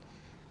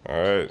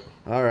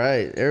All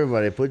right,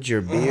 everybody, put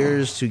your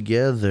beers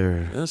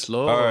together. Yes,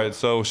 Lord. All right,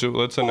 so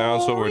let's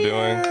announce what we're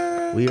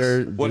doing. We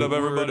are. What up,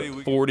 everybody?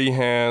 40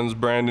 hands.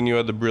 Brandon, you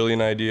had the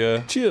brilliant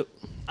idea. Chip.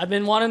 I've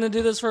been wanting to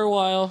do this for a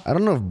while. I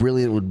don't know if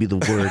brilliant would be the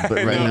word,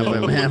 but right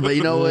now, man. But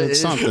you know what?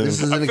 Something.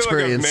 This is an I feel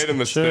experience. like I've made a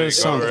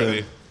mistake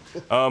already.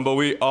 But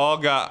we all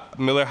got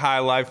Miller High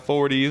Life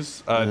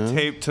 40s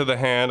taped to the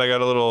hand. I got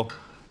a little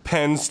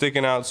pen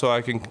sticking out so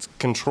I can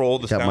control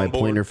the Got my soundboard.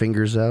 pointer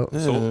fingers out.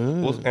 So,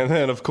 and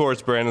then, of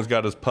course, Brandon's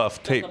got his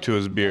puff taped to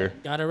his beer.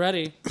 Got it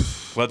ready.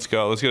 Let's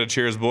go. Let's get a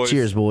cheers, boys.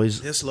 Cheers,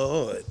 boys. Yes,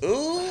 Lord.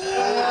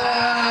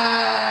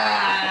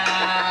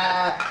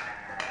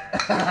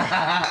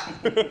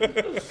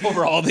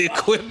 Over all the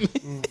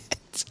equipment.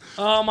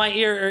 Oh, my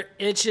ear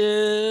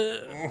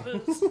itches.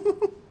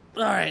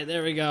 All right,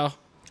 there we go.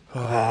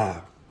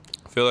 I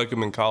feel like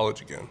I'm in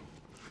college again.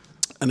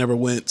 I never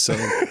went, so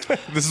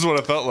This is what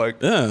it felt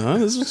like. yeah,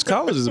 this is what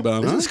college is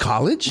about, huh? This is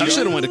college. I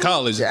should have went to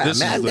college. Yeah, This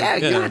man, is the- yeah,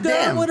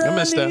 goddamn. I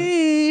messed up.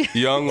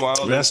 Young,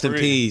 wild, Rest and in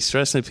free. peace.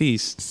 Rest in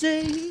peace.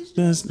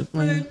 Just the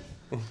friend.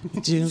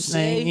 You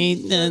say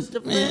just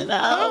the friend.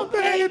 Oh,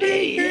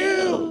 baby,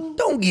 you.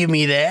 Don't give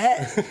me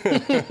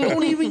that.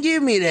 Don't even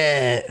give me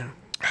that.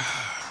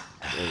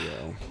 There you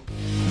go.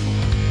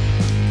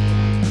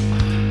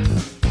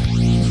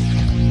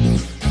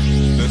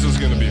 This is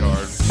going to be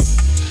hard.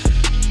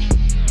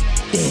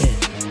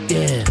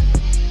 Yeah.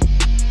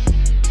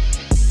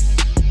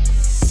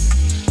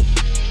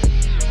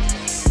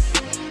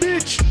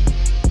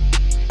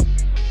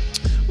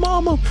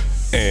 Mama.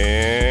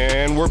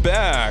 And we're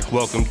back.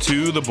 Welcome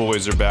to The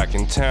Boys Are Back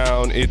in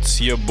Town.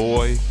 It's your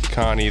boy,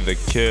 Connie the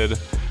Kid.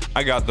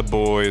 I got the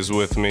boys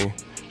with me.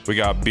 We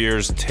got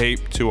beers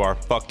taped to our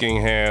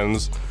fucking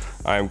hands.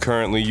 I am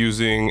currently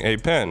using a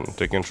pen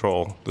to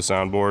control the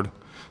soundboard.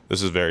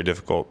 This is very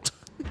difficult.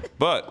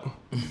 But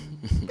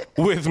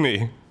with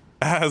me,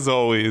 as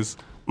always,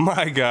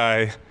 my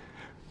guy,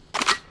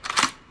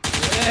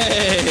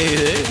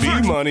 Hey.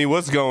 B-Money.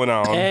 What's going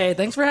on? Hey,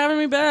 thanks for having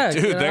me back.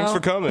 Dude, thanks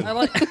for coming. I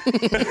like.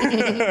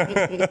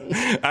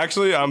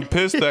 Actually, I'm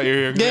pissed that you're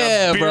here. 'Cause I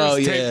Yeah, have beers bro,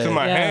 taped yeah. to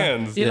my Yeah.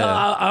 hands. You know,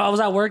 Yeah. I was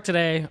at work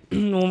today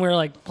when we were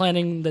like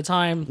planning the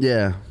time,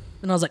 Yeah.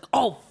 and I was like,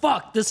 "Oh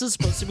fuck, this is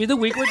supposed to be the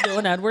week we're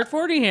doing Edward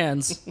 40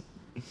 hands."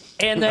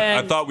 And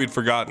then, I thought we'd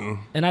forgotten.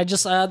 and I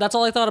just that's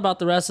all I thought about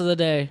the rest of the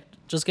day.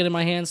 Just getting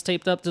my hands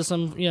taped up to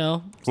some,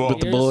 Well, With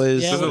the beers.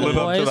 boys. Yeah, Does it with the live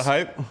up to boys. the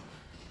hype?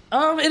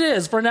 It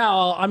is for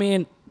now. I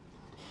mean,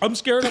 I'm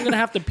scared I'm gonna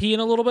have to pee in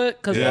a little bit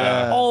because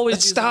Yeah. I always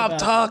use Stop my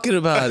bath. talking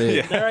about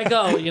it. There I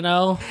go. You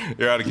know,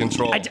 You're out of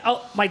control.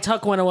 my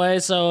tuck went away,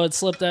 so it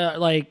slipped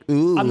out. Like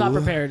I'm not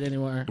prepared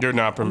anymore. You're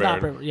not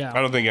prepared. yeah. I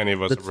don't think any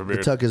of us are The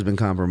prepared. tuck has been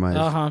compromised.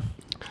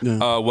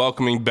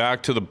 Welcoming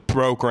back to the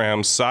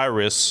program,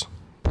 Cyrus.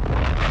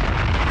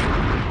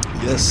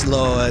 Yes,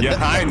 Lord. Your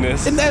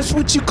Highness. And that's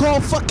what you call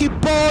fucking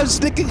bars,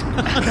 nigga.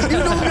 You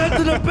know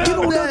nothing about you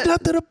don't know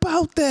nothing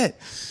about that.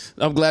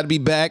 I'm glad to be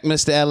back,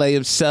 Mr. LA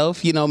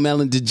himself. You know,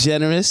 Melon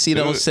DeGeneres. You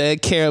know what I'm saying?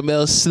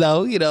 Caramel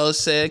Snow. You know what I'm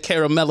saying?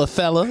 Caramella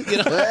Fella. You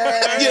know,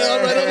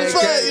 right on the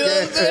front. You know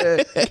what I'm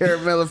saying?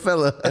 Caramella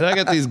fella. And I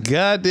got these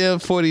goddamn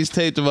 40s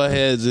taped to my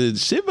heads, and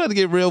shit about to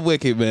get real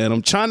wicked, man.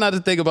 I'm trying not to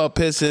think about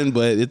pissing,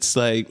 but it's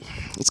like,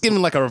 it's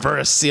giving like a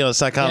reverse,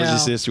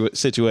 psychology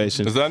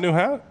situation. Is that a new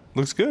hat?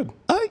 Looks good.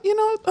 Thank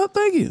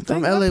you.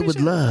 From LA with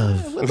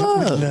love. With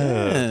love.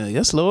 Yeah,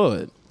 yes,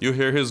 Lord. You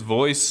hear his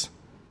voice.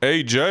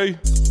 Hey, Jay.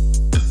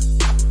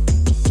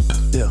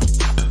 Yeah.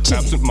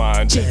 Absent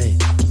mind. J.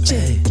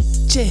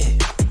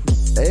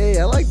 Hey,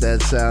 I like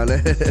that sound.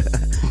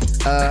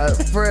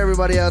 For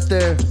everybody out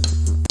there,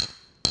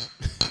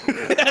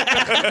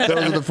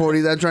 those are the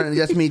 40s.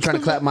 That's me trying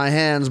to clap my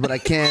hands, but I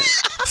can't.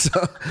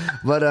 So,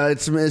 but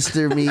it's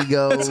Mr.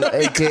 Migo,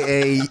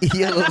 aka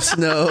Yellow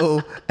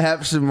Snow,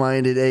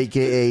 absent-minded,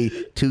 aka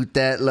Toot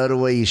That, love the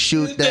way you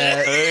shoot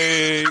that.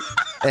 Hey.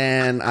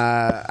 And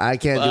I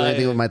can't do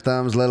anything with my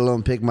thumbs, let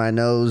alone pick my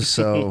nose.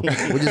 So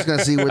we're just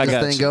gonna see where this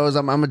got thing you. goes.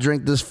 I'm gonna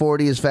drink this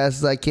 40 as fast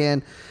as I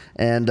can,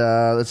 and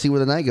let's see where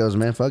the night goes,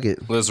 man. Fuck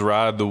it. Let's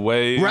ride the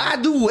wave.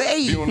 Ride the If you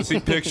wave. want to see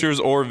pictures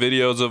or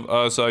videos of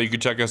us, you can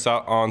check us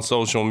out on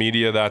social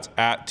media. That's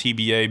at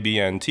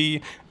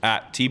TBABNT,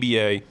 at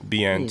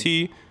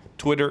TBABNT.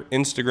 Twitter,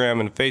 Instagram,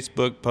 and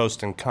Facebook,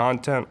 posting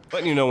content,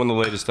 letting you know when the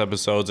latest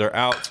episodes are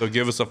out. So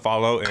give us a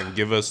follow and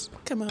give us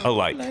a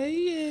like.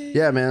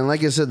 Yeah, man.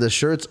 Like I said, the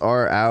shirts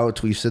are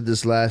out. We said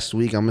this last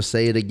week. I'm gonna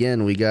say it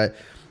again. We got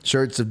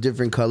shirts of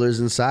different colors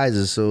and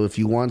sizes. So if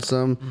you want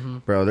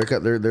some, bro,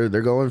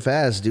 they're going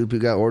fast, dude. We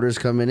got orders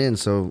coming in.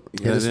 So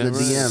hit us in the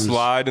DMs.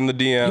 Slide in the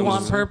DMs. You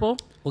want purple?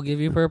 We'll give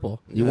you purple.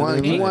 You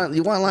want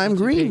lime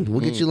green? We'll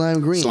get you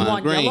lime green. You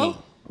want green.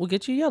 yellow? We'll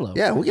get you yellow.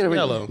 Yeah, we'll get it.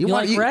 Yellow. You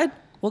like red?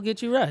 we'll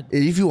get you red.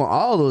 If you want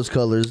all those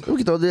colors, we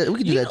can do that I'm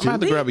gonna have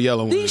to too. grab a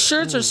yellow one. These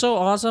shirts are so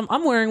awesome.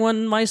 I'm wearing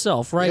one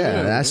myself right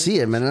Yeah, now. I see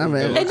it, man.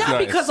 And not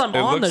nice. because I'm It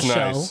on the looks show.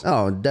 nice.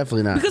 Oh,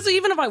 definitely not. Because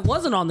even if I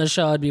wasn't on the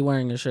show, I'd be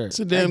wearing a shirt. It's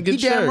a damn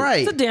good You damn shirt.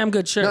 right. It's a damn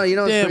good shirt. No, you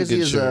know what's Damn crazy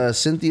good is shirt.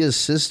 Cynthia's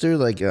sister.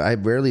 Like I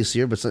barely see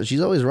her, but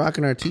she's always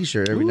rocking our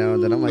T-shirt every now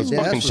and then. I'm like, yeah,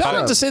 fucking that's Shout what's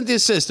out up. to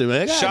Cynthia's sister,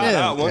 man. God Shout damn.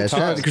 out one Yeah,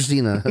 shout out time. to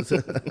Christina.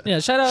 Yeah,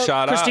 shout out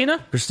Shout out.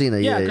 Christina. Christina,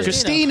 yeah, yeah.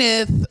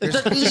 Christina.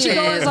 Christina. Does she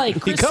go as like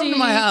You Chrissy? come to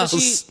my house.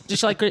 Does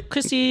she like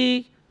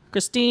Chrissy,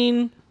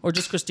 Christine, or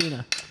just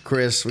Christina?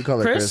 Chris, we call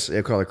her Chris? Chris.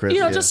 Yeah, call her Chris. You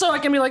know, yeah. just so I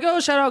can be like, oh,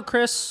 shout out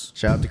Chris.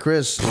 Shout out to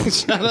Chris.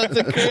 Shout out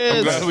to I'm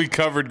Chris. glad we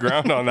covered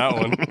ground on that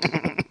one.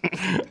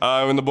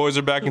 And the Boys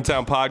Are Back in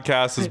Town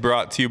podcast is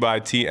brought to you by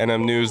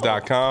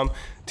TNMnews.com.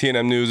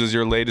 TNM News is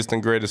your latest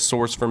and greatest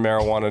source for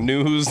marijuana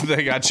news.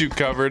 They got you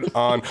covered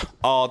on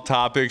all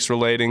topics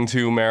relating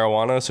to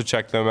marijuana, so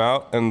check them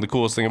out. And the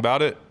coolest thing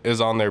about it is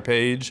on their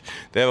page,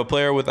 they have a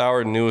player with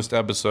our newest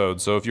episode.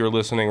 So if you're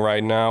listening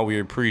right now, we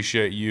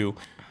appreciate you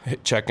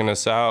checking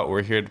us out.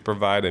 We're here to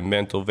provide a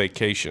mental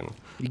vacation.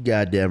 You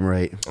goddamn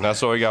right. And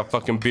that's why we got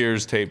fucking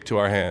beers taped to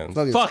our hands.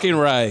 Fucking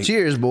right.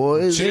 Cheers,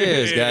 boys.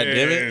 Cheers,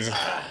 goddammit.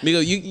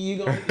 Migo, you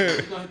gonna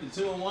hit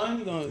the 2-1?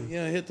 You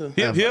gonna hit the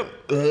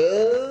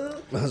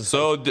Yep.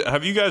 So,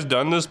 have you guys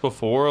done this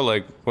before?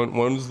 Like, when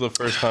was the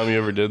first time you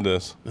ever did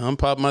this? I'm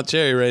popping my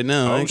cherry right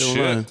now. I Oh ain't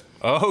gonna lie. shit!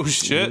 Oh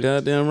shit!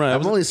 Goddamn right.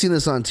 I've only seen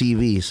this on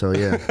TV, so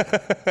yeah.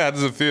 How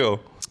does it feel?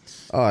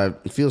 Oh,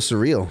 it feels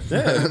surreal.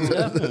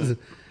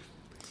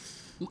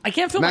 I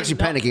can't feel I'm my actually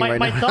thumb- panicking my, right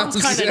my now. thumb's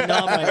kind of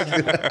numb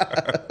right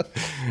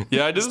now.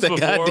 Yeah, I did this the before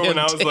when goddamn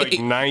I was like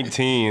tape.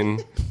 19,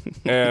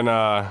 and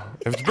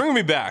it's bringing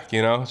me back.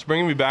 You know, it's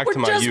bringing me back We're to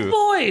my just youth.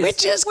 boys. We're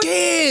just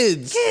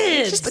kids.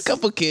 kids. Just a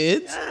couple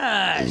kids.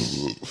 Gosh.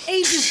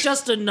 Age is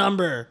just a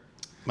number.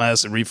 My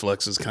acid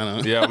reflux is kind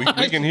of. Yeah, we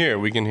can hear.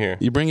 We can hear.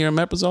 You bring your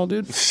omeprazole,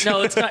 dude?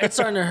 No, it's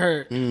starting to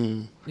hurt.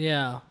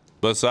 Yeah.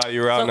 But Si, you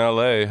were out in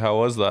LA. How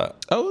was that?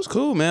 Oh, it was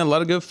cool, man. A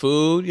lot of good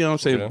food. You know what I'm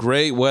saying? Yeah.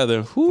 Great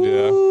weather.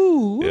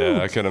 Woo.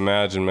 Yeah, I can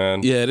imagine,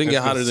 man. Yeah, it didn't get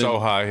It's hotter been than- so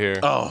hot here.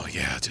 Oh,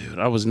 yeah, dude.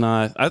 I was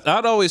not.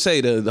 I'd always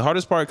say the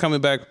hardest part coming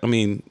back,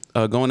 going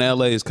to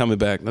LA is coming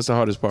back. That's the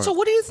hardest part. So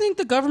what do you think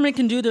the government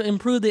can do to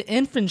improve the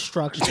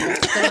infrastructure?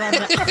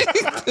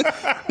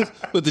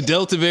 With the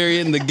Delta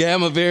variant and the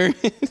Gamma variant.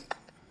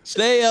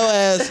 Stay your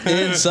ass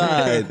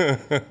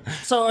inside.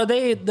 So are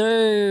they?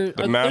 They're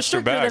masks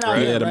stricter are back, than out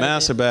right? here, Yeah, the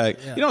masks are back.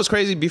 Yeah. You know what's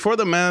crazy? Before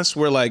the masks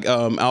were like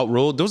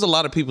outruled, there was a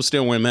lot of people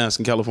still wearing masks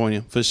in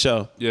California, for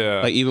sure.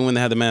 Yeah. Like even when they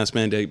had the mask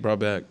mandate brought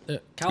back.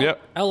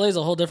 Yep. LA's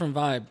a whole different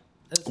vibe.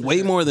 That's for Way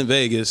sure. more than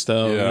Vegas,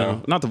 though. Yeah. You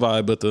know? Not the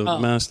vibe, but the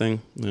mask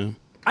thing. Yeah.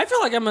 I feel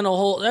like I'm in a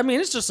whole. I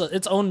mean, it's just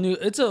its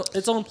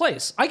own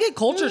place. I get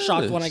culture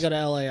shocked when I go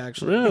to LA.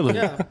 Actually, Really?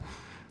 Yeah.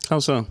 How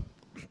so?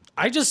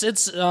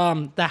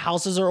 The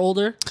houses are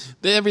older.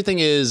 Everything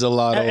is a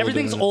lot older.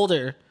 Everything's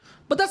older,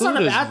 but that's Food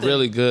not a is bad thing.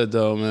 really good,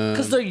 though, man.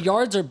 Because their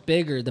yards are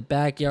bigger. The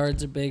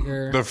backyards are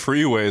bigger. The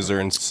freeways are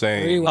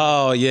insane. Freeway.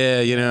 Oh,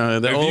 yeah, you know,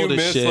 the If you oldest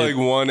miss shit. like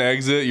one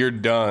exit, you're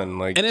done.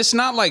 Like, And it's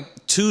not like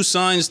two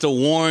signs to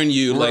warn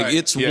you. Like Right,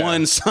 it's yeah.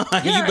 one sign.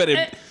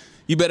 Yeah,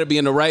 You better be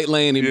in the right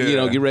lane and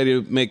Yeah. get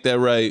ready to make that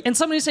right. And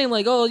somebody's saying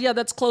like, oh yeah,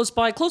 that's close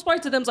by. Close by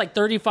to them's like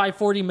 35,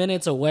 40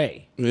 minutes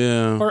away.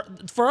 Yeah.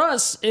 For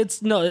us,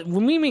 it's no.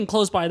 When we mean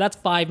close by, that's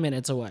 5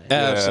 minutes away.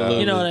 Absolutely.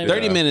 You know what I mean?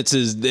 30 minutes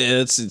is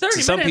it's 30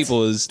 to some minutes?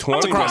 people is 20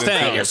 it's across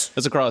minutes. town. Vegas.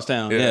 It's across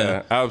town. yeah,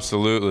 Yeah.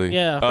 absolutely.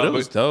 Yeah. But it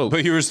was dope.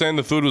 But you were saying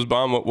the food was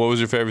bomb. What was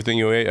your favorite thing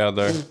you ate out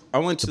there? I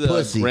went to the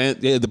pussy.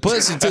 the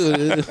pussy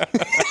too.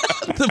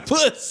 The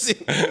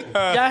pussy.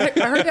 Yeah, I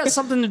heard that's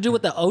something to do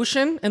with the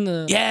ocean and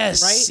the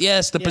Yes, right?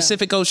 yes, the Yeah.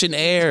 Pacific Ocean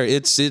air.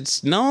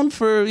 It's known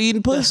for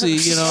eating pussy,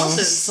 you know.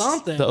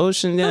 something. The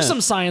ocean, yeah. There's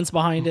some science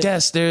behind it.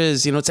 Yes, there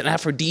is. You know, it's an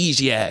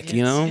aphrodisiac,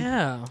 you know?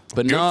 Yeah.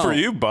 But Good no. for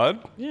you, bud.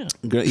 Yeah.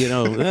 You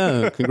know,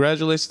 yeah.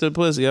 Congratulations to the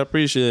pussy. I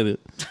appreciate it.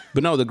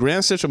 But no, the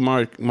Grand Central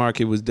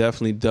Market was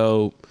definitely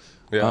dope.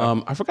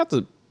 Yeah. I forgot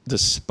the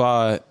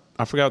spot.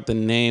 I forgot the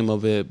name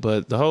of it,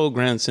 but the whole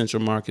Grand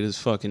Central Market is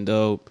fucking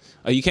dope.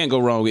 You can't go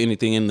wrong with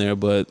anything in there,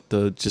 but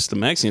just the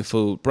Mexican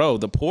food, bro.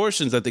 The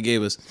portions that they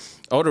gave us.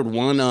 I ordered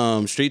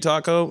one street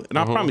taco, and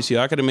I promise you,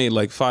 I could have made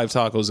like 5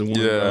 tacos in one.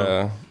 Yeah,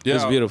 bro. yeah, It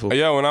was beautiful.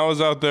 Yeah, when I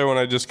was out there, when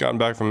I just gotten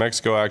back from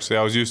Mexico, actually,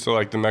 I was used to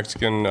like the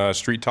Mexican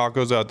street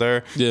tacos out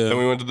there. Yeah. Then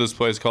we went to this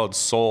place called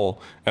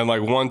Soul, and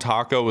like one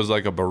taco was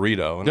like a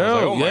burrito, and I was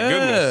like, oh my yeah,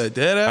 goodness,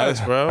 dead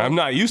ass, bro. I'm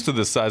not used to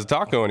this size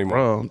taco anymore.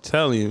 Bro, I'm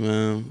telling you,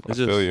 man. I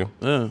feel you.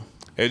 Yeah.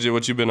 AJ,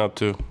 what you been up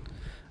to?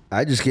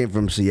 I just came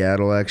from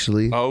Seattle,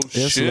 actually. Oh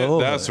Yes, shit,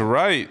 Lord. that's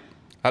right.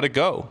 How'd it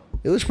go?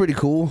 It was pretty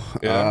cool.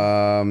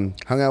 Yeah.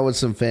 Hung out with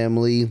some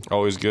family.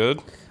 Always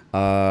good.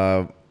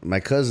 My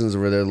cousins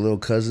were their little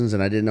cousins,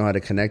 and I didn't know how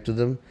to connect with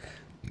them.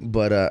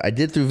 But I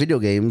did through video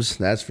games,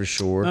 that's for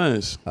sure.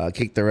 Nice.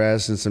 Kicked their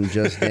ass in some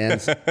Just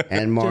Dance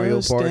and Mario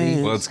Just Party.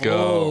 Dance. Let's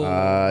go.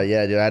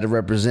 Yeah, dude, I had to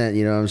represent,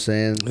 you know what I'm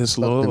saying? Yes,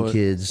 Fuck them Lord.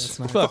 kids.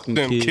 Fuck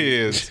them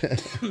kids.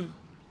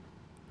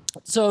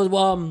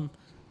 So,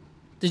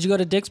 did you go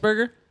to Dick's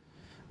Burger?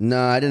 No,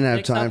 I didn't have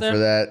Nick's out time there? for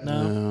that.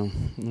 No.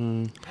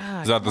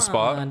 Is that the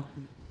spot?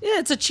 Yeah,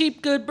 it's a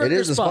cheap, good burger It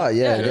is a spot.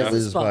 Yeah, it is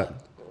is a spot.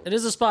 It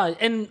is a spot.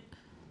 And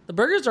the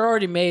burgers are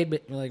already made,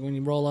 but like when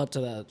you roll up to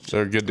that.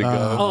 They're good to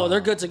go. Oh,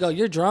 they're good to go.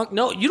 You're drunk?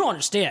 No, you don't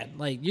understand.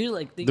 Like, you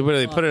like... Where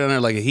they put it under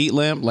like a heat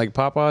lamp, like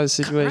Popeye's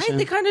situation? Right,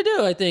 they kind of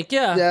do, I think.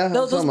 Yeah. Yeah,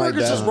 Those something like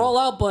burgers that. just roll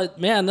out, but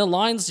man, the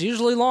line's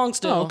usually long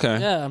still. Oh, okay.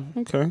 Yeah.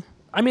 Okay.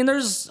 I mean,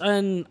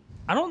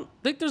 I don't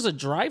think there's a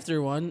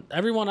drive-through one.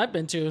 Every one I've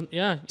been to,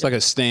 yeah. It's like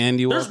a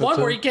stand you There's walk up one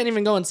to. where you can't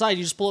even go inside.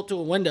 You just pull up to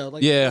a window,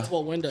 like Yeah.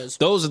 multiple windows.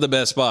 Those are the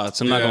best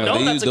spots. I'm not Yeah. gonna No,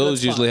 lie. that's a good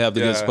Those usually spot. have the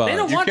good Yeah. spots. They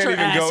don't You want can't your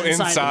even go ass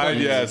inside inside.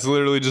 the Yeah, place. it's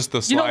literally just the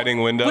You know,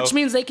 sliding window. which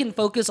means they can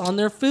focus on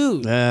their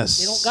food. Yes.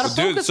 They don't gotta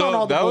Dude, focus on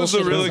all so the that was the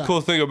bullshit really inside.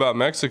 cool thing about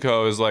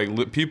Mexico is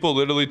like people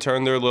literally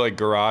turn their like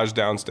garage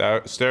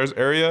downstairs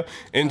area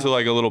into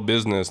like a little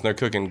business. And they're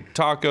cooking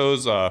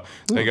tacos.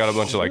 They got a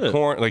bunch of like shit.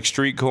 corn, like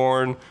street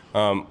corn,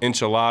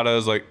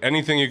 enchiladas, like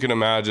anything you can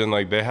imagine.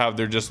 Like they have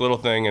their just little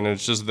thing, and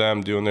it's just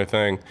them doing their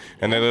thing.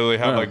 And they literally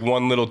have like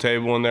one little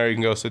table in there you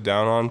can go sit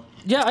down on.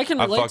 Yeah, I can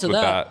I relate fucked to with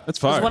that. that. That's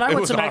 'Cause fire. When I It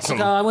went was to Mexico,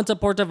 awesome. I went to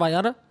Puerto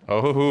Vallarta.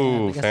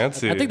 Oh,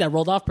 fancy! I think that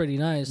rolled off pretty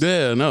nice.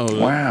 Yeah, no.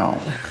 Wow.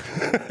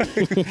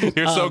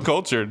 You're so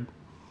cultured.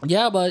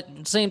 Yeah, but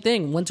same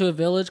thing. Went to a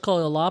village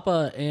called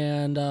Ilapa,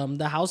 and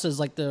the houses,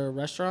 like the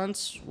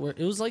restaurants, were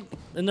it was like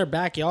in their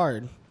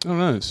backyard. Oh,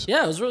 nice.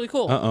 Yeah, it was really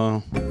cool.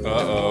 Uh-oh.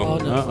 Oh,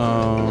 no.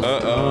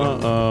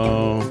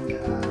 Uh-oh.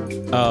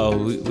 Oh,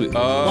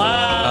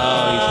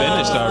 Wow. he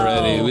finished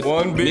already.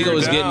 One beer Nico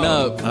was down. getting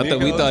up. we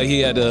Nico's- thought he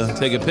had to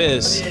take a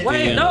piss.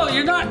 Wait, Yeah. no,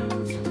 you're not.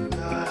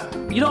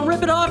 You don't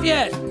rip it off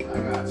yet.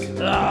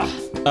 Ugh.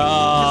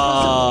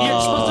 Oh.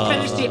 You're supposed to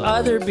finish the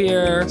other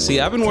beer See,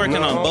 I've been working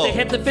on No. to both.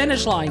 hit the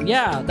finish line.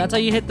 Yeah, that's how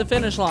you hit the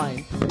finish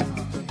line.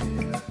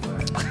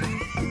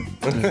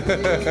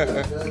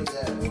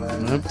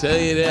 I'll tell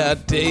you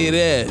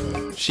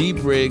that. She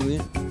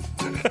pregnant.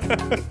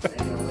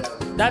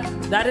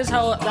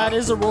 That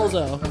is the rule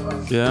though.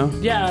 Yeah.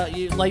 Yeah,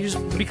 because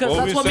Well,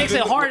 that's we what said makes it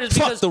it- hard is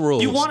Fuck because the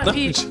rules. you want to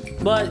pee,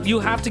 but you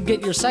have to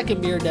get your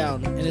second beer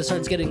down, and it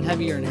starts getting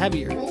heavier and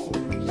heavier.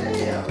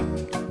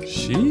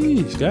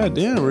 Sheesh.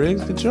 Goddamn,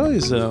 Riggs. Control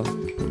yourself.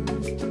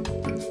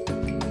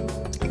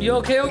 You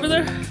okay over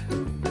there?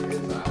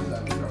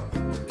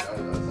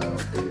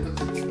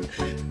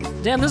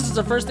 Damn, this is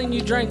the first thing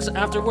you drank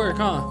after work,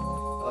 huh?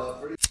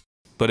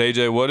 But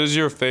AJ, what is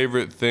your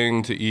favorite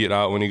thing to eat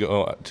out when you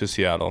go to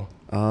Seattle?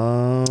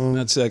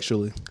 Not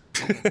sexually.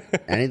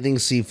 Anything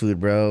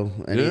seafood, bro.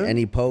 Yeah?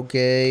 Any poke,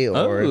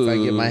 or if I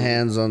get my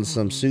hands on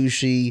some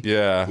sushi.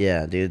 Yeah.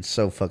 Yeah, dude, it's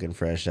so fucking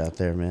fresh out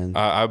there, man.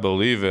 I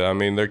believe it. I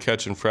mean, they're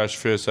catching fresh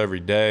fish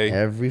every day.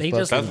 Every They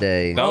fucking just-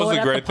 day. That was Oh, the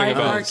at great the thing Pike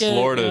about Market,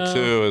 Florida yeah.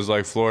 too. Is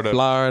like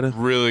Florida,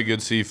 really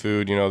good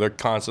seafood. You know, they're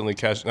constantly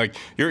catching. Like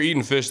you're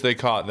eating fish they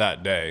caught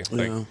that day.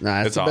 Like,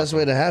 Nah, it's the best awesome.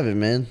 way to have it,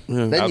 man.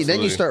 Then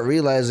Absolutely. you start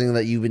realizing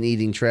that you've been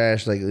eating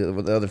trash like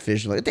with the other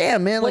fish. You're like,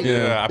 damn, man, like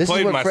Yeah, I this is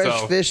played what fresh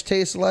myself. fish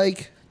tastes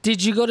like.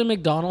 Did you go to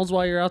McDonald's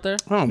while you're out there?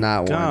 Oh,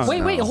 Not God.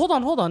 once. Wait, No. hold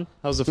on.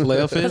 How's the filet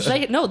Because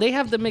fish? they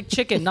have the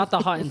McChicken, not the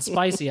hot and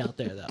spicy out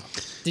there though.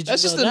 Did you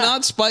That's know just a that?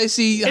 not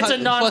spicy. It's a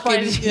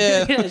non-spicy.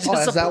 Yeah. It's Oh,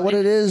 just is that what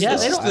it is? Yeah, Oh,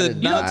 they don't. I did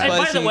You know, not.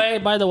 And spicy.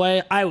 by the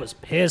way, I was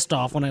pissed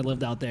off when I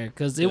lived out there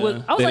because it was. I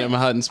was They like, didn't have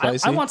hot and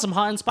spicy? I want some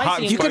hot and spicy. Hot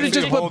and in You could have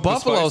Spicy just hold put the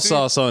buffalo spicy?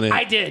 sauce on it.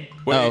 I did.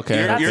 Wait, Oh, okay.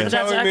 You're, That's- you're that's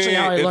telling me actually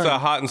how I it's learned. a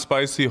hot and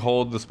spicy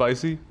hold the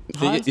spicy?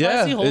 Hot and Yeah,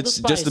 spicy, hold the it's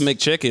just the spice.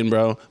 McChicken,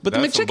 bro. But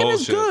That's the some McChicken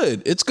is bullshit.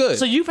 good. It's good.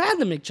 So you've had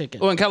the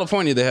McChicken. Well, in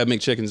California they have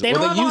McChickens. They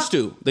Well, don't they have used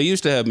to. They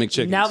used to have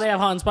McChickens. Now they have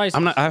hot and spicy.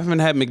 I haven't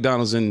had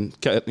McDonald's in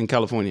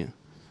California.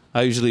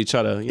 I usually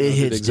try to. Do hits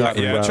the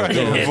exotic Yeah, I route. try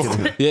to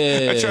avoid.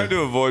 Yeah. I try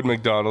to avoid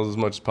McDonald's as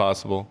much as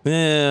possible.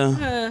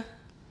 Yeah.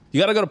 You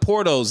got to go to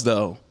Porto's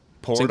though.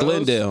 It's in Porto's?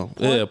 Glendale.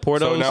 Yeah,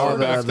 Porto's. So now we're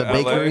back the to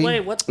bakery? LA. Wait,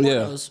 what's Yeah.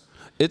 those?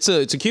 It's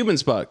a Cuban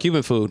spot,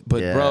 Cuban food.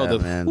 But Yeah, bro, the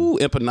man.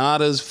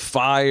 empanadas,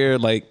 fire,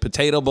 like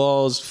potato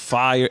balls,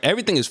 fire.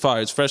 Everything is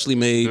fire. It's freshly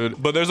made.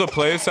 Dude, but there's a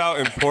place out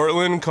in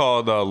Portland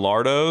called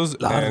Lardo's,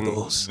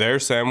 Lardo's. and their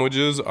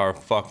sandwiches are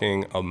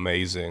fucking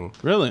amazing.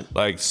 Really?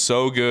 Like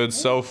so good,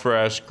 so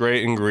fresh,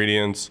 great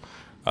ingredients.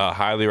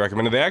 Highly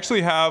recommended. They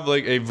actually have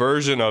like a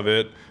version of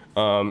it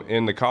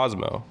in the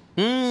Cosmo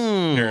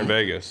here in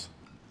Vegas.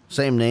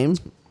 Same name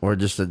or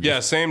just a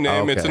Yeah, same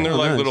name. Oh, It's okay. in their Oh,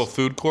 like nice. little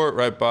food court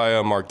right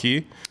by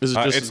Marquee. Is it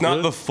just it's as not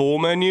good? the full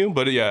menu,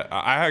 but yeah,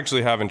 I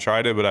actually haven't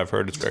tried it, but I've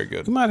heard it's very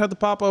good. You might have to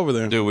pop over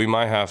there. Dude, we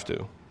might have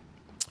to.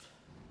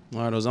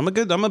 Lardo's.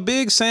 I'm a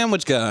big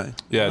sandwich guy.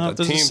 Yeah, If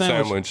the there's a team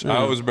sandwich. Yeah. I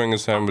always bring a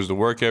sandwich to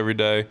work every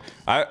day.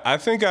 I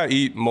think I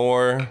eat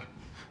more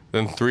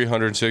than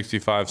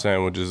 365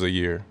 sandwiches a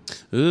year.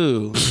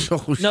 Ooh,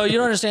 No, you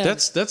don't understand.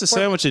 that's a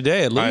sandwich a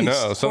day at least. I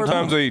know.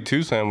 Sometimes I eat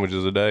 2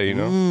 sandwiches a day, you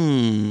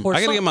know? For I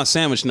gotta some- get my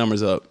sandwich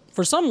numbers up.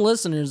 For some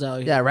listeners out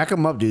here, Yeah, rack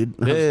them up, dude.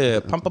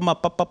 Yeah, pump them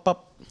up,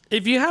 up.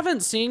 If you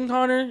haven't seen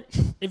Connor,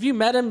 if you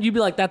met him, you'd be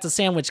like, "That's a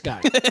sandwich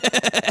guy."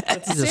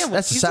 That's a sandwich.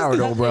 That's a He's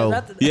sourdough, just-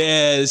 bro.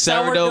 Yeah,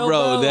 sourdough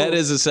bro. That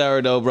is a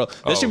sourdough bro.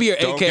 That should be your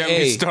Don't get me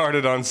AKA.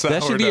 started on sourdough.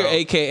 That should be your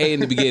AKA in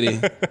the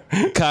beginning.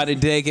 Connor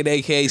Dakin,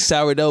 AKA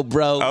sourdough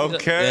bro.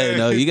 Okay. Yeah,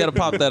 no, you got to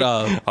pop that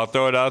off. I'll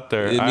throw it out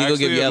there. Yeah, I Migo give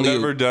actually you have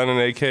alley-oop. never done an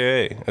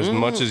AKA. As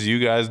much as you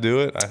guys do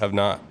it, I have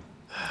not.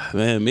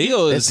 Man,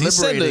 Migo is It's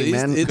liberating,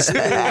 man.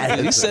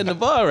 He's setting the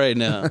bar right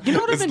now. You know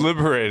what It's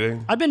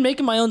liberating. I've been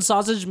making my own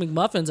sausage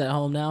McMuffins at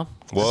home now.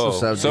 Whoa.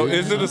 what's up, So dude.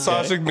 is it a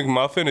sausage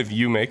McMuffin if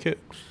you make it?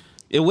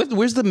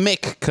 Where's the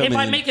Mick coming If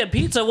I in? make a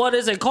pizza, what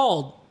is it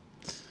called?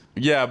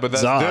 Yeah, but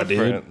that's Zah,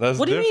 different. dude. That's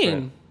What do you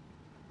different. mean?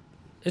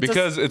 It's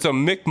Because it's a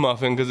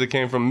McMuffin because it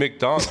came from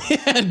McDonald's.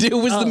 Dude,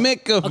 where's the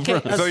Mick come okay,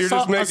 from? So you're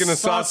just making a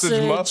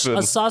sausage muffin.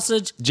 A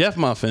sausage. Jeff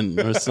Muffin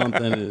or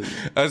something.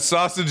 A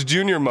sausage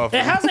junior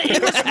muffin. It has an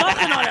English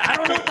muffin on it. I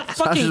don't know what to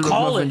fucking Sausage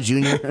call McMuffin it.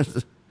 Junior.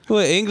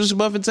 What, English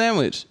muffin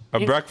sandwich? A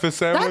breakfast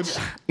sandwich?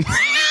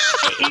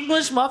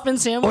 English muffin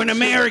sandwich. Or an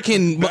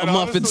American That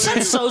muffin honestly-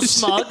 That's so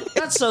smug.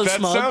 That's so That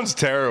smug. sounds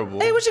terrible.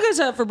 Hey, what you guys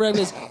have for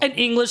breakfast? An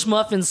English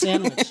muffin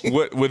sandwich.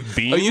 With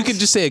beans? Oh, you could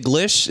just say a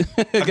glish.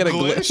 I got a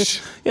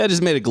glish? Yeah, I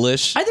just made a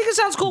glish. I think it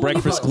sounds cool.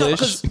 Breakfast when you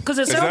glish? Because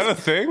it Is that a sounds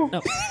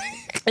thing?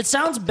 it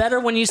sounds better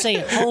when you say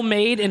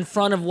homemade in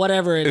front of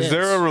whatever it is. Is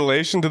there a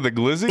relation to the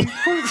glizzy?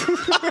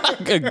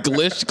 A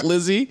glish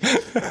glizzy.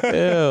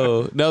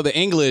 Ew. No, the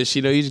English.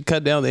 You know, you should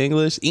cut down the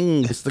English.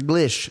 It's the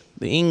glish.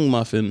 The Ing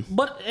muffin.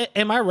 But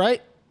am I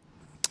right?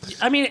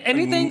 I mean,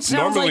 anything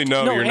sounds Normally, like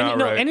no, you're not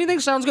right.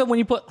 anything sounds good when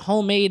you put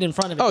homemade in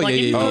front of it. Oh, like, yeah,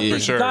 if you yeah, cook yeah, it, for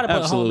sure. You gotta put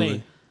Absolutely.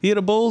 homemade.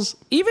 Eatables?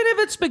 Even if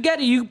it's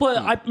spaghetti, you put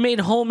I made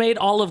homemade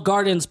Olive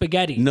Garden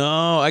spaghetti.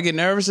 No, I get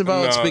nervous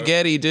about No.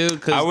 spaghetti, dude. I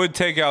Because would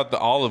take out the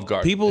Olive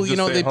Garden. people, and you just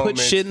know, say they put homemade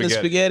shit in the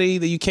spaghetti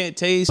that you can't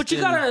taste. But you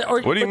and- gotta,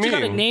 or What do you but mean? you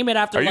gotta name it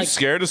after Are you like.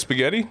 scared of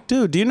spaghetti?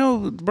 Dude, do you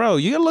know, bro?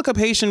 You gotta look up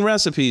Haitian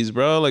recipes,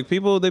 bro. Like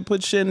people, they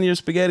put shit in your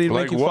spaghetti to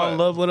Like make you fall in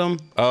what? love with them.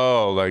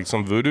 Oh, like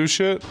some voodoo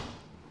shit?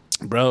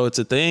 Bro, it's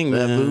a thing,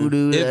 That man.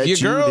 voodoo If that your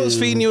you girl is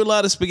do. feeding you a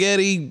lot of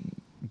spaghetti,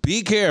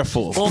 be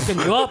careful. Bulking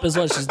you up is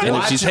what she's doing.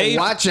 And if she's Haitian,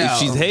 watch if out.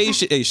 she's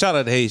Haitian, hey, shout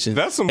out to Haitian.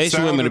 That's some Haitian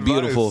sound women are advice.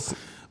 beautiful. I don't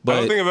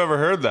But think I've ever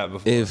heard that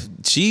before. if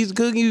she's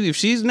cooking you, if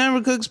she's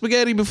never cooked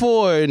spaghetti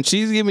before and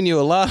she's giving you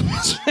a lot of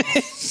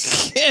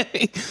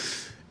spaghetti,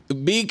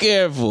 be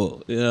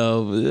careful. You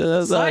know,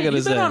 that's all I Right, gotta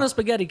you've been say. on a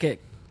spaghetti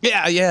kick.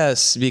 Yeah,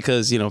 yes,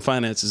 because you know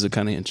finances are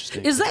kind of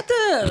interesting. Is that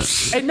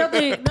the and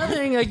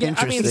nothing again?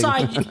 I mean,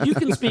 Interesting. Sai, you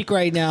can speak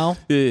right now.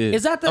 Yeah.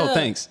 Is that the? Oh,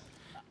 thanks.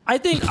 I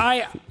think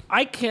I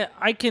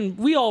can.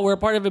 We all were a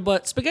part of it,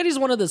 but spaghetti is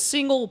one of the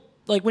single.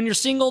 Like when you're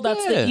single,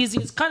 that's Yeah. the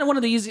easiest. Kind of one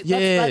of the easiest.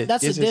 Yeah.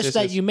 That's Yes, the yes, dish yes,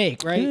 that yes. you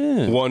make, right?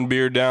 Yeah. One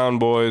beer down,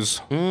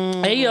 boys.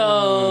 Hey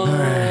yo.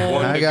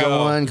 One I to got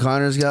go. one.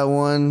 Connor's got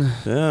one.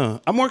 Yeah,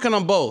 I'm working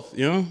on both.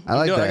 You know, I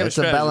like You know, that. got It's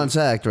a strategy. balance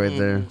act right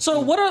there. So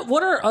what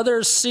are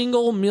other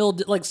single meal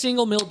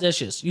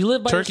dishes? You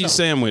live by Turkey yourself.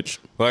 sandwich,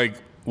 Like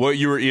what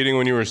you were eating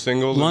when you were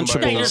single? living by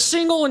Lunchables. Yeah, you're yourself?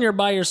 single and you're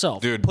by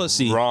yourself. Dude,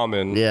 Pussy.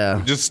 ramen.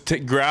 Yeah. Just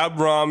grab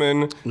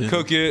ramen,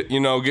 cook it. You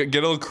know, get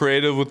a little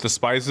creative with the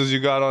spices you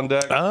got on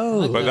deck.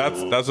 Oh. but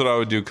that's what I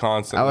would do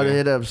constantly. I would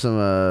hit up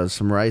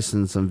some rice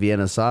and some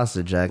Vienna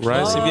sausage actually.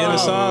 rice and Vienna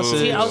sausage.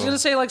 See, I was gonna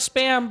say like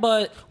spam,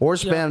 but Or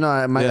you know, spam.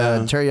 No, my Yeah.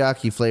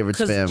 teriyaki flavored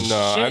 'Cause- spam.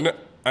 No, Shit.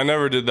 I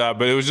never did that,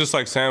 but it was just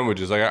like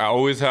sandwiches. Like I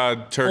always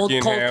had turkey Old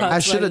and cold ham. cuts I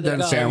should have ready to done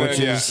go. And then, sandwiches.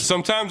 yeah,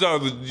 sometimes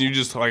you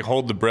just like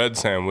hold the bread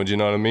sandwich. You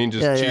know what I mean?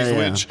 Just Yeah, yeah, cheese yeah.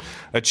 wedge,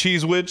 a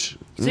cheese wedge.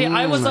 See,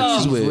 I was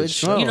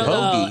Switch. you know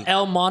hoagie. the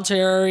El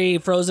Monterey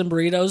frozen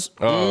burritos,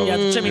 Oh, yeah,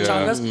 the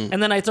chimichangas, yeah.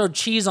 and then I throw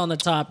cheese on the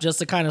top just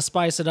to kind of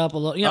spice it up a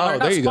little. You know, Oh, or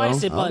not there you go.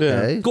 spice it, but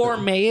Okay.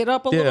 gourmet it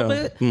up a little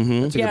bit.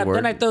 That's a Yeah, good word.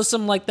 then I throw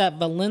some like that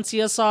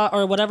Valencia sauce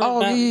or whatever. Oh,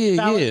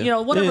 yeah. You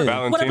know, whatever.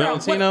 Yeah. whatever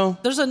Valentino.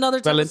 There's another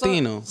type of sauce,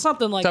 Valentino.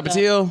 something like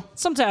Tapatio? that.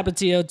 Some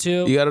tapatio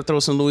too. You got to throw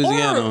some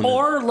Louisiana on there.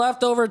 Or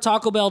leftover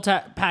Taco Bell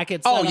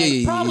packets. Oh, that I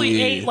yeah, probably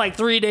yeah. ate like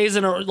 3 days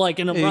in a you row.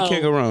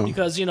 can't go wrong.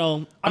 Because you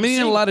know I'm eating a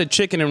single. lot of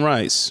chicken and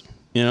rice.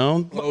 You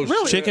know,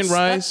 Really? chicken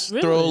rice.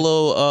 That's- Throw a really?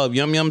 little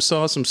yum yum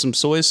sauce, some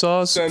soy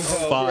sauce. Send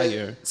help.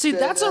 Fire. See,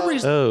 that's a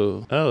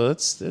reason. Oh,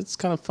 that's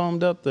kind of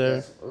foamed up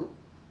there.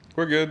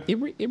 We're good.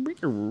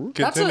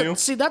 Continue.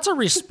 That's a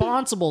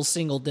responsible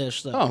single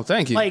dish though. Oh,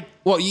 thank you. Like,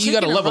 well, you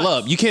got to chicken and level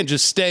rice. up. You can't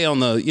just stay on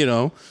the, you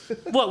know.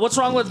 What's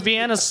wrong with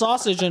Vienna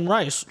sausage and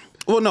rice?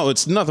 Well, no,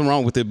 it's nothing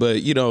wrong with it,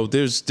 but you know,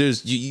 there's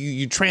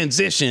you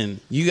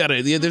transition. You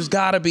gotta, there's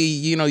gotta be,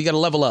 you know, you gotta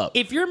level up.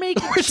 If you're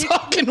making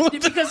talking with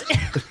because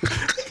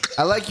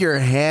I like your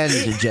hand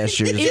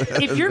gestures.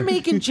 if you're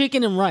making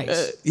chicken and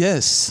rice,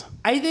 Yes.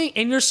 I think,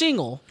 and you're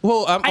single.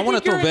 Well, I want to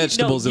think throw you're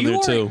vegetables in there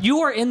too.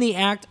 You are in the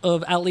act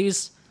of at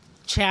least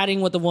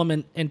chatting with a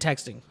woman and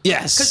texting.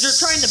 Yes. Because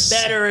you're trying to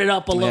better it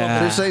up a little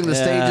Yeah. You're bit. saying the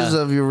stages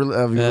of your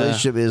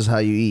relationship is how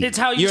you eat. It's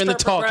how you You're in the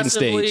start talking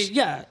progressively- stage.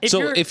 Yeah.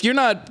 So if you're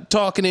not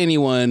talking to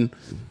anyone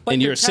But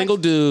and you're you're a single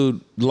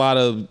dude, a lot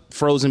of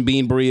frozen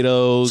bean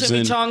burritos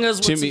and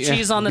chimichangas with some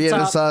cheese on the Vienna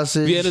top.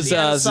 sausage. Vienna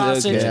Vienna sausage.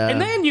 sausage. Okay. Yeah.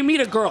 And then you meet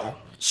a girl.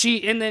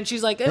 And then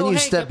she's like, Then oh, you hey,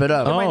 step get it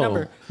up. my Oh.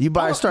 number. You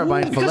start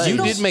buying because fillets. You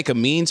know- did make a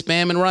mean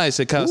spam and rice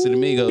at Casa de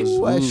Amigos.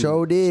 Ooh, I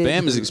sure did.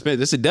 Spam is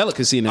expensive. It's a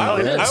delicacy now.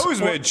 I always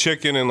made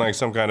chicken and like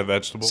some kind of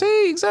vegetable.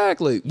 See,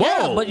 exactly.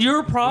 Yeah, Whoa. but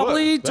you're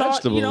probably What?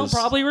 taught, Vegetables.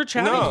 probably were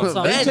chatting No, with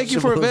something. They take you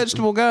for a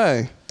vegetable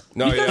guy.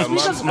 No,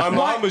 Because my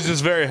mom was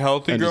just very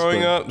healthy just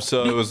growing put- up,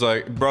 so it was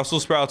like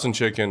Brussels sprouts and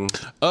chicken.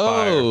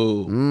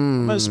 Oh,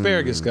 I'm an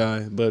asparagus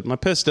guy, but my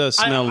piss does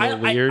smell a little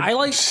weird. I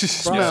like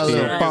Smell a Brussels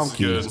little sprouts.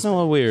 funky. Good. Smell a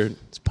little weird.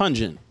 It's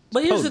pungent.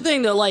 But here's the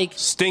thing, though, like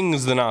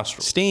Stings the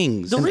nostril.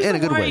 Stings. the In a reason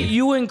good why way.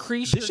 you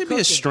increase There your should be a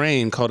cooking-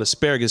 strain called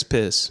asparagus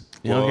piss.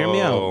 You know, hear me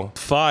Whoa. out.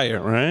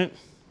 Fire, right?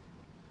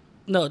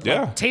 No,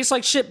 Yeah. like, tastes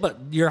like shit, but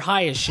you're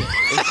high as shit.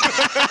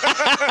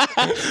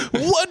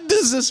 What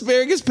does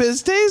asparagus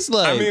piss taste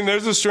like? I mean,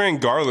 there's a strain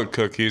garlic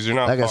cookies. You're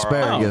not Like far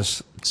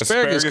asparagus.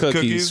 asparagus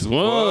cookies.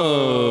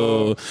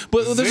 Whoa.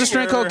 But there's a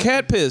strain Zinger. called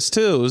cat piss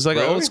too. It's like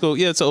an Really? old school.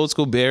 Yeah, it's an old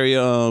school berry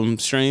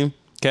strain.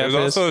 Cat There's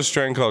piss. also a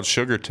strain called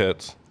sugar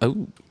tits.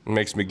 Oh. It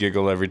makes me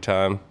giggle every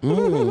time.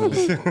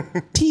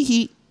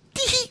 Tee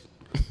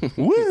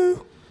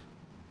Woo!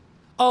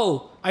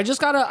 Oh, I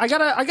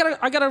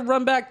gotta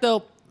run back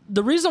though.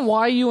 The reason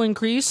why you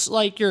increase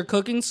like your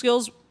cooking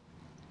skills,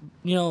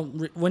 you know,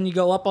 when you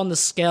go up on the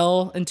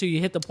scale until you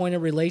hit the point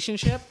of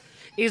relationship,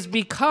 is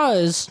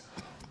because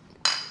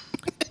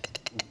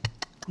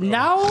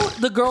now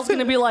the girl's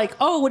gonna be like,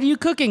 "Oh, what are you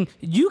cooking?"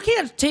 You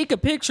can't take a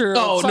picture.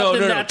 Oh, of no,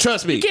 something no, no, that's-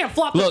 trust me. You can't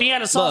flop Look, the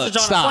Vienna sausage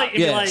look, on stop. a plate and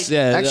Yes, be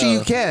like, yeah, Actually, yeah.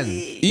 you can.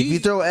 If you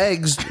throw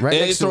eggs right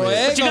Eggs, next to throw it.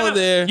 egg you gotta- on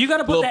there. you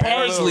gotta put Little the egg-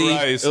 parsley.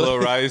 Little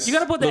rice. you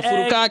gotta put the Little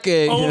egg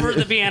furikake. over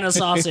the Vienna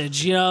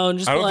sausage, you know, and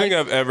just I be don't like, think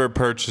I've ever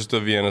purchased a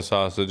Vienna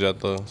sausage at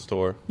the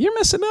store. You're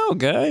missing out,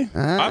 guy.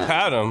 I've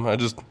had them. I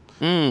just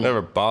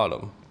never bought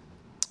them.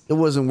 It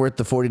wasn't worth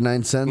the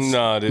 49 cents.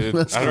 Nah, dude.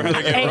 I'd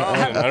rather get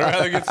ramen. I'd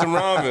rather get some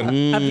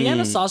ramen. have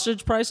Vienna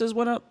sausage prices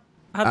went up?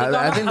 Have they gone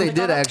I up? think Have they did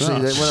gone up? actually.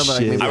 They went up like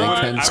shit. maybe I like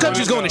wouldn't- 10 I This cents.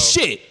 country's going to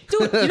know. shit.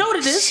 Dude, you know what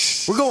it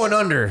is? We're going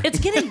under. It's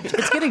getting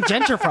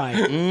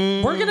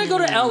gentrified. We're gonna go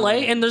to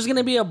LA and there's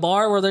gonna be a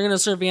bar where they're gonna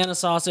serve Vienna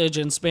sausage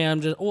and spam,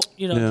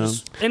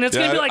 and it's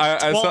gonna be like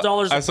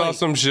 $12. I saw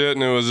some shit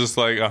and it was just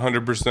like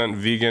 100%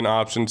 vegan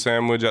option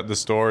sandwich at the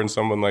store, and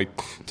someone like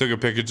took a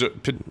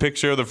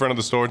picture of the front of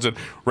the store and said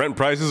rent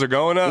prices are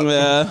going up.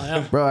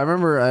 Yeah. Bro, I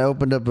remember I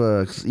opened up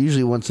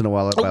usually once in a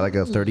while, I buy like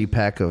a 30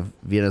 pack of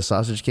Vienna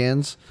sausage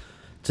cans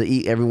to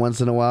eat every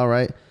once in a while,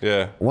 right?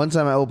 Yeah. One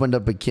time I opened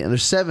up a can.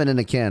 There's 7 in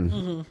a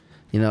can.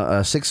 You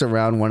know, 6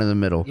 around, 1 in the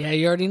middle. Yeah,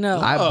 you already know.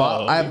 I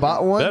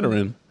bought one.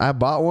 veteran. I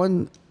bought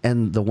one,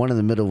 and the one in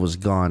the middle was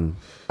gone.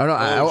 Oh no,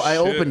 I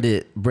shit. opened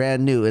it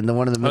brand new, and the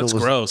one in the middle That's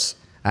was gross.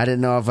 I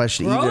didn't know if I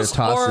should either Gross,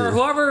 toss or it.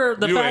 whoever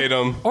the You ate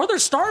 'em. or they're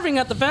starving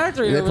at the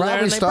factory They over there.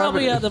 probably And they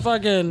probably starving. had the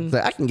fucking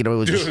Like, I can get away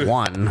with just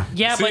one.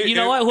 yeah. But See, you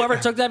know what? Whoever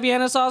took that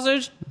Vienna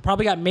sausage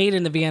probably got made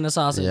in the Vienna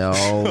sausage.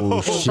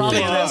 Oh shit! Probably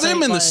There's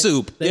them in the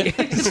soup.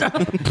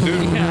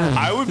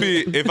 I would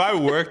be, if I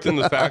worked in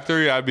the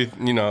factory, I'd be,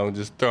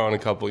 just throwing a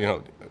couple,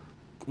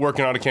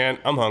 working on a can.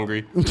 I'm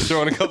hungry.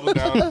 Throwing a couple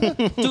down.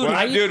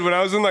 Dude, when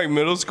I was in like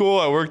middle school,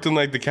 I worked in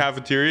like the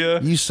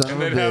cafeteria. You son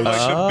and of a they'd have like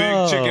the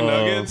big chicken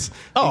Oh. nuggets.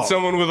 And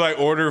someone would like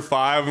order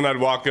 5, and I'd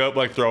walk up,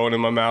 like throw it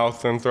in my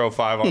mouth and throw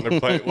 5 on their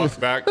plate, walk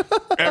back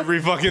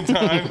every fucking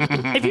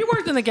time. if you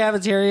worked in the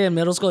cafeteria in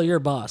middle school, you're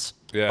a boss.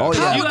 Yeah. Oh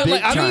yeah, You-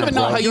 big I don't time, even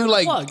know bro. how you You're the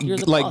like plug. You're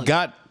the plug.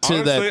 got to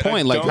Honestly, that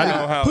point. I Like, don't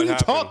know how who it do you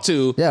happened. talk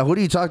to? Yeah, who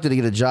do you talk to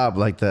get a job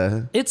like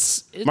that?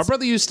 It's My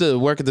brother used to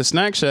work at the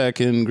snack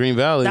shack in Green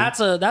Valley. that's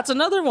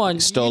another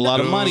one. Stole a You lot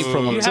know- of money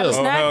from him You had too. a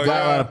snack hell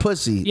Got a lot yeah. of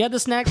pussy. You had the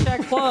snack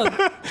shack plug.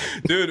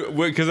 Dude,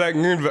 because at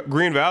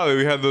Green Valley,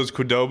 we had those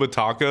Qdoba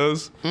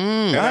tacos.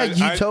 And I had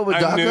Qdoba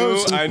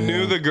tacos? I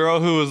knew the girl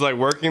who was like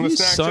working the You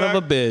snack son of shack.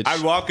 a bitch.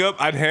 I'd walk up,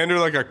 I'd hand her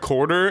like a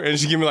quarter, and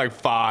she'd give me like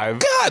 5.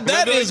 God,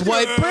 that And I'd be is like,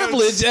 white "Yes."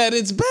 privilege at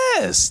its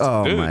best.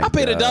 Oh Dude, my I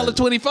paid god!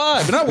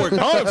 $1.25 and I worked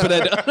hard for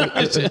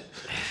that.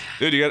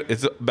 Dude,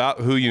 it's about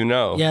who you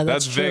know. Yeah,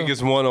 that's true.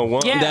 Vegas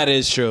 101. Yeah. That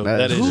is true. That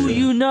That is is Who true.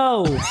 you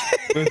know?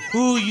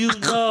 Who you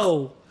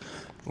know?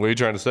 What are you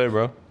trying to say,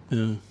 bro?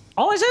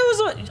 All I said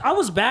was I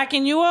was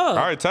backing you up. All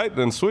right, tight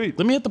then, sweet.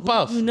 Let me hit the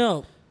puff. You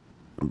know.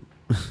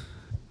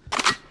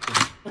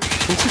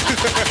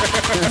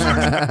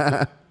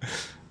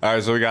 All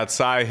right, so we got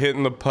Cy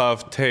hitting the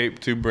puff, tape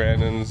to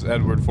Brandon's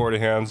Edward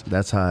Fortyhands.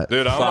 That's hot.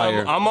 Dude,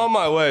 Fire. I'm on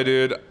my way,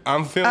 dude.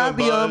 I'm feeling I'll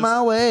be on buzzed.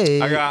 my way.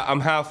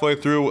 I'm halfway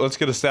through. Let's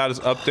get a status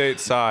update.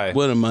 Cy,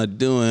 What am I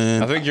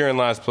doing? I think you're in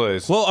last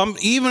place. Well, I'm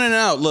evening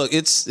out. Look,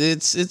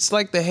 it's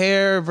like the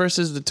hare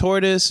versus the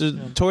tortoise, or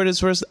tortoise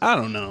versus I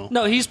don't know.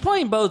 No, he's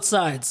playing both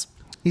sides.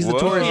 He's the Whoa.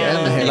 tortoise and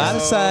the A hare. lot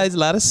of sides, a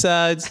lot of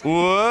sides.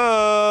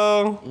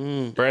 Whoa,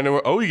 Mm.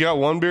 Brandon. Oh, you got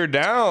 1 beer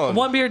down.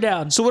 One beer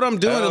down. So what I'm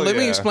doing, Hell let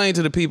me yeah. explain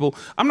to the people.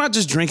 I'm not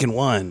just drinking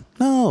one.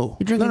 No,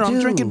 You're drinking no, I'm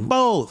two. drinking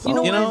both. You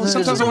know know, what?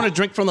 sometimes I want to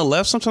drink from the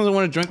left, sometimes I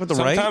want to drink with the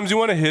right. Sometimes you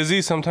want a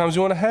hizzy, sometimes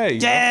you want a hey.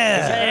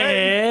 Yeah.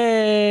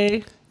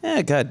 Hey.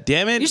 Yeah, god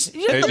damn it.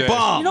 You- Hit the AJ.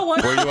 bomb. You know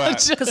what? Where you at?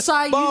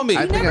 Kasai, Bomb me. you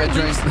I think never I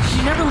drank-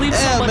 you never leave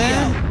Yeah, somebody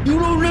man. out. You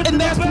don't and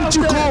that's what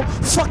you call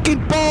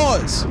fucking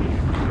bars.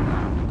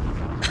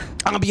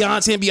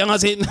 ambiance.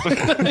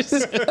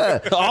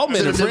 All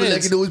men are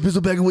friends.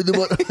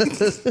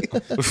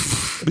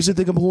 Bitch, I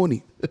think I'm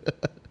horny.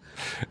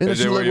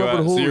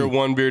 So you're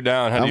one beer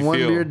down. How do I'm you one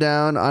feel? beer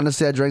down.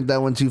 Honestly, I drank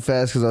that one too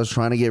fast because I was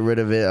trying to get rid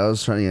of it. I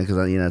was trying, because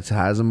it's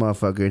high as a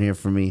motherfucker in here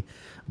for me.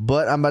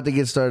 But I'm about to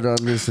get started on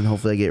this, and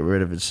hopefully I get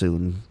rid of it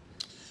soon.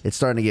 It's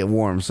starting to get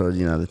warm, so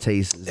the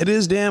taste. It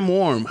is damn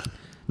warm.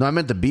 No, I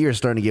meant the beer is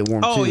starting to get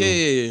warm too. Oh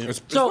yeah.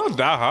 It's not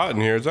that hot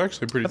in here. It's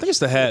actually pretty. I think it's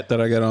the hat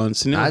that I got on.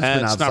 It's a new I've hat.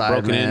 been It's not outside,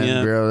 broken man, in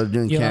yet. bro. They're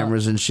doing Yeah.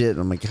 cameras and shit.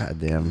 I'm like, God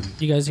damn.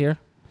 You guys here?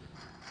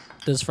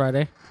 This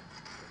Friday,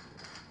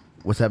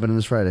 What's happening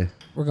this Friday?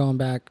 we're going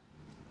back.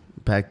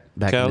 Back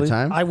in Cali? the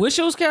time? I wish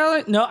it was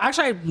Cali. No,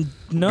 actually,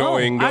 no.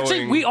 Going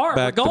Actually, we are.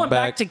 back We're to going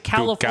back back to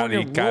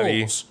California Cali.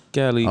 rules.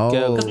 Cali. Oh.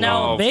 Because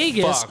now Oh,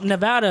 Vegas, fuck.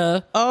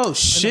 Nevada, Oh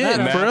shit,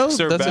 Nevada. bro. Masks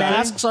are That's back.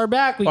 masks are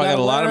back. We Oh, I got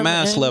a lot wear of them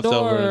masks left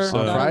indoor. over, so-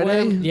 Gotta wear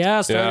Friday? them.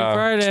 Yeah, starting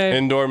Friday.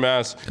 Indoor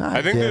mass. I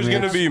think damn there's it.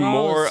 going to be That's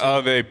more awesome.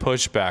 of a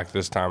pushback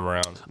this time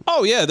around.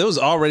 Oh yeah, there was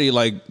already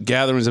like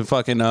gatherings in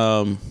fucking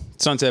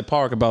Sunset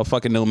Park about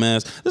fucking no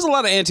mask. There's a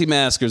lot of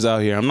anti-maskers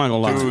out here. I'm not gonna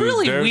lie. Dude,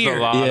 really there's weird.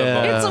 a lot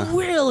Yeah. of It's a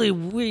really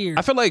weird.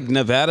 I feel like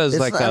Nevada's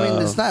It's like not- I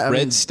mean, it's not- I red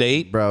mean,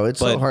 state, bro, it's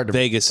so but hard to-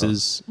 Vegas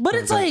is. But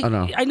it's like, I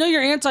know. I know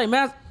you're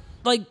anti-mask.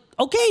 Like,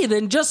 okay,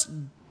 then just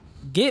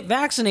get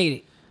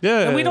vaccinated. Yeah,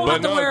 And we don't but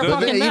have to no, wear a but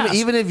fucking even, mask.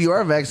 even if you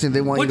are vaccinated,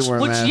 they want you which, to wear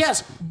a mask.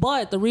 yes,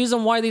 but the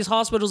reason why these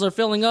hospitals are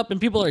filling up and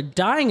people are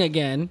dying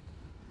again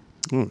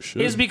Oh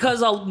shit. is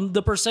because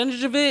the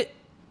percentage of it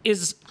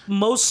is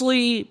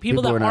mostly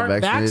people People who that are not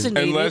aren't vaccinated.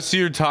 vaccinated. Unless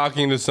you're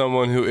talking to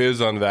someone who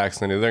is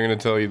unvaccinated, they're going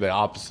to tell you the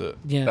opposite.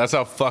 Yeah. That's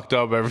how fucked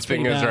up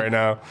everything pretty is bad. right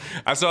now.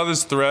 I saw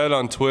this thread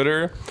on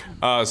Twitter.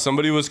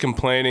 Somebody was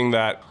complaining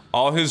that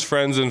all his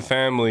friends and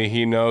family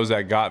he knows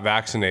that got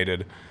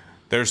vaccinated,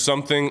 there's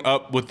something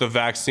up with the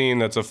vaccine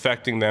that's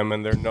affecting them,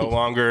 and they're no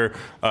longer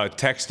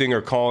texting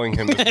or calling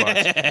him as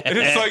much. And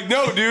it's like,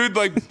 no, dude,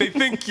 like they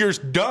think you're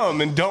dumb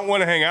and don't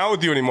want to hang out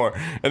with you anymore.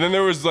 And then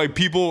there was like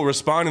people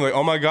responding like,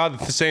 oh my God,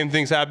 the same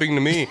thing's happening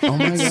to me. Oh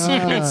my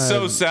God. It's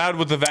so sad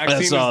what the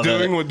vaccine is saw that.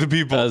 doing with the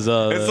people. I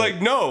saw It's that.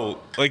 like, no,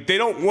 like they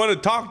don't want to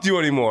talk to you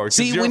anymore. 'cause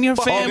See, you're when your a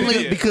fucking family-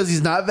 idiot. Because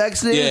he's not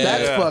vaccinated? Yeah.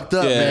 That's Yeah. fucked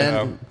up, Yeah.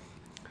 man.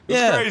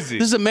 Yeah, crazy.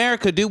 This is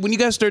America, dude. When you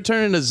guys start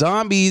turning to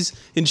zombies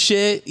and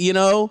shit,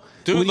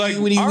 Dude, when, like,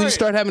 when you all right.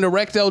 start having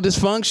erectile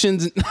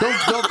dysfunctions.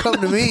 Don't come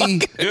to me.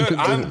 Dude,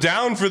 I'm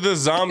down for this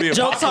zombie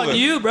Joke's apocalypse. on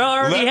you, bro. I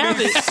already Let have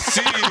me it.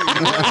 see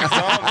one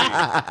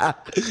zombie.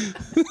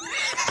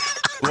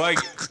 Like,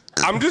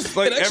 I'm just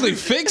like It actually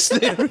fixed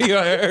it. You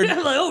heard?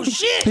 I'm like, oh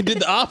shit. It did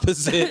the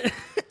opposite.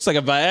 It's like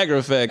a Viagra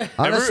effect.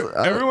 Honestly,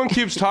 everyone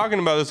keeps talking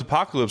about this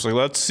apocalypse. Like,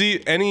 let's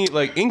see any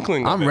like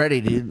inkling. of I'm it. ready,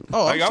 dude.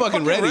 Oh, I'm Like,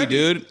 fucking ready,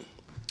 dude.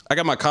 I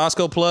got my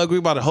Costco plug. We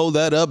about to hold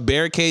that up,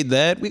 barricade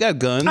that. We got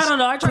guns. I don't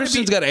know. I try to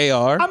Christian's be- got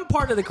AR. I'm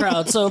part of the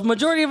crowd, so if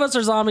majority of us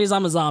are zombies,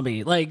 I'm a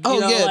zombie. Like, Oh you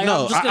know, yeah, like,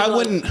 no, I'm just gonna I be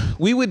like- wouldn't.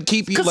 We would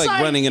keep you 'Cause like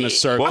I- running in a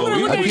circle. I'm gonna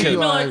Well, look at I'd you keep and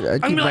be you like, on-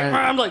 I'd I'm keep like,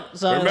 Brandon- I'm like,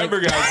 so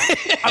Remember, like, guys.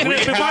 I'm we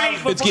gonna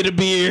have- Let's get a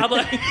beer. I'm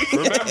like,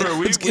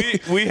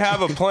 Remember, we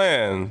have a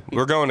plan.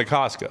 We're going to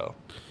Costco.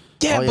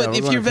 Yeah, Oh, yeah, but we're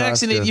if going you're to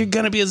vaccinated, Costco. you're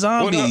gonna be a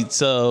zombie. Well, no.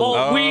 So,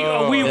 well,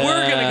 we were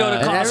gonna go to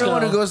And Costco.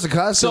 everyone who goes to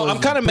Costco. so I'm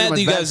kind of mad that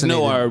you guys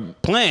know our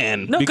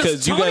plan No,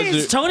 because you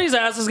guys. Tony's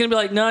ass is gonna be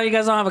like, no, you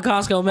guys don't have a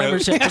Costco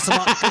membership for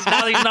some because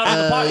now he's not on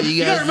the party. you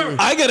You gotta guys-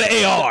 remember. I got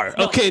an AR.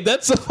 Okay,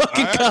 that's a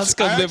fucking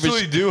Costco I membership.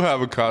 actually do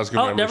have a Costco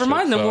Oh, membership. never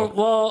mind. Then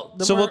so-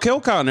 then So we'll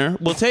kill Connor.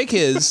 We'll take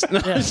his.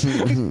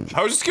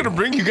 I was just gonna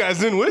bring you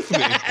guys in with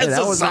me. As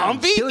that a was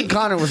zombie. Killing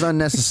Connor was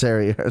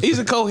unnecessary. He's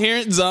a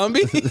coherent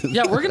zombie.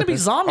 yeah, we're gonna be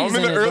zombies. I'm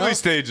in the it, early bro.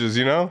 stages,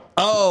 you know.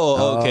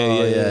 Oh,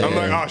 okay, yeah. I'm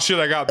like, oh shit,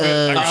 I got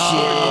bit. I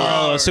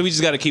got Oh, so we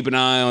just got to keep an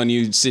eye on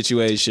you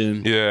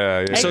situation.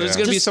 yeah. So there's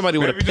gonna be Just- somebody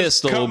with a Maybe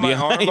just pistol cut my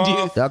behind arm you.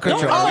 off. Y'all cut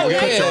your Oh, arm- yeah,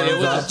 cut your yeah,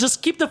 arms yeah. off.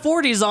 Just keep the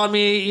 40s on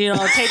me, you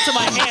know, taped to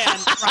my hand.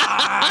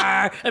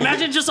 Rawr.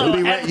 Imagine just a You'll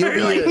be re- you'll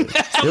be-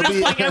 you'll be-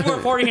 like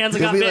everyone 40 hands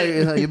and You'll got be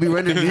bit. like, you'll be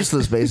rendered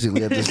useless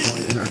basically at this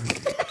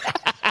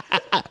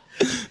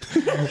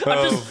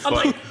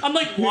point. I'm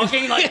like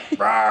walking like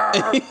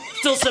rawr,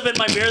 still sipping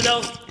my beer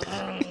though.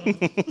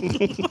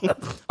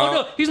 Oh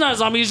no, he's not a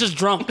zombie. He's just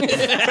drunk. You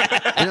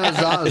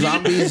know,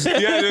 zombies.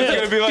 Yeah, it's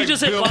gonna be like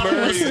just hit Bill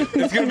bottomless.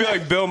 Murray. It's gonna be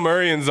like Bill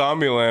Murray in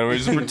Zombieland, where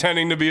he's just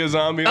pretending to be a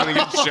zombie and then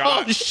he gets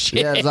shot. Shit.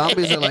 Yeah,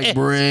 zombies are like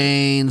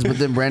brains, but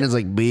then Brandon's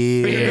like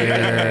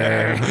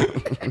beer.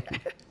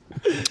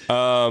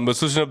 But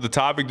switching up the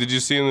topic, did you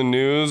see in the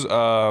news?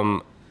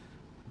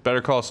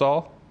 Better Call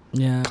Saul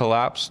Yeah.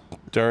 collapsed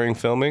during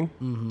filming.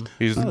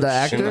 He's The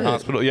actor? in the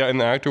hospital. Yeah,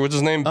 and the actor. What's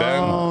his name? Ben.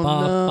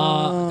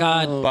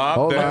 God. Bob.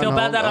 Hold Ben. on. I feel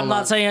bad that I'm hold not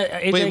on. saying it.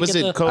 AJ, Wait, was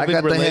get it the- I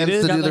got COVID the hands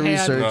related? to Got do the the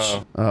hand.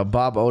 research.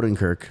 Bob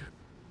Odenkirk.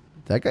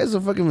 That guy's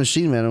a fucking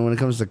machine, man. When it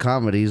comes to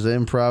comedy, he's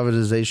an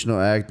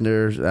improvisational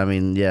actor. I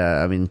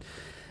mean,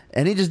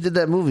 And he just did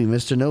that movie,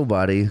 Mr.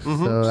 Nobody.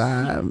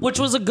 So which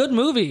was a good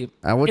movie.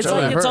 Which It's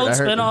like its own I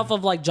heard. spinoff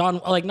of like John,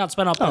 like not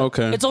spinoff, but Oh,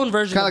 okay. its own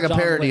version. Kinda of like a John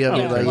parody Wick.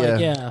 of it, like,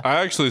 yeah. I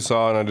actually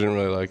saw it and I didn't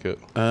really like it.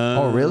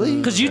 Oh, really?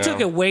 Because you took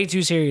it way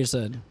too serious.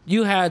 Then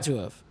you had to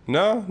have.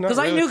 No, not 'Cause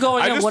I really. knew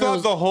going I in just what it thought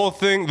was- the whole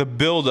thing, the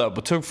build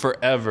up, took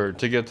forever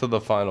to get to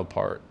the final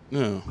part. Yeah.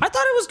 I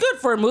thought it was good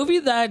for a movie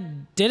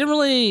that didn't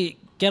really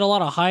get a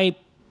lot of hype.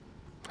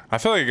 I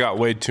feel like it got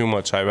way too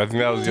much hype. I think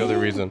that was the other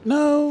reason.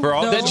 No. For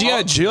all That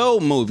G.I. Joe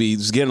movie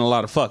is getting a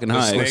lot of fucking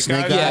hype. Snake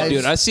Snake Eyes? Yeah, Eyes?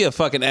 dude. I see a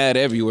fucking ad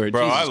everywhere.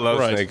 Bro, Jesus I love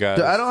Christ. Snake Eyes.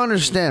 Dude, I don't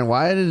understand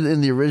why did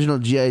in the original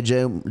G.I.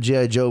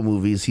 Joe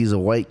movies he's a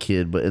white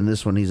kid, but in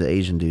this one he's an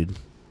Asian dude.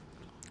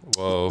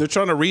 Whoa. They're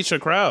trying to reach a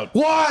crowd.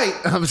 Why?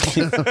 I'm just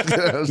kidding.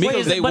 Because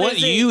is they it- but want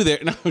is it- you there.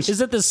 No,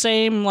 Is it the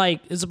same? Like,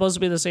 it's supposed to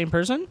be the same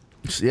person?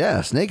 Yeah,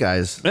 Snake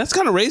Eyes. that's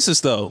kind of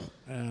racist, though.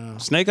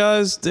 Snake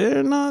Eyes,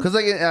 they're not. Because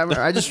like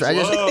I just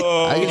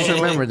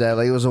remembered that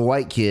like it was a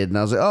white kid, and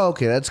I was like, oh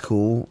okay, that's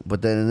cool.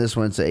 But then in this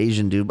one, it's an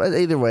Asian dude. But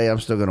either way, I'm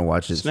still gonna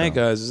watch it. Snake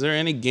so. Eyes, is there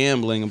any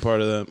gambling a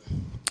part of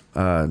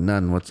that?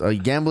 None. What's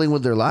gambling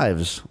with their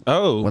lives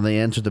Oh, when they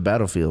enter the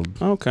battlefield?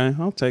 okay,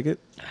 I'll take it.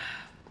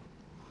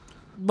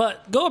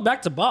 But going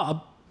back to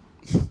Bob.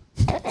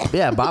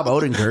 Yeah, Bob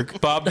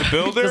Odenkirk. Bob the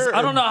Builder?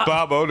 I don't know. Or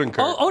Bob Odenkirk.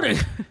 Oh,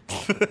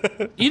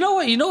 Odin. You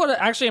know what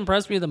actually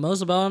impressed me the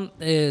most about him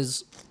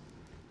is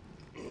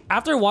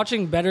after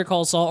watching Better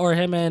Call Saul or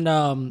him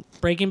in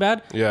Breaking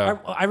Bad. Yeah.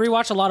 I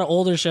rewatched a lot of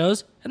older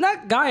shows, and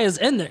that guy is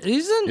in there.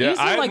 He's in. Yeah, He's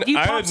in like he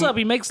I pops hadn't- up.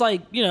 He makes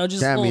like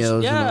just Cameos little,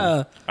 and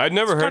yeah. I'd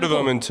never heard kinda of him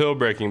cool. until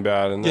Breaking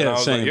Bad, and then Yeah, I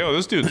was same. like, "Yo,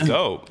 this dude's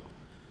dope."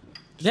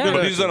 Yeah.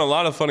 But he's done a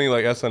lot of funny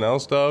like SNL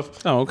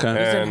stuff. Oh, okay.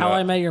 He's in and, How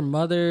I Met Your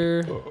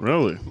Mother.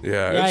 Really?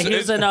 Yeah, Yeah, it's, he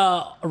was in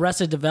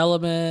Arrested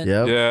Development.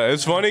 Yep. yeah,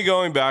 it's funny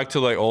going back to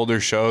like older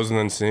shows and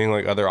then seeing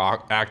like other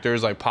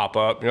actors like pop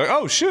up. You're like,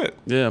 "Oh shit!"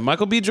 Yeah,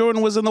 Michael B.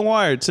 Jordan was in The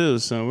Wire too,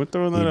 so we're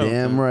throwing that out.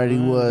 Damn right he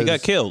was. He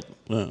got killed.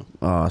 Oh,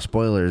 Oh,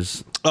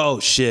 spoilers.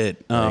 oh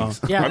shit! Oh.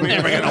 Yeah, I'm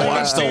never gonna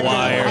watch The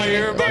Wire.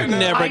 You're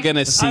never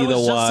gonna see The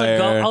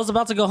Wire. I was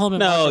about to go home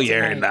and No, watch it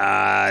you're tonight.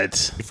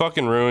 not. You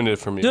fucking ruined it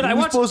for me. Dude, I You're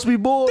watched. supposed to be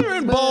bored. You're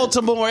in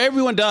Baltimore.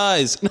 Everyone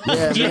dies.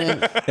 Yeah,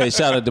 man. Hey,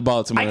 shout out to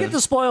Baltimore. I get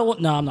to spoil.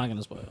 No, I'm not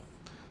gonna spoil.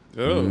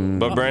 Oh,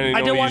 but Brandon, you I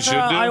know did what you watch. should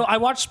do? I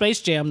watched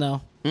Space Jam though.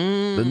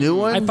 The new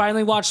one. I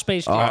finally watched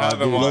Space Jam. I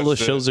haven't Lola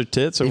watched it. shows her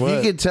tits or if what?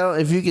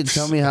 you could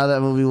tell me how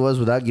that movie was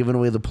without giving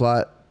away the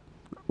plot,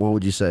 what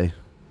would you say?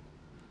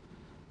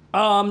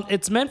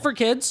 It's meant for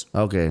kids.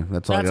 Okay,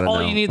 that's all. That's I gotta all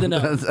know. you need to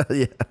know.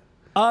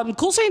 Yeah.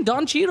 Cool seeing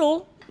Don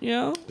Cheadle. You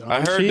know,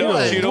 I heard Cheadle.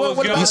 Don Cheadle What was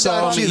good. about you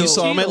saw Don him. You Cheadle?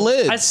 saw him at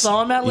Lids. I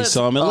saw him at You Lids.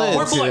 saw him at Lids.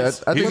 We're see,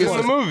 boys. I He think was in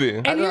it's- the movie.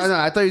 And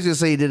I thought he was gonna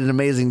say he did an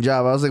amazing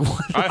job. I was like,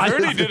 what? I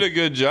heard he did a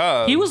good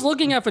job. He was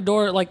looking at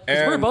Fedora, like 'cause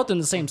we're And- both in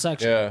the same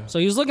section. Yeah. So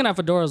he was looking at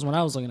fedoras when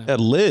I was looking at. At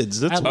Lids.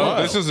 That's At wild.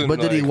 Oh, this isn't. But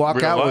did he like, walk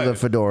real out with a life.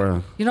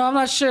 fedora? You know, I'm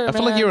not sure. I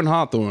feel like you're in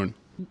Hawthorne.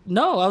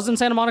 No, I was in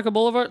Santa Monica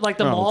Boulevard, like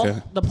the Oh, mall,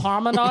 okay. the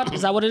promenade.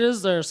 Is that what it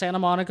is? The Santa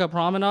Monica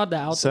Promenade, the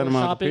outdoor Santa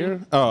Monica shopping.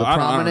 Pier. Oh, The I don't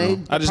know.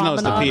 promenade? I just know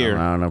it's the Promenade? pier.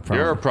 I don't know.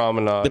 You're a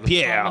promenade. The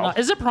pier. Promenade.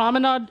 Is it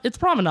promenade? It's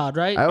promenade,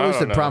 right? I always I said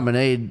don't know.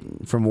 promenade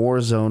from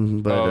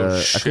Warzone, but Oh, I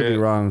could be shit.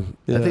 wrong.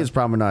 I think it's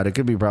promenade. It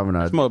could be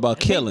promenade. It's more about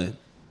killing.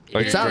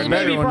 Like, It Sounds may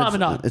better be when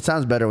promenade. it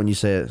sounds better when you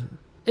say it.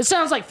 It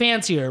sounds like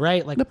fancier,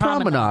 right? Like The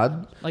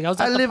promenade. Like I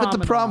was. I At live at the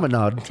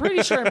promenade.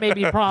 Pretty sure it may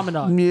be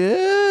promenade.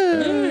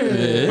 Yeah.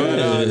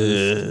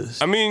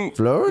 I mean,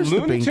 Flowers the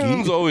Looney pinky.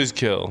 Tunes always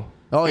kill.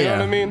 Oh You yeah. know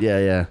what I mean? Yeah,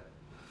 yeah.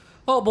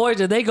 Oh boy,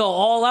 did they go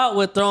all out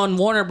with throwing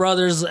Warner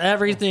Brothers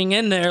everything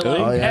in there? Like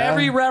Oh, yeah?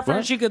 every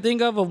reference you could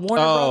think of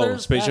Warner Oh,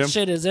 Brothers, Space that Jam?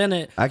 shit is in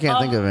it. I can't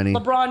think of any.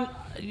 LeBron,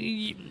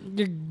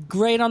 you're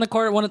great on the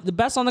court, one of the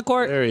best on the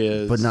court. There he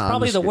is. But no,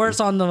 Probably the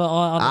worst on the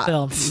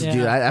film. Yeah,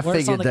 Dude, I worst on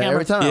figured the that camera.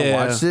 every time I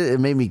Yeah. watched it, it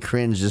made me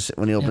cringe just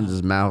when he opens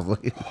his mouth.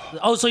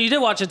 Oh, so you did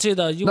watch it too,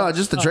 though? You No, watched-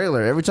 just the oh.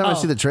 trailer. Every time I Oh.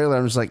 see the trailer,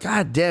 I'm just like,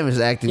 God damn, his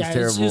acting's Yeah,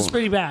 terrible. it was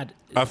pretty bad.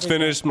 I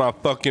finished my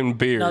fucking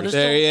beer. No, there's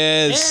There he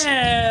is. Ew.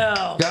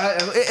 God,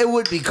 it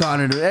would be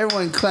Connor.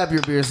 Everyone clap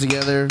your beers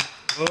together.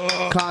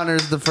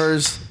 Connor's the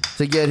first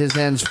to get his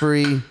hands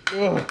free. You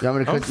want me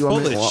to cut you, full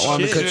of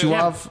want me to cut shit. you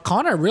Yeah, off?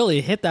 Connor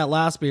really hit that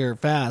last beer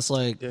fast.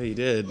 Like, Yeah, he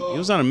did. He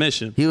was on a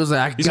mission. He was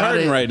like, He's got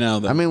hurting it. right now,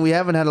 though. I mean, we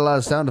haven't had a lot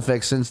of sound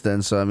effects since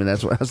then, so I mean,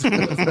 that's why I was.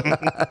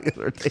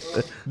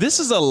 This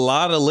is a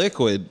lot of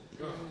liquid.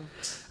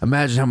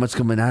 Imagine how much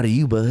coming out of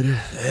you, bud.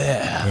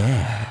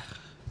 I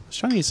was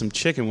trying to eat some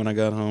chicken when I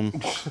got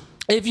home.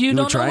 if you don't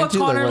know trying what to?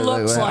 Like, Connor what-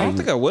 looks what I like, don't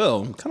think I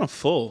will. I'm kind of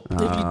full.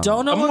 if you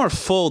don't know I'm what, more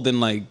full than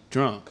like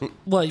drunk.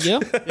 what you?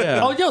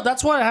 Yeah. Oh, yo,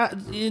 that's what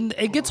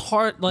it gets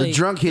hard. Like The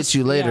drunk hits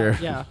you later.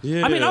 Yeah.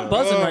 Yeah. I mean, I'm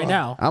buzzing right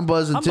now. I'm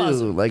buzzing I'm too.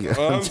 buzzing. Like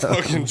I'm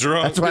fucking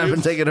drunk. That's why I've been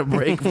dude. taking a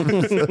break. From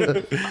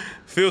this.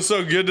 Feels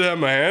so good to have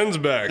my hands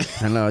back.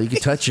 I know you can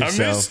touch I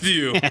yourself. missed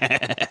you.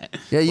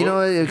 Yeah, you know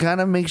what? It kind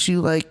of makes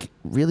you like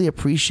really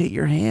appreciate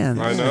your hands.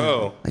 I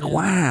know. Like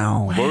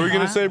wow. What were we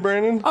gonna say,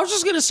 Brandon? I was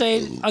just gonna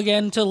say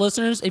again to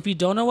listeners, if you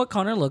don't know what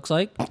Connor looks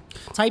like,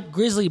 type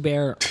grizzly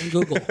bear in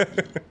Google.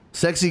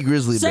 Sexy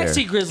grizzly bear.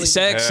 Sexy grizzly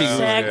Sexy.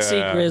 bear. Sexy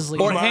grizzly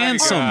Or bear.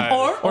 handsome.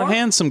 Or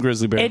handsome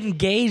grizzly bear.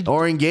 Engaged.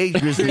 Or engaged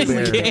grizzly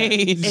bear.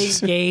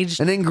 Engaged.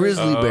 And then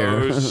grizzly bear.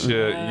 Oh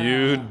shit,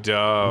 you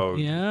dog.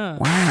 Yeah.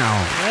 Wow.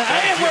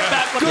 And we're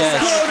back with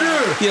Yes.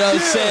 You know what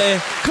I'm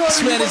saying?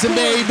 This man is a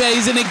married man.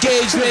 He's an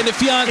engaged man, a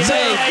fiance.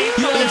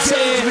 You know what I'm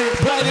saying?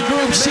 Bride and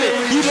groom shit.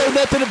 You know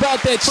nothing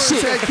about that First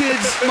shit. had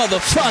kids,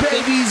 Motherfucker.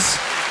 babies,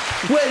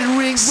 wedding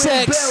ring,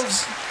 Sex. wedding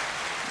bells,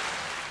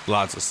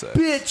 Lots of sex.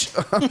 bitch.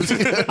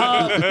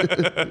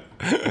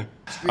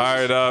 All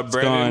right,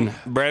 Brandon. gone.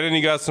 Brandon,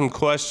 you got some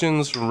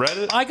questions from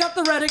Reddit? I got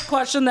the Reddit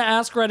question, the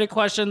Ask Reddit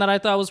question that I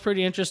thought was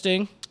pretty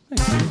interesting.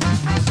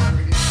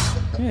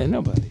 Yeah,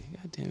 nobody.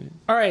 God damn it.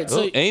 All right,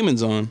 so Oh,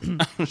 Eamon's on.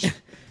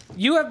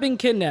 you have been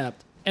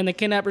kidnapped, and the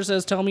kidnapper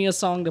says, tell me a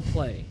song to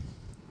play.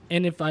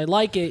 And if I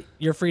like it,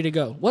 you're free to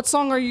go. What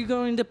song are you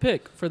going to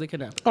pick for the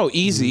kidnapper? Oh,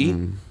 easy.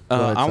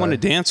 I want to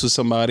dance with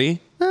somebody.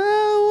 I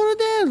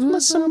wanna dance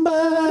with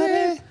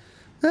somebody.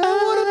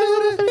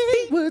 I wanna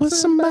be with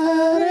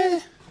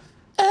somebody.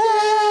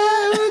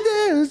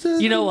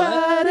 You know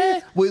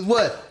what? With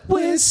what?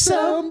 With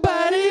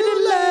somebody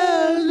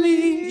that loves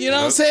me. You know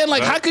what I'm saying?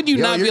 Like, how could you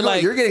Yo, not be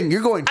like,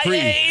 you're going free.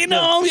 hey, you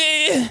know,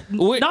 yeah.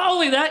 Not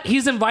only that,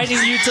 he's inviting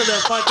you to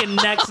the fucking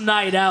next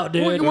night out,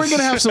 dude. We're going to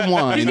have some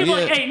wine. He's gonna be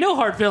like, Yeah. hey, no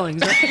hard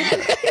feelings.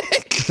 Right?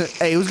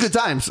 Hey, it was good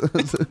times.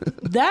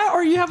 That,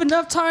 or you have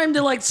enough time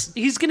to, like,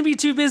 he's gonna be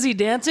too busy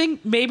dancing,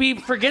 maybe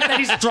forget that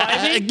he's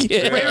driving,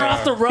 Yeah. rear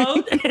off the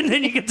road, and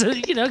then you get to,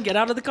 get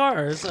out of the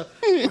car. So,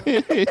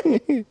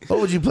 What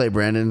would you play,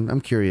 Brandon?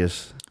 I'm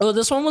curious. oh,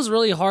 this one was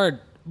really hard,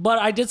 but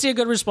I did see a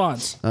good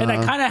response, and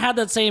I kind of had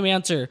that same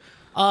answer.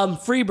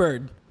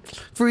 Freebird.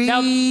 Free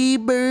Now,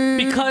 bird.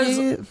 Because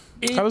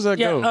How does that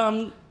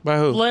go? By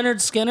who?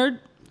 Leonard Skinner.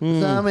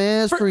 I'm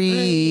as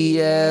free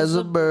as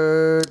a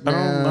bird. I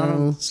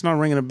don't, it's not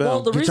ringing a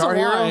bell. Well, the Guitar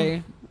reason Hero?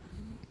 why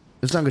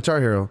It's not Guitar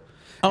Hero.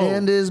 Oh.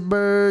 And this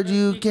bird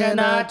you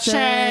cannot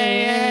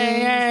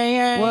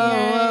change.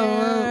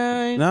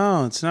 Whoa.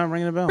 No, it's not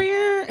ringing a bell.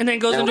 and then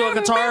goes into a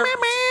guitar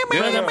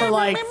rhythm for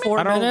like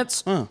 4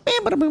 minutes. Huh.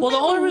 Well, the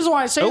only reason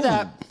why I say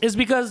that is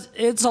because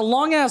it's a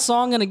long ass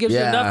song and it gives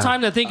you Yeah. enough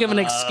time to think of an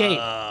escape.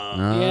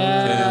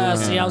 Yeah.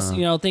 See, I was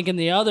thinking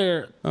the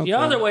other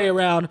way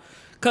around.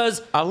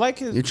 Because I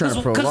like it. You're trying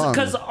to prolong.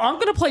 Because I'm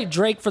gonna play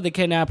Drake for the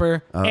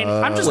kidnapper, and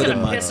I'm just What gonna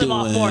am I piss him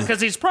off doing? more because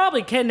he's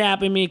probably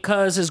kidnapping me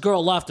because his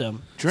girl left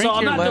him. Drink so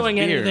I'm your not left doing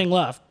beer. anything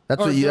left.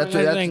 That's Or what you. doing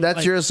anything, That's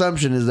like- your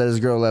assumption is that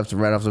his girl left him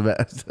right off the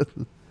bat.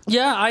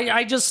 Yeah,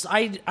 I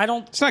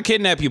don't. It's not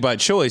kidnap you by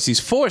choice. He's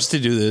forced to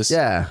do this.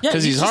 Yeah. Yeah,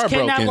 because he's just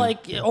kidnapped,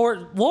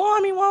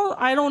 heartbroken.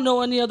 I don't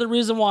know any other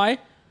reason why.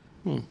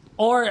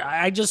 Or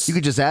I just. You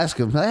could just ask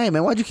him, "Hey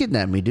man, why'd you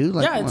kidnap me, dude?"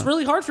 Like, yeah, it's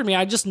really hard for me.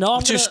 I just know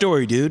What's your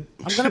story, dude?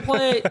 I'm gonna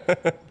play,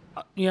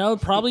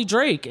 probably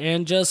Drake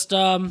and just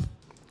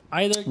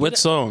either What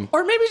song?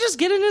 or maybe just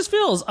get in his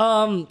feels.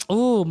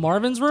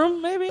 Marvin's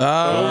Room, maybe. Don't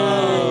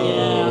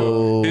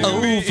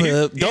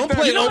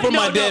play You know over what?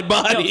 my No, dead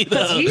body.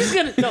 because though. he's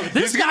gonna. No,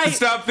 this He's guy. gonna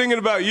stop thinking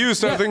about you,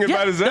 start thinking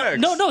about his ex.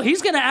 No,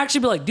 he's gonna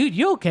actually be like, dude,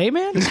 you okay,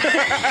 man? bro,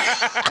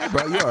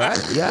 you all right?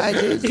 Yeah, I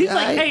did. He's Yeah,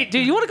 like, I- hey,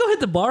 dude, you want to go hit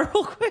the bar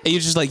real quick? And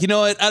you're just like, you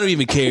know what? I don't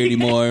even care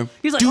anymore.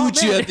 He's like, do oh,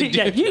 what you man. have to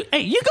do. Yeah,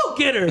 you go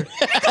get her. Go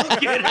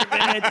get her,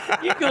 man.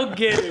 You go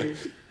get her.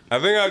 I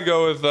think I'd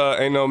go with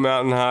Ain't No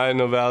Mountain High,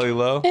 No Valley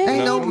Low.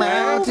 Ain't no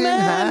mountain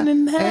high, ain't no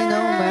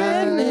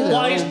mountain low.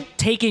 While he's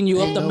taking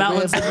you up the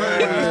mountains.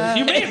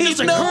 You may have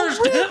just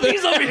encouraged him.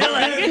 He's over here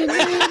like,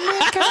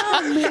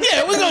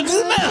 Yeah, we're gonna do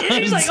the mountains.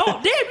 he's like, oh,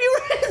 damn, you.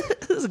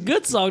 This is a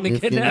good song to If you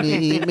kidnap me.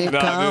 need me,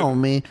 Nah, call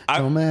dude. me.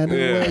 No matter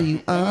where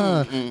you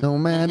are, no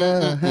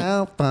matter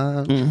how far.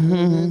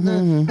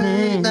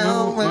 Ain't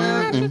no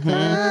mountain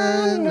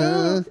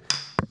high.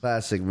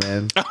 Classic,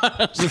 man.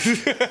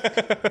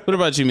 What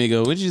about you,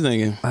 Migo? What you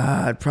thinking?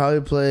 I'd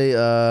probably play.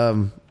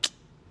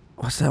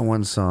 What's that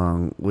one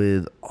song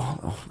with?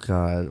 Oh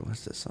God,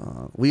 what's that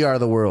song? We Are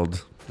the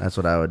World. That's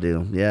what I would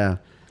do. Yeah,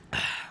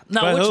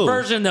 No, By which who?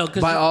 version though?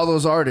 by all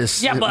those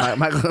artists. Yeah, but-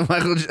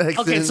 Michael Jackson.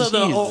 Okay, so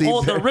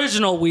the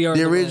original We Are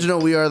the original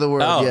We Are the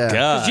World. Oh yeah.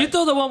 God. You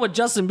throw the one with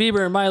Justin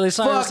Bieber and Miley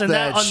Cyrus Fuck and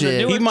that on shit. the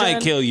newer He might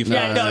gen. kill you for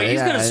Yeah, that. no, he's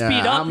gonna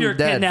speed up your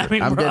dead.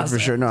 kidnapping I'm process. dead for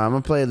sure. No, I'm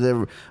gonna play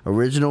the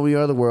original We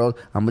Are the World.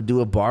 I'm gonna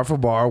do it bar for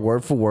bar,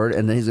 word for word,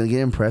 and then he's gonna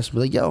get impressed and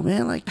be like, "Yo,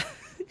 man, like,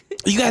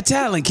 You got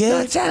talent,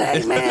 kid.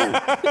 hey, man."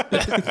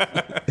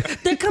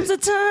 There comes a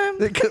time.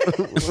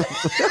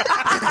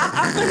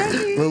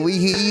 When we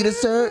heed a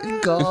certain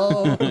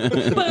call,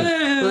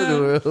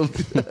 the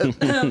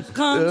world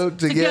Come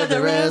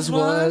together as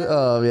one.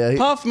 Oh yeah,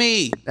 Puff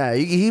me.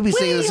 he'd be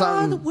singing We a are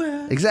song. the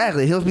world.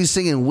 Exactly, he'll be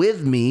singing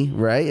with me,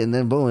 right? And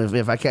then boom,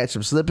 if I catch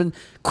him slipping,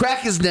 crack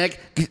his neck,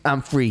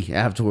 I'm free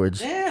afterwards.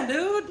 Damn,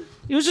 dude.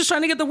 He was just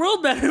trying to get the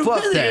world better.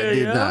 Fuck with that, you, dude.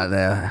 you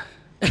know?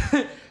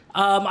 Nah.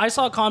 I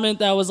saw a comment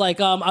that was like,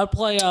 I'd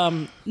play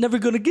Never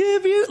Gonna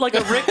Give You, like a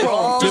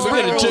Rickroll. Just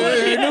Never gonna Rickroll.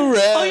 turn around.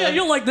 Oh yeah,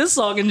 you'll like this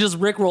song and just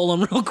Rickroll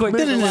them real quick.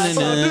 And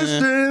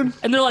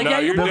they're like, No, yeah,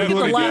 you're you're probably get the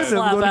definitely last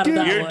laugh out of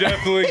that You're one.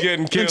 definitely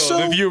getting killed so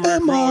if you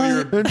am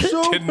rickroll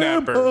your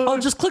kidnapper. Oh,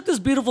 just click this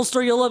beautiful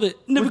story. You'll love it.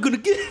 Never Gonna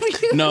Give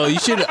You. No, you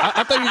should.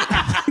 I thought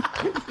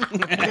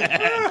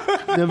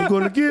Never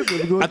gonna give.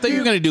 Never gonna I thought you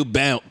were gonna do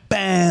bound.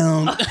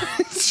 Bound.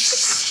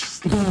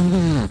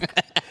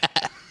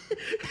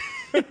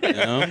 You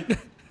know?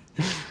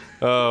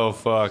 Oh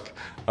fuck.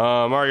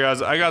 All right,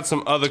 guys. I got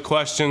some other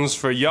questions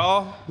for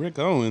y'all. Rick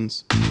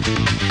Owens.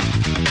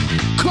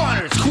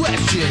 Connor's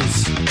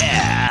questions.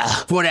 Yeah,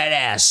 for that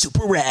ass,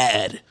 super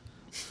rad.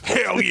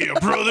 Hell yeah,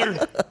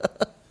 brother.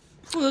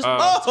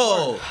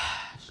 Oh,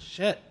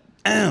 Shit.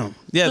 damn.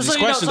 Yeah, Just these so you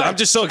know, questions. sorry. I'm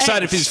just so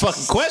excited Hey. for these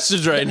fucking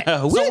questions right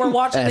now. So we're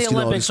watching the Asking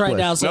all Olympics these right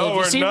now. questions. So No, if you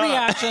we're see not.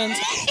 reactions,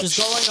 just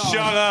going on.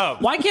 Shut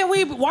up. Why can't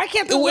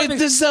the Wait, Olympics?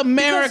 this is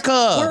America.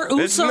 Because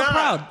We're It's so not.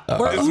 proud.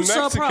 We're It's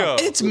so Mexico.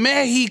 proud. It's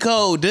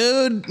Mexico,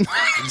 dude. You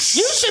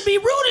should be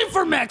rooting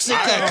for Mexico.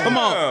 Come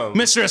on,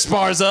 Mr.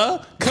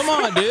 Esparza. Come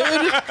on, dude.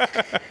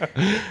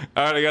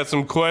 All right, I got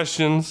some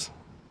questions.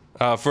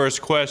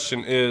 First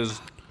question is,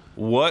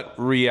 what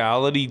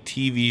reality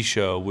TV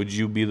show would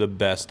you be the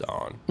best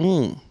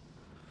on?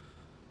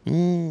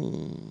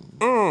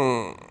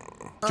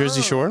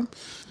 Jersey Shore.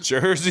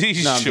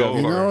 Jersey No, I'm Shore.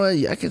 joking. You know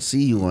what? I could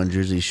see you on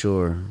Jersey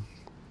Shore.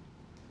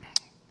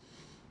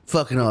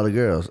 Fucking all the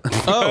girls.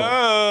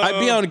 Oh, I'd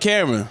be on the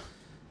camera.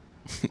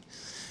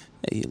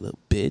 Hey, you little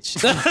bitch.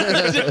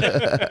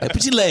 Hey,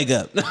 put your leg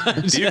up.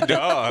 You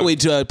dog. Wait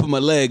till I put my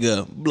leg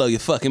up. Blow your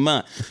fucking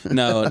mind.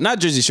 No, not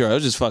Jersey Shore. I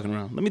was just fucking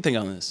around. Let me think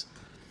on this.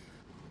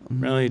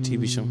 Reality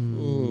TV show.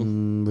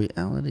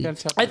 Reality.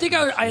 I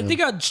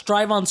think I'd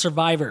strive on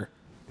Survivor.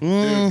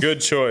 Dude,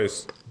 good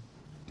choice.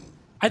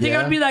 I think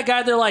Yeah. I'd be that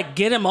guy. They're like,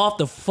 get him off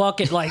the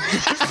fucking like,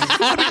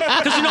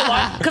 because you know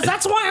why? Because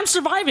that's why I'm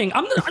surviving.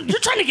 You're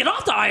trying to get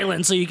off the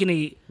island so you can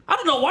eat. I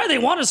don't know why they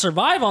want to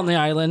survive on the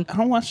island. I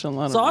don't watch a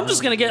lot of So I'm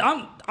just gonna get.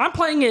 I'm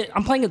playing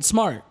it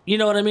smart. You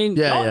know what I mean?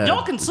 Yeah, yeah.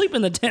 Y'all can sleep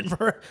in the tent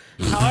for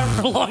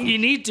however long you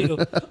need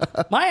to.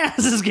 My ass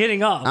is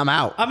getting off. I'm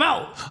out.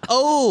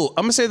 Oh,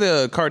 I'm going to say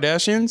the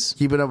Kardashians.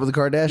 Keeping up with the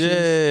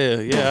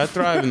Kardashians. Yeah, I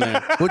thrive in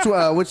there.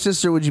 Which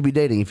sister would you be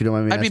dating if you don't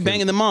mind me I'd be asking?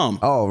 banging the mom.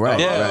 Oh, right,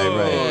 Yeah.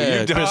 right. Yeah,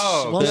 you Chris-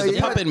 dog. the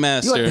Yeah, puppet You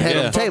master. at the head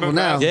Yeah. of the table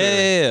now.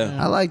 Yeah.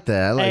 I like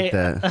that. I like Hey,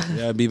 that.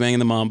 Yeah, I'd be banging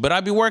the mom. But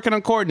I'd be working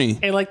on Courtney.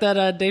 Hey, like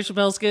that Dave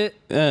Chappelle skit.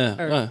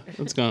 Yeah.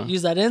 What's going on?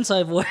 Use that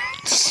inside voice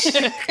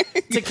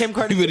to Kim You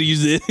Kardashian. better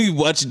use it.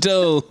 Watch your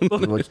tone.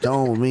 What's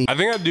done with me? I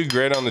think I'd do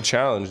great on the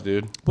challenge,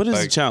 dude. What is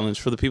Like, the challenge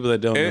for the people that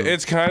don't know?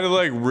 It's kind of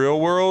like Real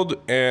World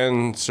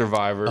and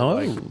Survivor, Oh.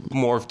 like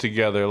morphed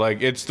together.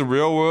 Like it's the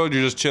real world,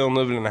 you're just chilling,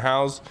 living in a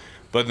house,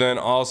 but then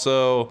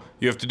also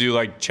you have to do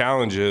like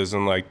challenges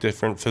and like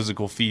different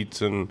physical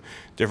feats and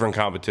different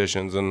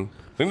competitions, and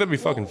I think that'd be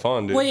fucking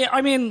fun, dude. Well, yeah,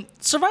 I mean,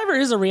 Survivor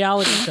is a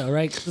reality show,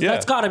 right? 'Cause Yeah.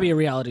 That's got to be a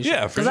reality show.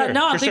 Yeah, for 'Cause sure,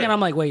 now I'm for thinking, sure. I'm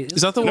like, wait,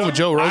 Is that the one with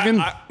Joe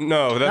Rogan?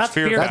 No, that's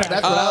Fear Fear Factor.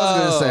 That's what I was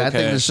gonna say. I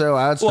think okay. the show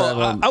outside.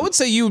 well, I would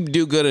say you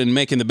do good in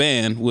making the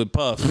band with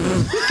Puff.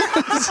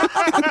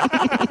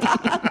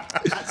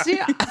 see,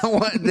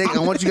 I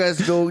want you guys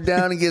to go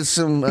down and get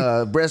some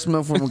breast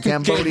milk from a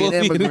Cambodian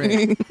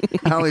immigrant.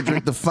 I only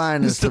drink the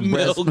finest The of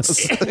breast milk. milks.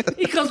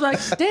 he comes back,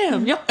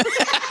 damn, yo.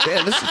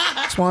 Yeah, this is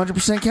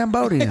 100%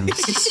 Cambodian.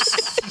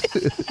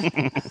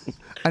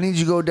 I need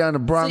you to go down to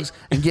Bronx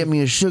and get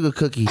me a sugar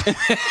cookie.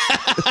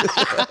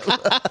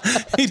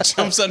 He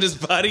jumps on his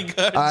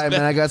bodyguard. All right,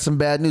 man, I got some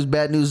bad news.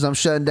 Bad news, I'm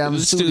shutting down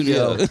the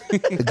studio.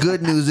 The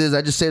good news is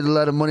I just saved a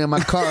lot of money on my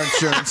car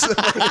insurance.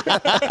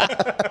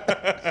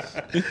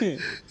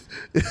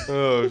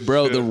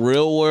 Bro, the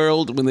real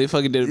world, when they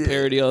fucking did a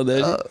parody on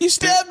that. You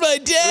stabbed my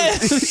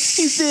dad. You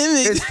stabbed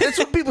me. It's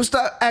when people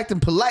start acting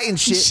polite and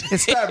shit and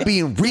start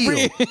being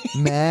real.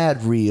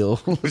 Mad real.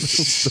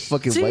 The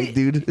fucking See, white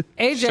dude.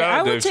 AJ, Shout out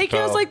I would Dave take you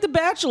as Chappelle. like the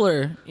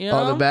Bachelor. You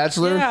know? Oh, The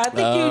Bachelor? Yeah, I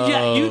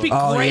think you'd be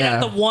Oh, great yeah.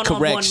 at the one-on-one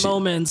Correction.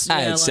 moments. I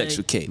yeah, had sex like-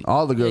 with Katie.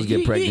 All the girls You-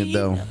 get pregnant, you-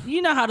 though.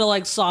 You know how to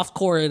like soft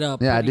core it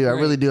up. Yeah, I pretty do. I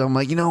great. really do. I'm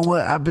like, you know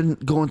what? I've been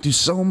going through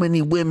so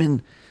many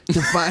women to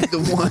find the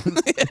one.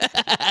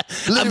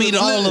 I mean,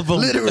 all of them.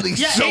 Literally,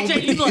 Yeah, so AJ,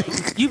 many.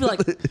 you'd be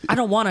like, I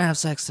don't want to have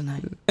sex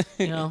tonight.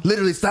 You know,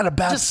 Literally, it's not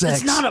about sex.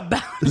 it's not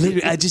about.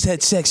 Literally, I just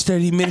had sex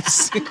 30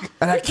 minutes.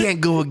 and I can't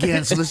go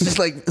again. So it's just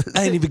like,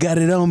 I ain't even got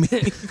it on me.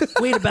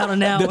 Wait about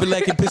an hour. Never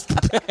like a pistol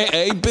pack. I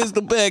ain't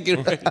pistol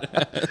packing right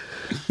now.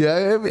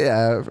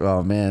 yeah.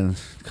 Oh man,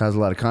 caused a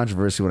lot of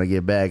controversy when I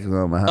get back.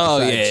 My Oh,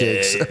 side yeah,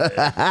 chicks.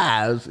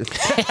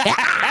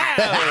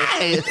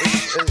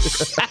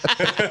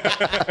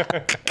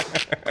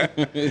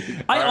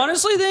 I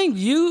honestly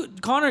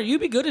think Connor,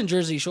 you'd be good in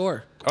Jersey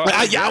Shore.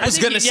 I was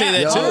going to say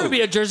that, Connor too. would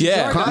be a Jersey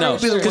Shore. Connor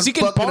would be the because one he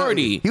can fucking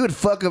party. He would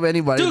fuck up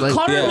anybody. Dude, like,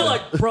 Connor would be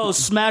like, bro,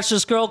 smash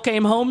this girl,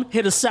 came home,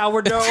 hit a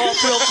sourdough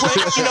up real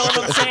quick. You know what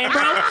I'm saying,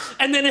 bro?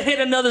 And then hit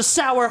another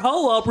sour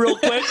hoe up real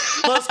quick.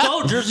 Let's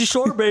go, Jersey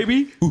Shore,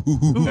 baby.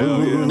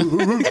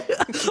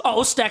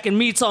 Oh, stacking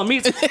meats on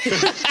meats.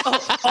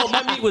 oh,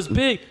 my meat was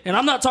big. And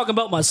I'm not talking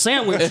about my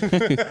sandwich.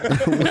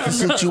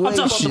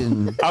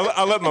 situation.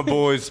 I'll let my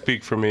boys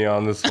speak for me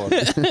on this one.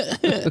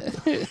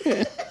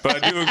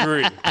 But I do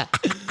agree.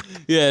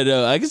 Yeah,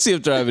 no, I can see him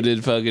driving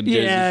in fucking Jersey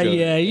Shore.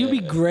 Yeah, you'd be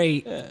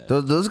great.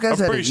 Those guys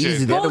had it Appreciate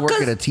easy. it. They had to work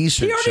 'cause at a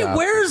t-shirt he already shop.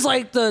 wears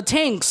like the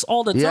tanks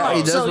all the time. Yeah,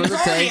 he does so wear you're the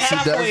already tanks, he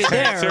does. halfway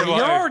Tanks there. are You're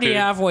life, already dude.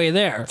 halfway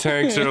there.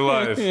 Tanks are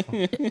life.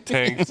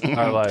 Tanks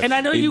are life. And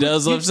I know He you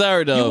does love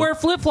sourdough. You wear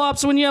flip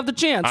flops when you have the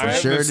chance, I right?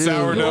 have Sure the do.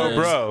 sourdough, Yes.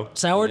 bro.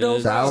 Sourdough.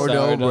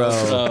 Sourdough,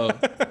 bro.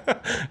 I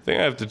think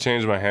I have to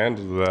change my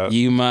handle to that.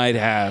 You might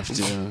have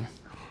to.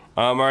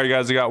 All right,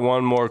 guys, I got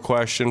one more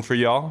question for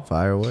y'all.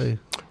 Fire away.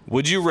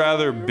 Would you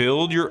rather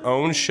build your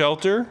own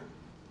shelter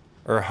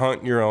or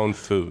hunt your own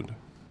food?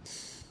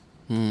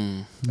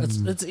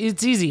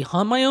 It's easy.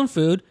 Hunt my own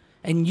food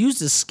and use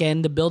the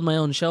skin to build my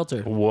own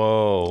shelter.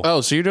 Whoa.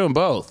 Oh, so you're doing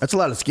both. That's a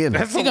lot of skin.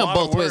 That's You a got lot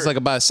both of ways work. like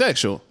a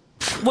bisexual.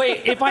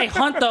 Wait, if I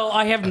hunt though,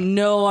 I have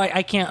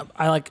I can't.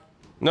 I like.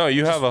 No,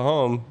 you have a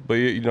home, but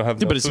you don't have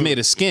no But it's food. made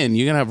of skin.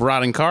 You're going to have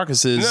rotting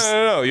carcasses.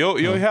 No.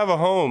 You'll have a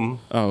home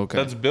Oh, okay.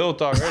 that's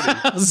built already,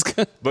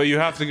 but you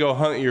have to go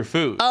hunt your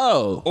food.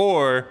 Oh.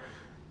 Or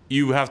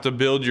you have to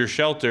build your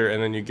shelter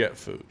and then you get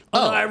food.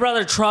 I'd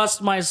rather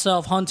trust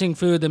myself hunting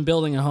food than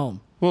building a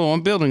home. Well,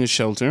 I'm building a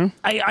shelter.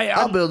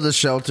 I'll build a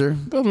shelter.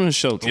 Building a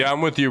shelter. Yeah,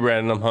 I'm with you,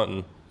 Brandon. I'm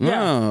hunting.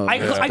 Oh, I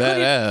that's couldn't-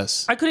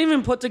 badass. I couldn't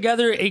even put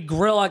together a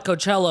grill at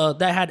Coachella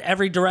that had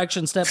every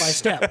direction step by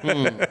step.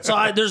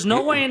 So there's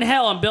no way in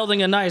hell I'm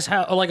building a nice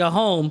house, like a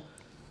home,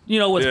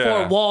 with Yeah.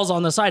 4 walls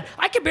on the side.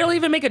 I could barely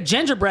even make a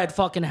gingerbread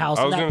fucking house.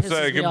 I and was that gonna say,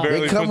 pisses I me could off. barely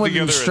They come put with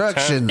together a tent.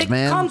 instructions, It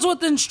man. comes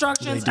with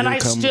instructions, They and do I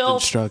come with still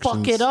instructions.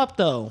 fuck it up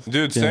though.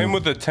 Dude, same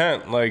with the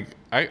tent. Like,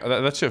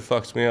 that shit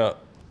fucks me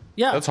up.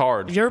 Yeah, That's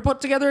hard. Have you ever put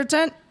together a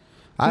tent?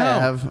 I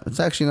have. It's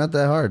actually not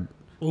that hard.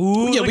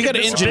 Ooh, Yeah, look we at got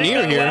an this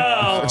engineer big- here.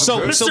 Wow.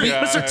 So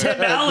Mr.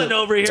 Tim Allen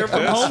over here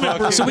from Home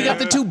Improvement. So we got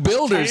the 2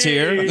 builders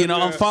here.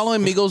 I'm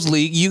following Migos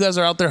League. You guys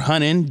are out there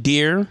hunting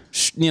deer.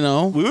 We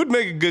would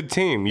make a good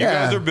team. You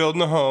Yeah. guys are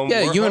building a home.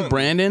 Yeah, We're you and hunting.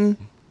 Brandon.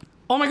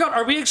 Oh my God,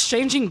 are we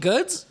exchanging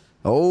goods?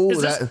 Oh, Is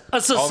this a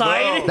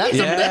society? that's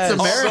Yes.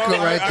 America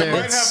Although right I there.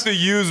 might have to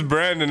use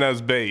Brandon as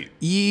bait.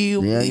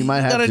 You might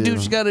have gotta to. do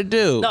what you gotta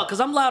do. No, because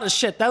I'm loud as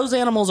shit. Those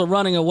animals are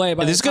running away.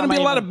 By There's the gonna time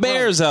be a I lot even of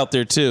bears out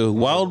there too.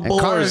 Wild And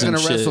boars Connor's and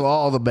gonna shit. wrestle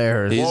all the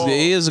bears.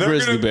 He is a They're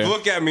grizzly gonna bear.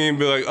 look at me and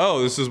be like,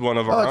 "Oh, this is one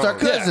of our." Oh, it's our own."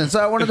 cousin. It's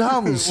one of the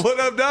homies. What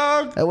up,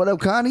 dog? Hey, what up,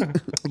 Connie?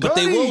 But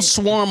they will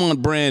swarm on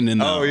Brandon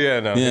though. Oh,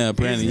 yeah, no. Yeah, He's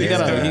Brandon. You good,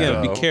 gotta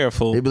though. be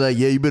careful. They'd be like,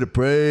 yeah, you better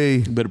pray.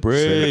 Better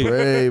pray.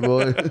 Pray,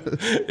 boy.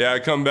 Yeah, I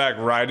come back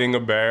riding a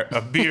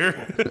beer.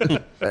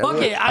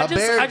 Fuck it. I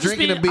bear just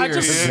drinking be, a beer. I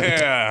just,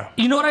 Yeah.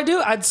 you know what I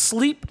do? I'd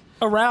sleep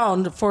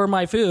around for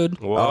my food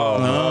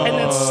Whoa. and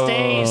then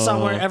stay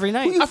somewhere every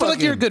night. I feel like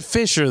you're a good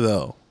fisher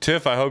though.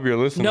 Tiff, I hope you're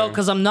listening. No,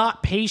 because I'm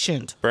not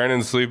patient.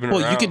 Brandon's sleeping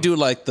Well, around. you could do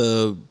like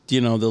the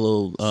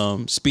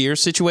little spear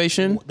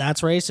situation.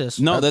 That's racist.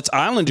 No, that's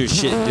Islander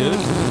shit, dude.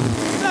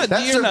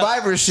 That's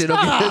Survivor shit.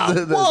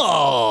 Okay?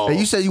 Whoa. Hey,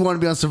 you said you want to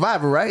be on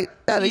Survivor, right?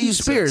 Yeah, they use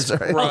spears.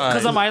 Right?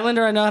 Because I'm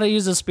Islander, I know how to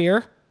use a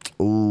spear.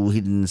 Ooh, he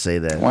didn't say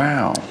that.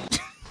 Wow.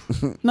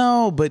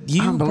 No, but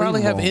you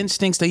probably have Unbelievable.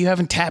 instincts that you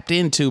haven't tapped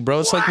into, bro.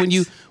 It's like when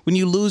you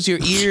lose your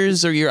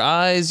ears or your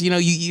eyes,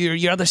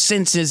 your other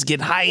senses get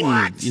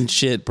heightened and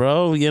shit,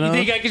 bro. You know.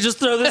 Think I could just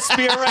throw this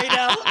spear right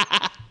now?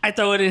 I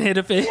throw it and hit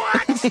a fish.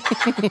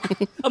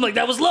 I'm like,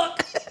 that was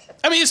luck.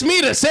 I mean, it's me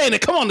that's saying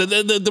it. Come on,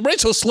 the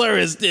racial slur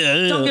is.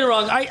 Don't get it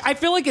wrong. I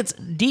feel like it's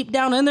deep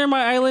down in there,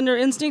 my Islander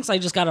instincts. I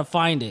just got to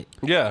find it.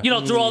 Yeah.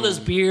 Through all this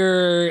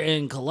beer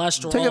and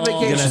cholesterol. Take a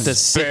vacation. You're gonna have to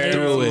sift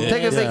through it.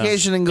 Take a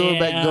vacation and go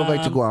back to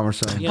Yeah. Guam or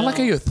something. I like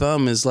how your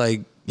thumb is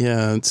like,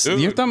 your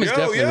thumb is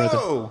definitely right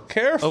there.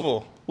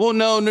 Careful. Well,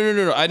 no.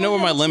 I know where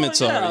my yeah, limits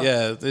yeah. are.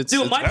 Yeah, it's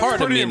Dude, my- part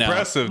of Pretty me now.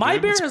 impressive. My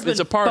dude. beer has been it's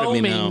a part of me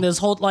foaming now. this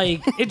whole,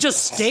 it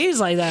just stays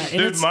like that. And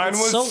Dude, it's, mine it's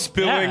was so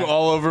spilling bad.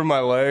 all over my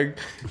leg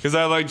because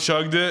I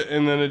chugged it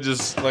and then it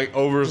just Just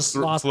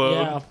overflowed. lost-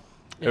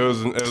 yeah. It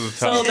was tough.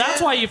 So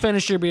that's why you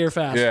finish your beer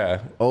fast. Yeah.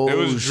 Oh, it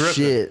was dripping.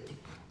 shit.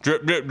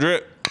 Drip, drip,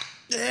 drip.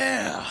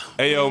 Yeah.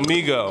 Ayo,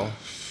 Migo.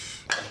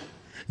 I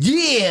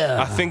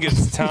Yeah. think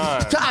it's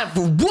time. Time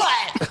for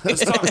what?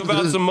 Let's talk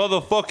about some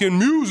motherfucking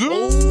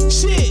music.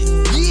 Shit.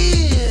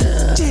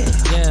 Yeah.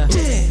 Yeah.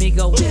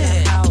 Migo in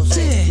the house.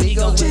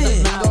 Migo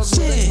in the house.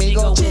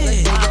 Migo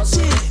in the house.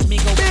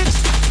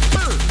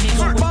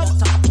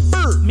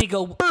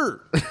 Migo.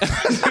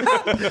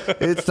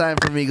 It's time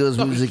for Migos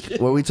Music,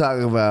 where we talk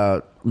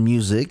about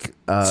music,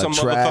 Some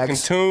tracks,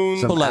 motherfucking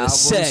tunes. some Whole lot of albums,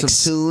 sex.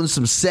 some tunes,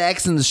 some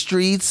sex in the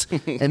streets,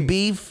 and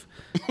beef.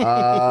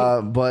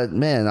 But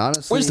man,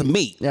 honestly, Where's the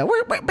meat? Yeah,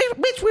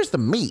 bitch, where's the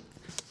meat?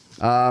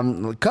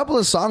 A couple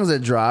of songs that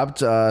dropped,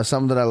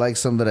 some that I like,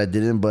 some that I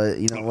didn't. But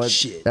you know what?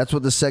 Shit. That's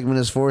what the segment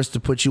is for, is to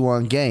put you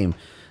on game.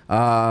 So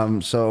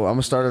I'm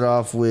gonna start it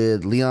off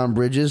with Leon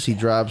Bridges. He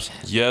drops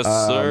Yes,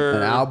 sir.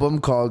 an album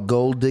called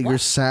Gold Digger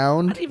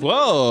Sound.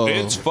 Whoa.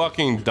 It's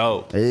fucking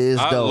dope. It is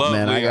I dope, love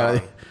man.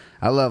 Leon.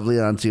 I love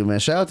Leon too, man.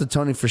 Shout out to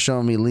Tony for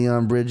showing me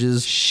Leon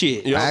Bridges.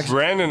 Shit. Yeah,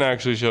 Brandon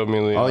actually showed me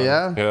Leon. Oh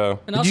yeah, Yeah.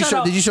 And I'll shout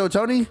out- Did you show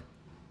Tony?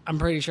 I'm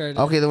pretty sure. I did.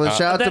 Okay, then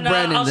shout out to Then,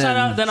 Brandon. I'll shout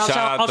out. Then I'll Shout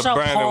shout, out I'll to shout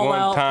Brandon Paul one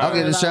out. time.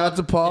 Okay, then shout out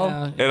to Paul.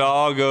 Yeah. It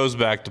all goes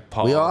back to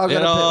Paul. We all It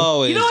gotta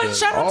always You know what? is.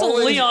 Shout out to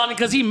Always- Leon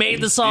because he made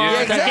the song.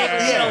 Yeah, that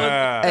gave,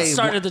 exactly. Hey,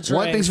 started the train.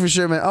 one thing's for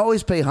sure, man.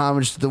 Always pay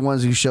homage to the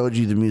ones who showed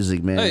you the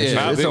music, man. Oh, yeah. It's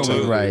only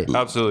Absolutely. right.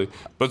 Absolutely.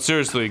 But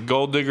seriously,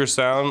 Gold Digger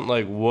Sound,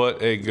 like,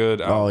 what a good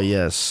album. Oh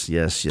yes,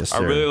 sir. I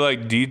really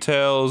like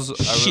Details.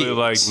 I really Shit.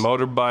 like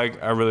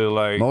Motorbike. I really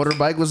like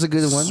Motorbike was a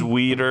good one.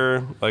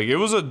 Sweeter. Like, it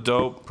was a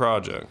dope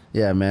project.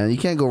 Yeah, man, you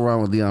can't go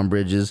wrong with Leon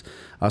Bridges.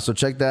 So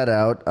check that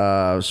out.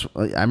 I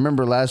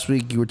remember last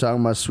week you were talking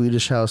about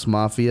Swedish House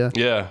Mafia.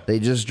 Yeah. They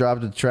just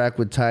dropped a track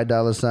with Ty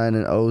Dolla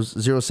 $ign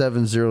and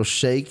 070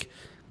 Shake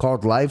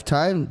called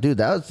Lifetime. Dude,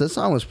 that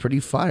song was pretty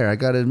fire. I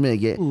gotta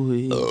admit, gave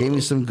me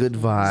some good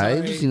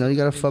vibes. Sorry. You know, you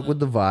gotta fuck with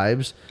the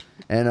vibes.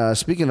 And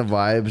speaking of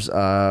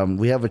vibes,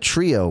 we have a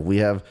trio. We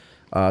have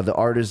the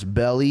artist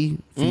Belly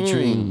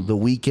featuring The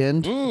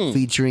Weeknd,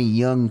 featuring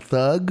Young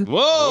Thug.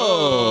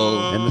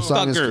 Whoa. And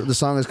the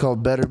song is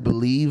called Better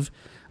Believe.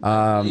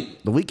 The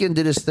Weeknd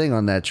did his thing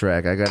on that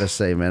track, I gotta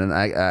say, man. And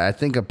I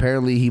think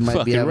apparently he might be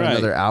Fucking having right.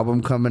 another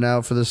album coming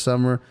out for the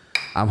summer.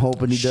 I'm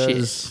hoping he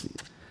does.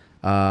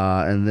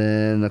 And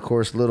then of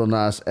course Lil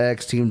Nas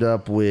X teamed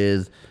up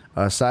with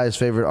Sai's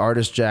favorite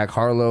artist Jack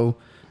Harlow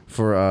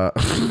for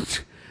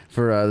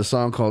for the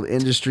song called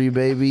Industry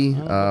Baby.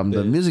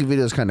 The music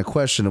video is kind of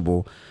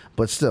questionable,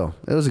 but still,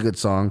 it was a good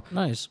song.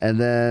 Nice. And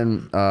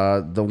then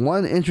the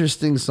one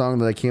interesting song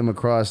that I came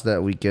across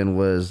that weekend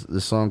was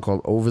the song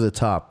called Over the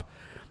Top.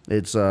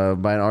 It's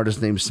by an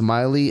artist named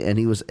Smiley, and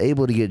he was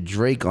able to get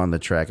Drake on the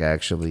track,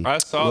 actually. I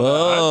saw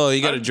Whoa, that.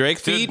 you got a Drake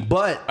feed?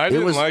 But I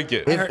didn't was, like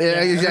it. I heard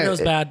it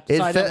was bad,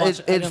 so I didn't watch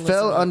it. I It didn't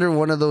fell listen to it. under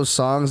one of those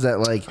songs that,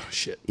 like,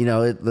 shit. you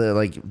know,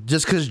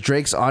 just because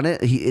Drake's on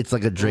it, it's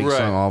like a Drake Right.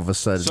 song all of a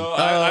sudden. So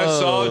I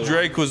saw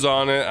Drake was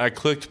on it. I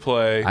clicked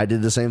play. I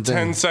did the same thing.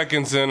 10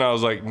 seconds in, I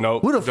was like,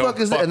 nope. Who the don't fuck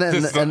is that? fuck And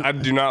then- this and- I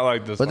do not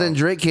like this But then song.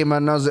 Drake came out,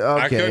 and I was like,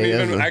 okay. I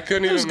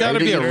couldn't There's even got to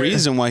make be it. a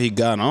reason why he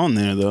got on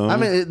there, though. I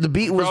mean, the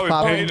beat was Probably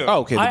popping. paid him. oh,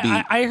 okay, the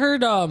beat. I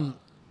heard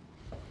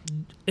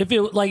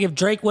if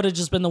Drake would have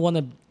just been the one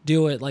to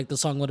do it, like the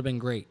song would have been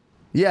great.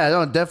 Yeah,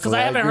 no, definitely. Because I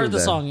haven't agree heard with the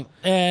that. song,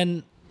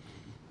 and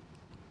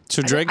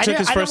So Drake I took didn't-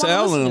 his I didn't first wanna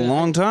L listen in to a it.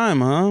 long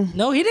time, huh?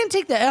 no, he didn't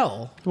take the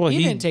L. Well,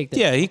 he didn't take the.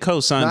 Yeah, he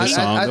co-signed No, the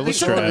song. I That was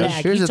think took it trash.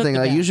 back. Here's He the took thing. it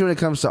Like, back. usually when it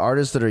comes to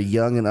artists that are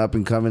young and up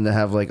and coming that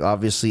have, like,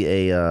 obviously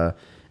a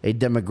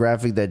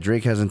demographic that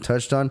Drake hasn't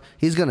touched on,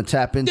 he's gonna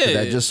tap into Yeah,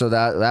 that yeah. just so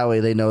that way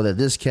they know that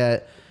this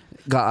cat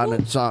got on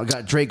a song,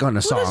 got Drake on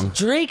a Who song. does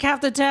Drake have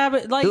to tab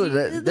it? Like, Dude,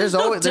 there's there's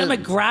no always- there-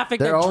 demographic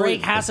there that always-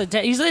 Drake has to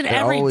tab. He's in there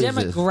every always is.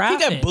 demographic. He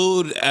got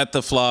booed at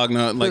the flog.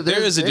 No, like Dude,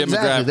 there is a there's-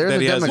 exactly, demographic there's that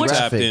a he hasn't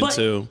demographic. tapped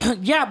into.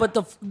 Yeah, but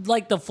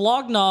the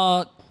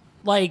Flogna,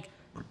 like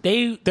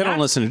they don't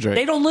listen to Drake.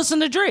 They don't listen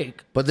to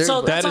Drake. But there-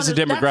 so That that's is a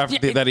on- that's-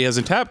 demographic yeah, that he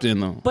hasn't tapped in,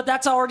 though. But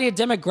that's already a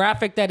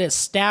demographic that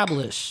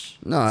established.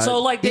 No,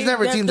 so like he's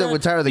never teamed up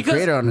with Tyler the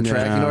Creator on the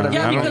track. You know what I mean?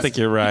 Yeah, I don't because- think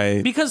you're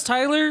right. Because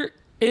Tyler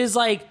is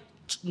like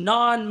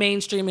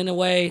non-mainstream in a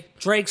way.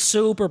 Drake's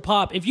super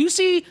pop. If you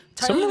see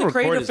Some Tyler of the them record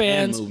Creator his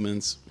hand fans,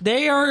 movements.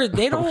 they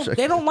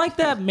don't like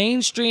that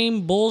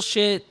mainstream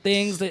bullshit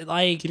things that,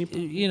 like,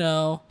 you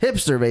know.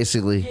 Hipster,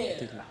 basically.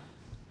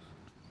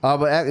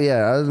 But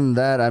other than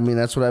that, I mean,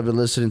 that's what I've been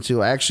listening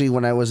to. Actually,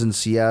 when I was in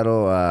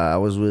Seattle, I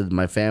was with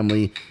my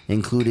family,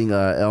 including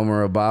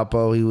Elmer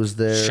Abapo. He was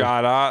there.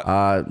 Shout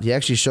out. He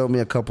actually showed me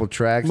a couple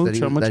tracks that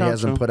he Muchacho.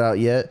 hasn't put out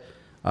yet.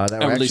 That were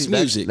Unreleased actually,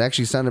 music. that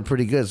actually sounded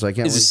pretty good, so I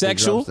can't Is it wait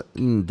to drop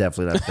sexual?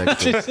 definitely not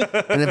sexual.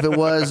 And if it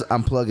was,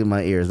 I'm plugging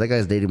my ears. That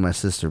guy's dating my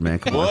sister, man.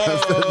 Come on.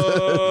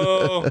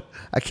 Whoa.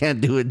 I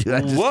can't do it, dude.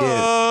 I just can't.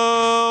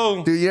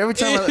 Whoa. Dude, every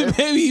time I...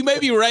 Maybe he may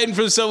be writing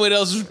from someone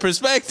else's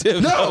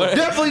perspective. No, though.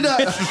 definitely not.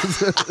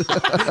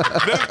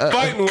 Them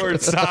fighting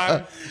words,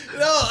 Ty.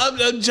 No,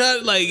 I'm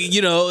trying, like,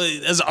 you know,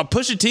 as a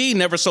Pusha T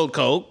never sold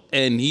coke,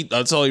 and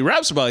that's all he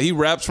raps about. He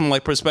raps from,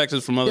 like,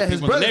 perspectives from other Yeah,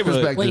 his people in the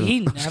brother's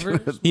neighborhood. perspective. Wait,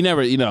 he never He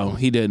never, you know,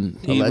 he didn't.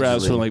 He raps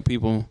Allegedly. from, like,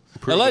 people.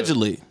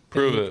 Allegedly.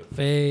 Prove it.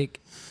 fake.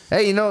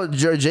 Hey, you know,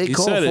 J. He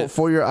Cole, said for, it.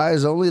 for Your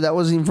Eyes Only, that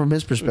wasn't even from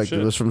his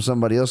perspective. It was from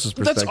somebody else's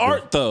perspective. That's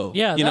art, though.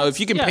 Yeah, you know, that's- if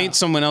you can yeah. paint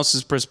someone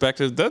else's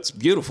perspective, that's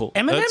beautiful.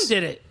 Eminem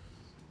did it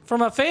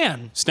from a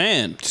fan.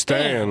 Stan.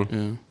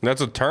 Stan.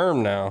 That's a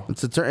term now.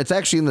 It's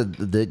actually in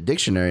the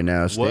dictionary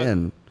now,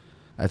 Stan,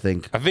 I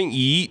think. I think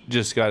yeet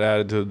just got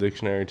added to the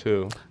dictionary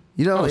too.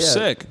 You know, Oh, yeah.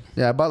 sick.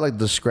 Yeah, I bought like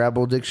the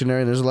Scrabble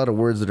dictionary. There's a lot of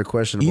words that are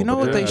questionable. You know but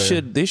what they're they there.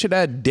 should? They should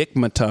add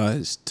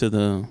dickmatized to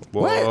the.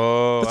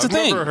 Whoa. though. It's a I've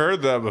thing. never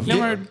heard that before.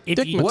 You ever-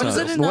 if you- What is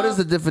Dickmatized. it? What is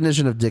the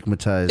definition of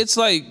dickmatized? It's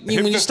like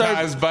when you start.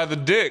 Hypnotized by the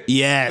dick.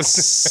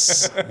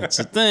 Yes, it's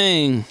a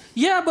thing.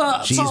 Yeah,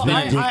 but She's so been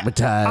I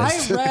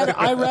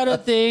dickmatized. read a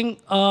thing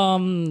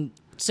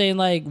saying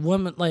like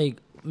women like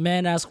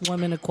men ask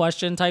women a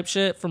question type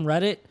shit from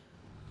Reddit.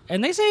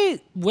 And they say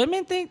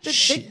women think that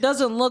dick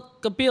doesn't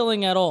look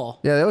appealing at all.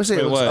 Yeah, they always say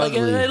it looks what? Like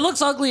ugly. it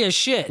looks ugly as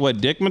shit. What,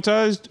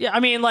 dickmatized? Yeah,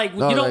 I mean, like you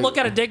don't like- look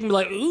at a dick and be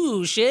like,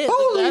 "Ooh, shit!"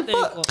 Holy look at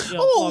that fuck. thing,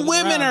 Oh, floating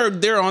women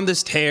around. they're on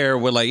this tear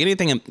where like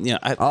anything. Oh,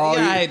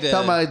 I you talking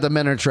about like the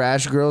men are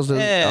trash girls? Those,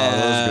 yeah,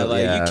 those girls,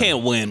 like yeah. you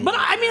can't win. But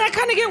I mean, I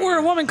kind of get where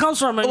a woman comes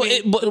from. I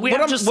mean, But we what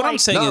have I'm, just what like, I'm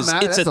saying No, is,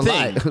 man, it's a that's a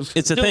lie. thing.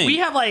 It's a dude, thing. we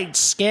have like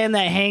skin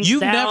that hangs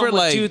You've down never, with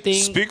like, two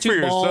things. Speak two for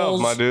yourself,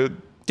 balls. my dude.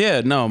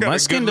 Yeah, no, Got my a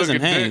skin doesn't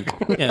good-looking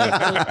hang. dick.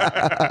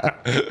 Yeah,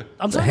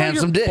 I'm talking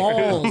handsome about your dick.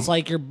 balls,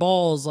 like your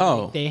balls, like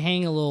Oh. they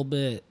hang a little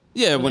bit.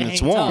 yeah, when They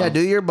it's hang warm. tough. Yeah,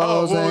 do your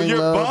balls well, hang your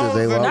low? balls Do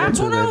they and- wobble? That's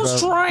Do what they I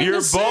was fall? trying Your to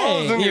balls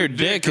say. and Your your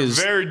dick dick are is-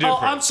 very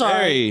different. Oh, I'm sorry.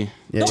 Very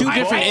Yeah. two I-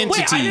 different Wait,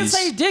 entities. I didn't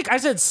say dick. I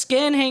said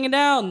skin hanging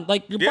down,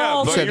 like your Yeah,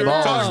 balls. but said you,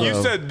 balls, talking, you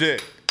though. said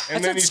dick. I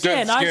And then said you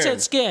skin. said I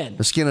said skin.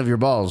 The skin of your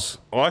balls.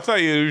 Well, I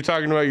thought you were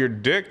talking about your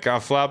dick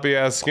got floppy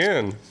ass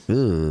skin.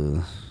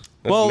 Ooh.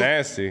 That's Well-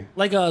 nasty.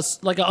 Like a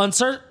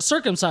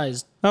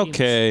uncircumcised.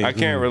 Okay. I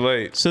can't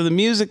relate. So the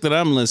music that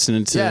I'm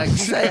listening to,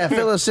 Yeah,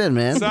 fill us in,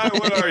 man. Si,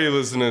 what are you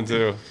listening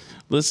to?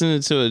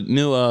 listening to a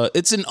new,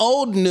 it's an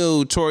old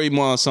new Tori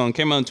Moore song.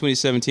 Came out in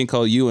 2017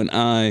 called "You and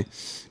I."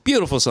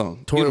 Beautiful song.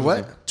 Tori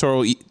Beautiful. what?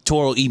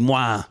 Toro y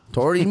moi.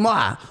 Tori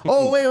Ma.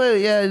 Oh,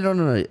 wait. Yeah,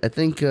 no. I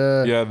think,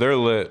 Yeah, they're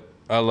lit.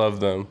 I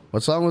love them.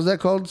 what song was that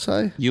called,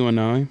 Si? You and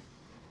I.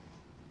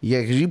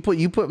 Yeah, because you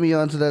put me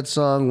onto that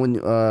song when we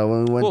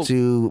went Well-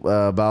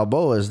 to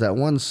Balboa's, that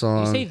one You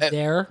song. say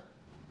there.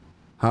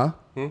 Huh?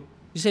 You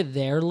say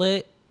they're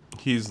lit.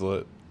 He's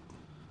lit.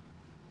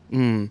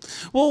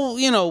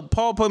 Well,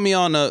 Paul put me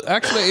on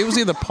actually, it was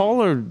either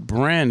Paul or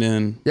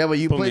Brandon. Yeah, but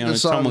you put me played on the a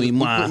song. Tomo y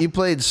moi. You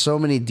played so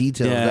many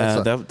details.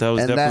 Yeah, That's that was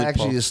and definitely that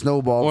actually Paul. just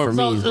snowballed Or- for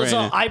So, me.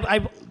 so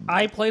Brandon.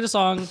 I played a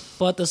song,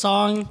 but the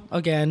song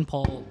again,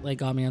 Paul like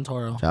got me on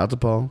Toro. Shout out to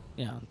Paul.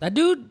 Yeah, that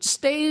dude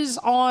stays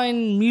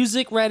on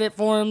music Reddit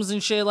forums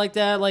and shit like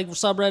that, like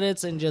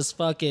subreddits, and just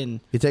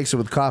fucking. He takes it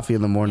with coffee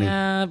in the morning.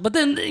 Yeah, but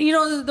then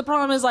the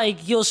problem is like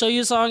he'll show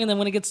you a song, and then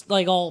when it gets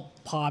like all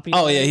poppy.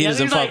 Oh yeah, he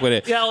doesn't he's fuck like- with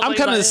it. yeah, I'm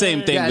kind of the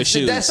same thing Yeah, with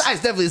shoes. that's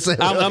definitely the same.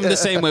 I'm the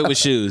same way with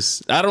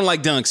shoes. I don't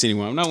like dunks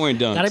anymore. I'm not wearing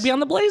dunks. Gotta be on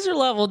the Blazer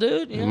level,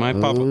 dude. Yeah. My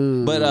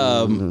papa. But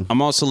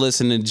I'm also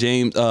listening to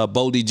James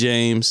Boldy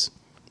James.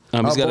 He's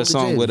got a Boldy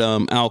song James. with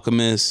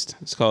Alchemist.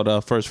 It's called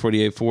First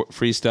 48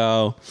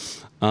 Freestyle.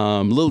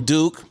 Lil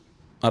Duke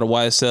out of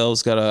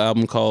YSL's got an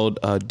album called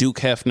Duke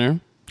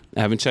Hefner. I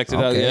haven't checked it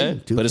out Okay,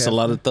 yet, Duke but it's a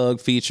lot Hefner. of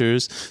Thug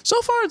features. So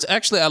far, it's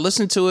actually I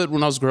listened to it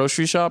when I was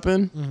grocery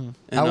shopping. And,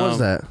 How was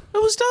that? It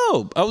was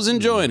dope. I was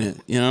enjoying it.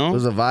 It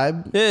was a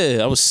vibe.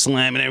 Yeah, I was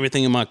slamming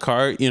everything in my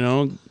cart. Got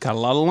a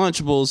lot of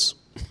Lunchables.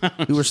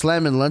 You were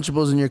slamming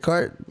Lunchables in your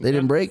cart. They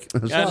didn't break.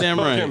 Goddamn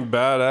right. Fucking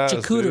badass.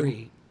 dude.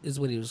 Charcuterie is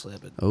what he was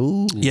slapping.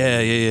 Oh, Yeah.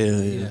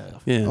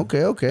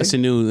 okay. That's a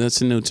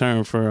new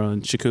term for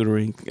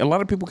charcuterie. A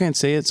lot of people can't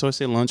say it, so I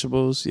say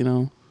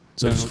Lunchables.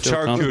 So I It's don't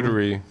feel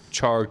comfortable.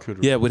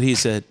 charcuterie. Yeah, what he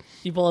said.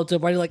 You pull up to a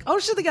party like, oh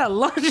shit, they got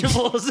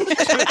Lunchables.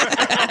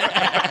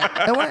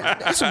 And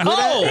that's some good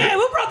ass, Yeah,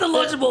 who brought the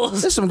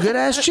Lunchables? that's some good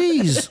ass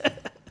cheese.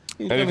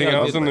 Anything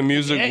else in the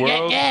music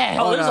world?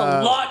 Oh, there's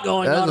a lot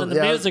going on in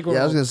the music world.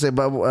 Yeah, I was gonna say,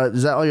 but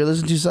is that all you're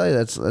listening to, Si?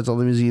 That's all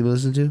the music you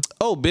listen to?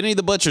 Oh, Benny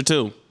the Butcher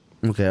too.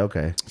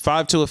 Okay.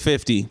 5 to a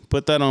 50.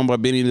 Put that on by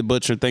Benny the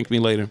Butcher. Thank me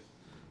later.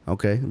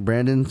 Okay.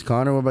 Brandon,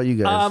 Connor, what about you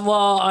guys?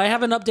 Well, I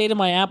haven't updated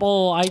my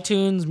Apple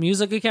iTunes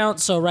music account,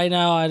 so right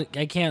now I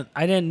can't.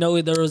 I didn't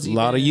know there was A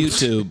lot of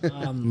YouTube.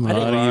 I lot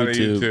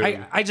didn't- of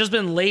YouTube. I just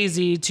been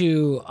lazy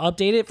to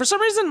update it. For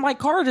some reason, my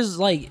card is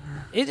like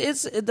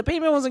the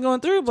payment wasn't going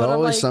through. But I'm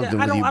always like, something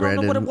I with don't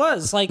you, know what it Brandon.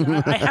 was. Like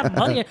I have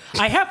money.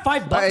 I have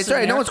 $5. Right, it's all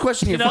right. in No there. one's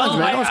questioning your You know, funds,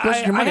 man. No one's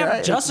questioning your money, I have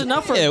right? just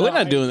enough for. Yeah, we're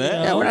not doing that.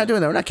 Yeah, we're not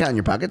doing that. We're not counting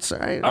your pockets. All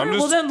right. All right,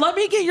 well then let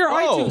me get your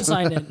Oh. iTunes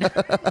signed in.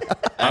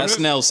 Ask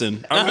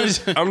Nelson.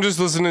 I'm just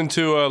listening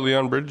to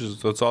Leon Bridges.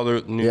 That's all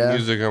the new Yeah.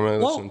 music I'm gonna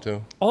Well, listen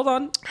to. hold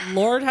on.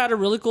 Lord had a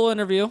really cool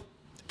interview.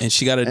 And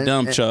she got a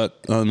dump truck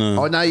on the.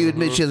 Oh, now you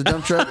admit she has a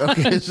dump truck?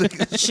 Okay.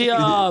 She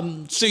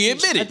So you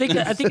admit I it.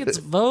 think it's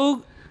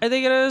Vogue. I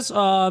think it is.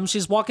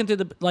 She's walking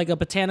through a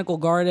botanical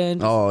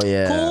garden. Oh,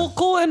 yeah.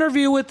 Cool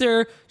interview with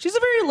her. She's a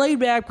very laid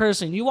back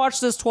person. You watch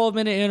this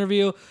 12-minute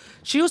interview.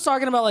 She was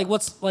talking about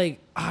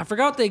I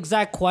forgot the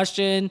exact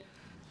question.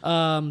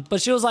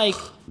 But she was like,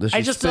 Does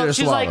she spit or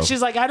swallow?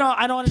 she's like, I don't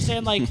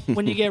understand like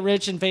when you get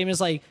rich and famous,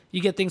 like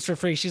you get things for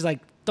free. She's like,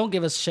 don't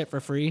give us shit for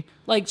free.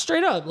 Like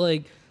straight up,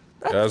 like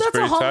That's that's a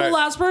pretty humble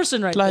tight. ass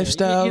person right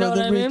Lifestyle there. You know of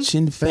what the I mean? rich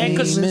and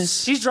 'cause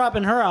famous. she's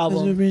dropping her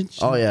album.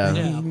 Oh,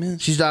 yeah.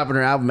 She's dropping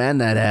her album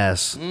and that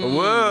ass.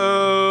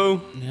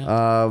 Whoa!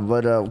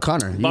 But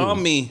Connor, you.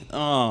 Bomb me.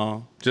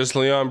 Oh. Just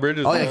Leon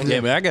Bridges. Oh, yeah. man. Yeah,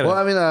 but I gotta. Well,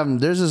 I mean,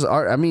 there's this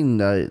art. I mean,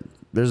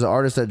 there's an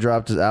artist that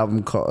dropped his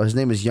album called. His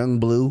name is Young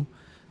Blue.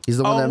 He's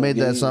the one that made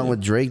yeah, that song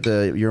with Drake,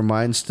 the Your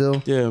Mind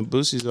Still. Yeah,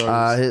 Boosie's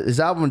artist. His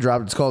album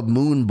dropped. It's called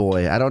Moon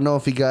Boy. I don't know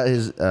if he got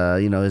his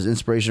his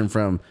inspiration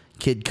from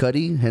Kid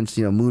Cudi, hence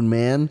Moon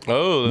Man.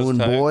 Oh, that's Moon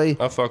tight. Boy.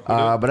 I fuck with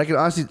it. But I can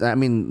honestly,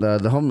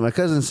 my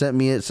cousin sent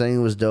me it saying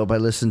it was dope. I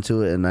listened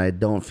to it and I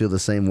don't feel the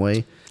same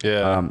way.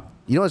 Yeah.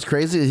 You know what's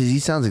crazy is he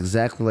sounds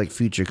exactly like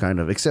Future, kind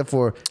of, except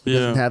for he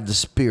doesn't have the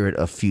spirit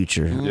of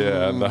Future.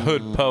 Yeah, the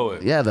hood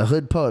poet. Yeah, the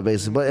hood poet,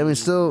 basically. But I mean,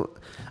 still,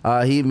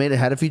 he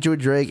had a feature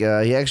with Drake.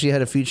 He actually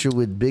had a feature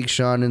with Big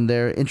Sean in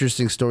there.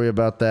 Interesting story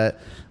about that.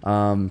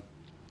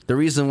 The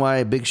reason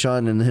why Big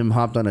Sean and him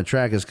hopped on a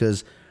track is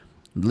because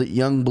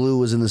Young Blue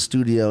was in the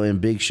studio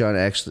and Big Sean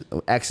actually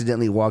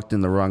accidentally walked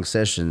in the wrong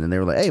session, and they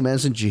were like, "Hey, man,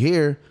 since you're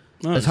here,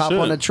 let's hop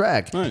on the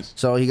track." Nice.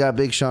 So he got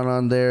Big Sean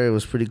on there. It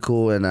was pretty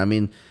cool, and I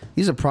mean,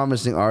 he's a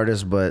promising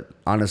artist. But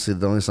honestly,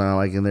 the only song I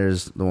like in there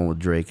is the one with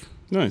Drake.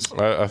 Nice.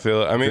 I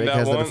feel it. I mean, Drake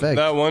has that effect.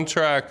 that one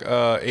track,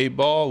 8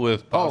 Ball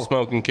with Pop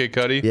Smoke and Kid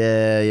Cudi.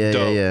 Yeah,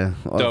 Dope. yeah.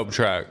 Dope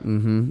track. Yes,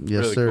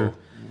 Really sir.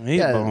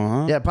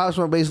 cool. Yeah, Pop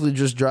Smoke basically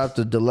just dropped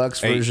the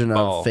deluxe 8 version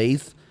Ball. of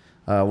Faith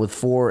with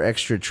 4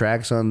 extra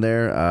tracks on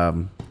there.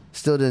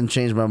 Still didn't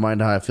change my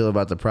mind how I feel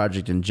about the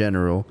project in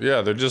general.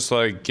 Yeah, they're just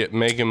like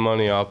making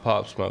money off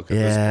Pop Smoke. At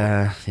this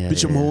Yeah,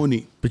 Bitch, I'm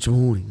horny. Bitch, I'm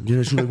horny.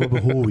 Yeah, she like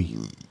Baba Horny.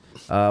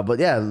 But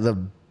yeah,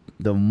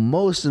 the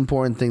most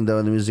important thing though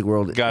in the music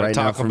world Gotta right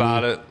talk now for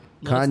about me, it.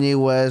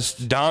 Kanye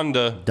West,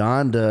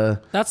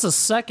 Donda. That's the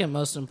second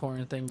most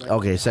important thing. Bro.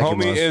 Okay, second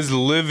Homie most. is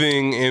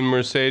living in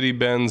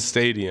Mercedes-Benz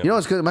Stadium. You know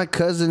what's good? My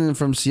cousin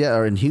from Seattle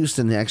or in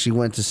Houston actually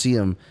went to see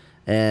him.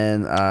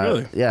 And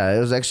Really? yeah, it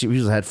was actually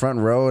he had front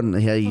row, and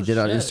he did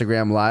on shit.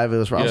 Instagram Live. It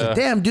was I was Yeah. like,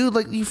 damn, dude,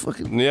 like you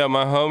fucking. Yeah,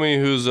 my homie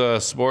who's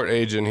a sport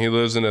agent, he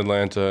lives in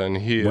Atlanta, and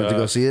he Went to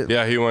go see it?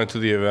 Yeah, he went to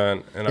the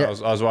event, and Yeah.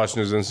 I was watching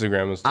his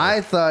Instagram and stuff.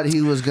 I thought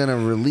he was gonna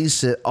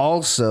release it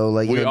also,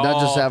 like we not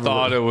all just have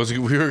thought we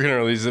were gonna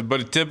release it,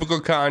 but typical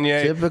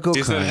Kanye. Typical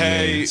He said, Kanye.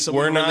 "Hey,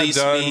 Someone we're not release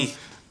done." me.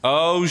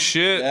 Oh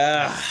shit!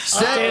 set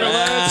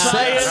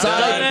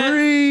side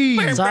free.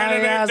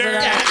 Sorry, guys.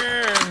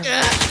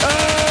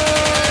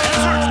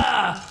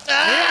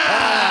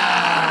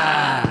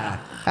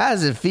 How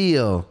does it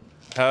feel?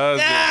 How's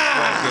it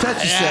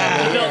Touch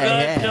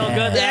yourself. Feel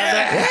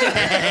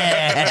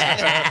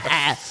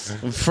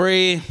good.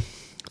 Free,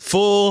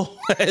 full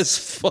as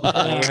fuck.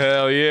 fucking-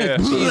 Hell yeah!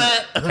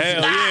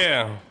 Hell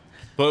yeah!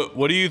 But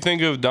what do you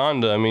think of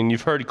Donda? I mean,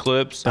 you've heard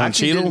clips. Don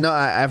Actually, Cheadle? no,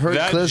 I've heard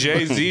That clips.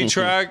 Jay Z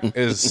track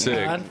is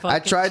sick. I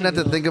tried not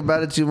to think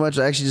about it too much.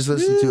 I actually just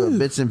listened to it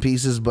bits and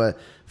pieces. But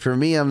for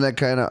me, I'm that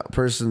kind of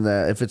person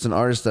that if it's an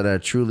artist that I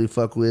truly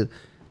fuck with,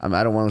 I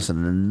don't want to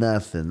listen to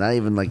nothing. Not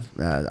even like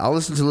I'll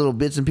listen to little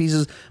bits and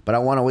pieces, but I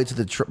want to wait till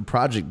the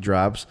project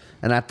drops.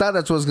 And I thought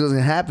that's what's going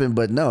to happen,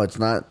 but no, it's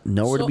not.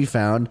 Nowhere to be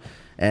found.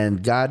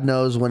 And God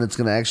knows when it's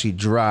going to actually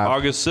drop.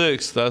 August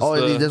 6th. That's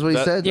That's what he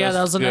said? Yeah,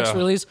 that was the next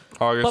release.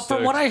 August But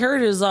from what 6th. I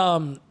heard is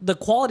the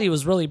quality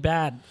was really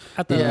bad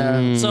at the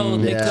Yeah. so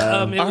they,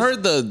 Yeah. it I was-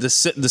 heard the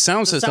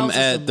sound system sound at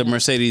system, the yeah.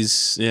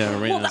 Mercedes arena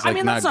well, is I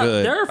mean not that's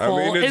good. not their I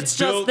fault. mean, it's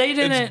just they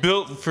didn't. It's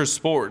built for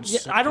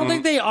sports. I don't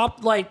think they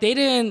they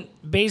didn't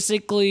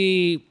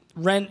basically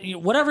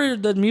whatever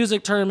the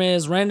music term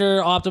is,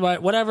 render, optimize,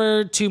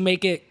 whatever to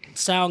make it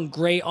sound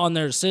great on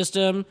their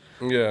system.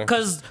 Yeah.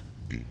 Because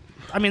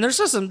I mean, their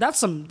system that's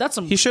some.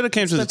 He should have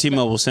came to the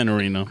T-Mobile Center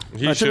arena.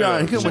 He Should should.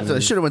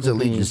 have went to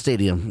Legion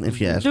Stadium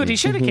if you asked Dude, me. he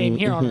should have came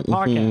here on our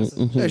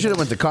podcast. Yeah, should have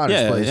went to Connor's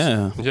Yeah, place.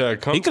 yeah. Yeah,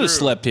 come He could have through.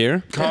 slept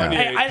here. Kanye,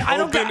 Hey, I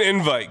don't open got-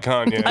 invite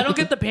Kanye. I don't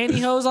get the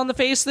pantyhose on the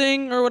face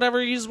thing or whatever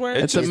he's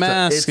wearing. It's a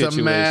mask It's a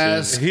situation.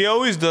 mask. He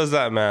always does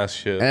that mask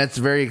shit. And it's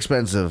very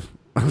expensive.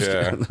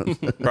 Yeah,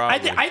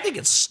 probably. I think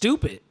it's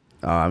stupid.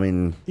 I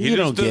mean, You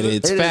don't get it.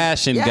 It's It is-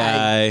 fashion, yeah,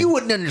 guy. you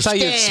wouldn't It's how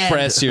you understand.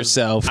 express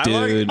yourself, I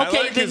like- dude. I Okay,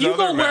 like then his you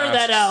go other wear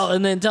that masks. out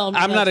and then tell me.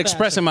 I'm not that's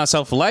expressing fashion.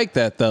 myself like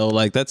that though.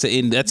 Like that's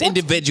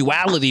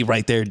individuality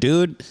right there,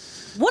 dude.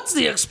 What's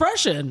the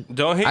expression?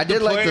 Don't hate I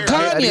did the like the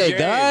player, hate Kanye, game.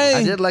 guy.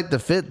 I did like the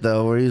fit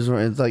though, where he's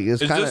wearing. It's like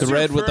it's Is kind this of The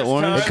your red with the first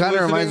orange? time It kinda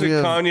listening reminds to me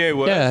of- Kanye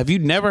West. Yeah, have you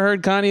never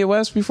heard Kanye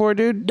West before,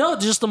 dude? No,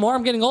 just the more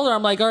I'm getting older,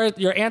 I'm like, all right,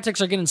 your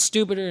antics are getting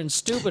stupider and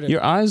stupider.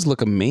 Your eyes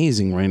look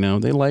amazing right now.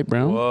 They light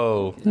brown.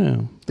 Whoa. Yeah.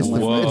 it's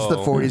the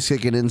 40s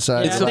kicking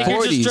inside. It's I the think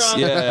you're just 40s. drunk.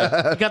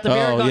 Yeah. You got the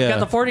beer, Oh, yeah. got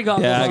the 40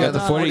 goggles. Yeah, I got on. the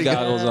 40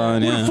 goggles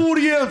on. Yeah.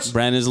 40 ounce.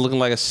 Brandon's looking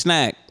like a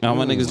snack. All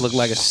my niggas look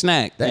like a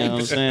snack. You know what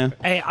I'm saying?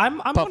 Hey, I'm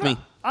Puff me.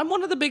 I'm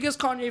one of the biggest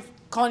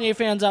Kanye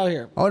fans out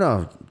here. Oh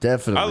no,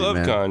 definitely. I love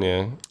man.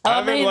 Kanye. I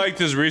haven't mean- liked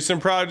his recent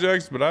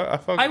projects, but I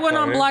fuck I with went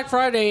on Kanye. Black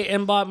Friday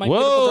and bought my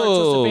Beautiful Dark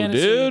Whoa, Twisted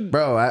Fantasy. dude.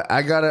 Bro,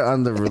 I got it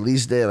on the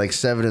release day at like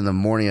 7 in the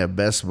morning at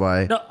Best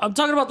Buy. No, I'm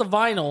talking about the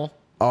vinyl,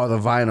 Oh, the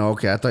vinyl.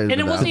 Okay, I thought and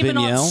it wasn't even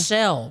on Vinyl?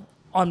 sale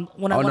on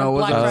when I Oh, went no, on it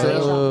Black wasn't on Friday.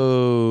 sale?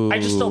 Oh. I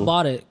just still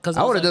bought it because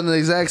I would have done the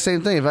exact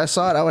same thing if I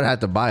saw it. I would have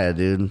had to buy it,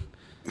 dude.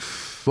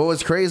 But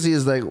what's crazy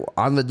is like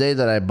on the day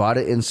that I bought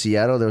it in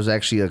Seattle, there was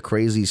actually a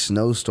crazy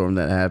snowstorm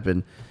that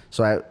happened.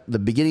 So the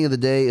beginning of the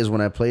day is when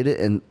I played it,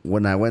 and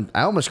when I went,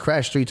 I almost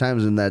crashed 3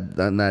 times in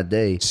that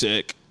day.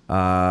 Sick.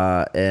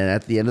 And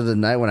at the end of the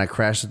night, when I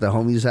crashed at the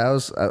homie's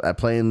house, I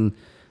playing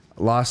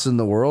Lost in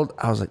the World.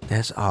 I was like,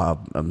 this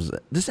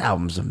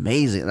album's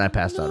amazing, and I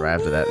passed out right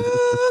after that.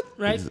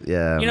 Right?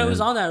 Yeah, You know man.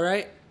 who's on that,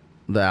 right?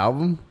 The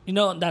album? You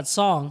know that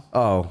song.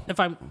 Oh, If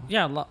I'm,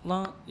 yeah,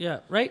 yeah,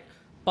 right?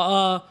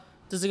 But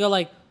does it go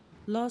like,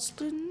 lost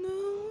in the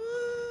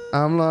world?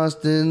 I'm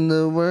lost in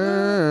the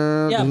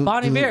world. Yeah,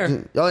 Bon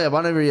Iver. Oh yeah,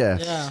 Bon Iver. Yeah.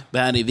 Yeah.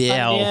 Bonnie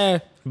Yeah.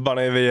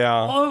 Bunny the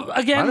Oh,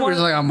 again, Bon Iver's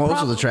like on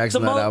most of the tracks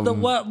in that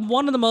album.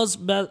 One of the most,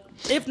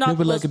 if not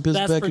Never the like most a best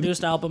best back-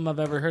 produced album I've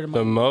ever heard in my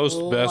The most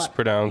life. best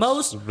pronounced.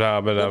 Most, Blah,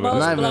 blah, the blah, blah. most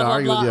Not even blah, blah,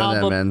 arguing with you blah on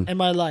that, album man. in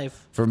my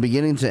life. From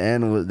beginning to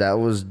end, that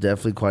was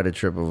definitely quite a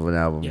trip of an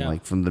album. Yeah.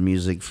 Like from the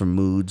music, from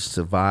moods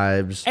to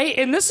vibes. Hey,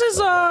 and this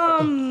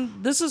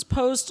is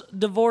post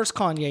divorce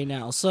Kanye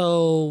now,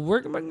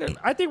 so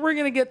I think we're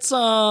gonna get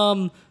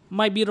some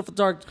My Beautiful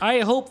Dark. I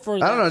hope for. I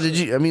don't know. Did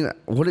you? I mean,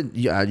 what did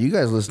you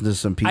guys listen to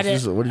some I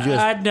pieces? did. What did you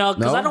guys? No,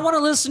 because I don't want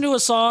to listen to a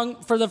song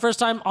for the first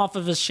time off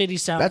of a shitty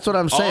sound. That's what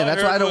I'm saying. All I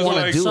That's why I heard don't was, want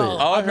to like, do so- it.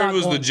 All I I'm heard not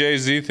was the going-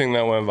 Jay-Z thing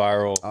that went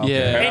viral. Yeah.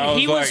 And I And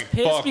he was like,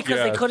 pissed fuck because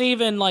they yes. couldn't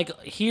even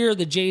like hear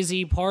the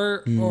Jay-Z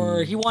part,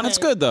 or he wanted. That's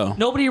good, though.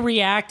 Nobody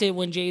reacted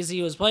when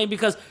Jay-Z was playing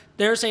because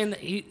they're saying that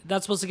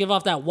that's supposed to give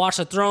off that Watch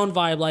the Throne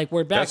vibe, like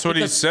we're back. That's what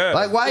he because- said.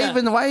 Like, why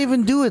Yeah.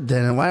 even do it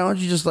then? Why don't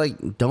you just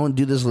like don't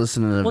do this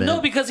listening event? Well,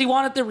 no, because he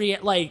wanted to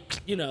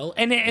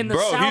and the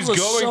Bro, sound he's was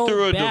going so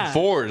through a bad.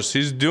 divorce.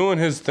 He's doing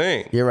his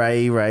thing. You're right.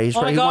 You're right. He's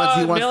Oh right. my He wants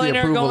God, the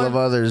billionaire approval going- of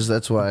others.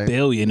 That's why.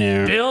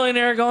 Billionaire.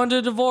 Billionaire going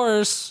to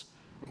divorce.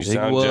 You Big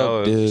sound whoop,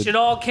 jealous. dude. Should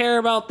all care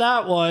about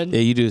that one. Yeah,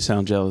 you do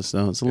sound jealous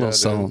though. It's a little dude.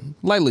 salt,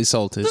 lightly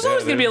salted. There's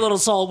always gonna be a little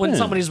salt when Yeah,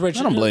 somebody's rich.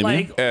 I don't blame you.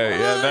 like,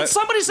 Yeah,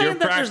 somebody's saying you're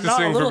that there's practicing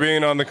not a little. for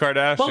being on the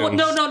Kardashians. But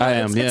no, I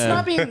am, it's yeah.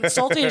 not being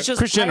salty. It's just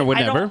Kris Jenner would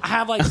I never. don't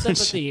have like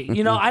sympathy.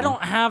 I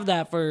don't have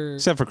that for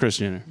Except for Kris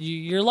Jenner.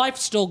 your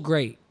life's still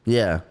great.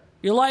 Yeah.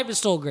 Your life is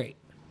still great.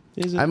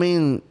 Is it? I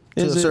mean,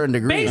 to Is a it? certain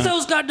degree.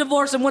 Bezos got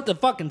divorced and went to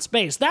fucking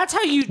space. That's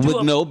how you do With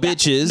it. no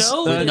bitches.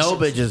 No, No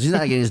bitches. He's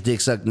not getting his dick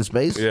sucked in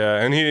space. Yeah,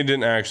 and he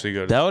didn't actually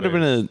go to That would have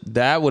space.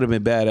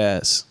 been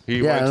badass. He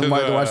Yeah, went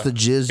and watch the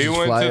jizz He just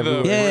went fly to the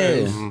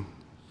everywhere. rim.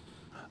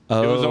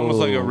 It was almost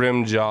like a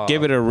rim job.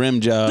 Give it a rim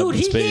job. Dude,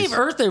 in he space. gave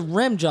Earth a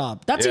rim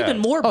job. That's Yeah. even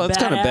more Oh, that's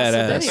badass. kinda than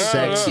badass. anything.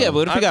 Sexy. Yeah,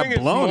 but if I he got think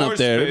it's blown more up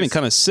there, it'd been space.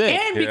 kind of sick.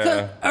 And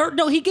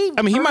because, he gave.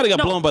 I mean, he Earth- might have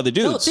got blown by the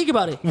No, dudes. think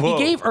about it. Whoa.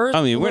 He gave Earth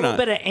I mean, a we're little not-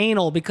 bit of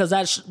anal because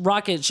that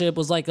rocket ship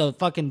was like a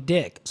fucking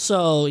dick.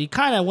 So he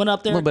kind of went up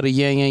A there. little bit of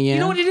yang. You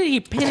know what he did?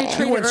 He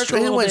penetrated He went Earth a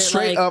straight, little bit.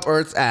 straight like, up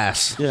Earth's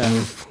ass. Yeah.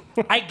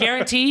 I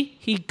guarantee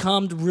he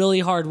cummed really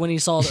hard when he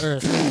saw the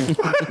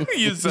Earth.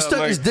 You He sound stuck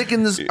like, his dick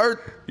in this Earth.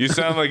 You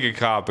sound like a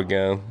cop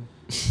again.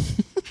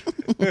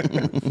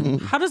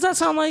 How does that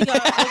sound like?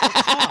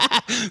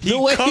 He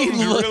way he cummed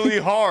looked- really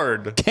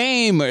hard.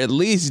 Came or at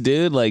least,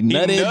 dude, like He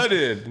nutted.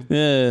 nutted.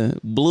 Yeah,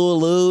 blew a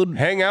load.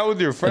 Hang out with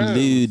your A friends.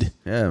 dude.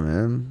 Yeah,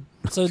 man.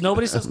 So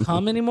nobody says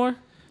cum anymore.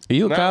 Are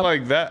you a Not cop?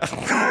 like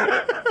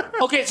that.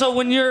 Okay, so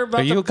when you're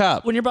about Are you to, a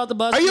cop? when you're about to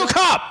bust, Are you a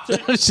cop?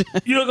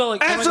 You don't go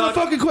like Answer oh my the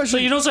God. fucking question. So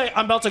you don't say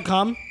I'm about to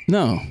cum.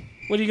 No.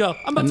 What do you go?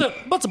 I'm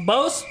about to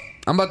boast.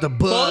 I'm about to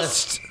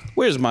bust.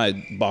 Where's my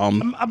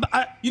bomb?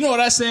 You know what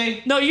I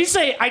say? No, you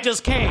say I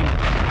just came.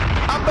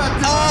 I'm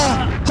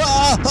about to.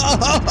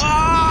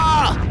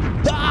 Ah!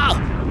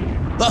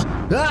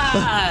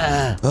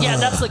 Yeah,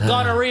 that's the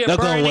gonorrhea Not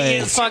gonna burning wait.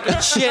 his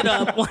fucking shit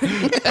up.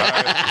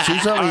 See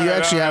something? You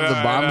actually have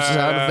the bomb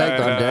sound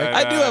effect on deck.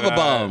 I do have a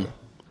bomb.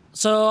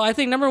 So I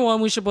think number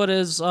one we should put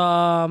is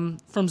from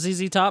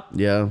ZZ Top,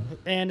 Yeah,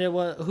 and it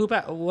was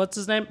what's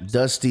his name?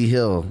 Dusty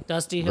Hill,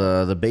 Dusty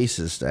Hill. the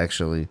bassist,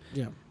 actually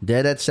Yeah,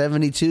 dead at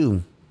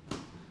 72.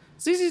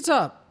 ZZ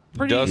Top.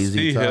 Pretty. Dusty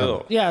ZZ Top.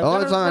 Hill. Yeah. The only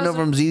never- song I know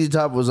from ZZ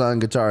Top was on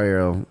Guitar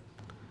Hero,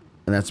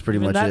 and that's pretty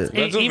much that's it.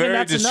 That's a Even very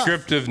that's enough.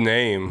 descriptive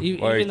name. Even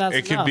Like that's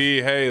it could enough.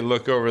 be, hey,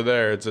 look over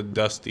there. It's a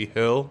dusty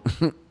hill.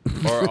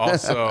 Or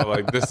also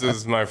like this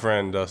is my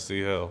friend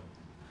Dusty Hill.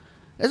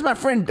 It's my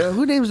friend.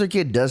 Who names their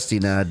kid Dusty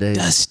nowadays?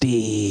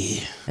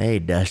 Dusty. Hey,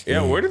 Dusty.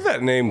 Yeah, where did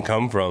that name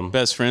come from?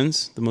 Best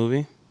Friends, the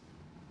movie.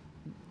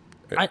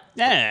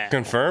 Yeah.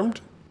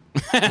 Confirmed?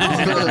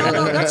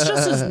 No, that's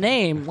just his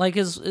name. Like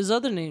his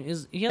other name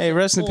is. He has Hey, a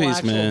rest in full peace,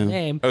 actual man.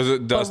 Name. Oh, is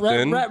it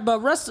Dustin? But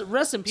rest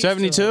in peace. to him.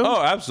 72?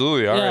 Oh,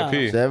 absolutely.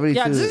 R.I.P. 72.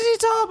 Yeah, ZZ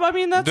Top. I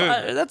mean, that's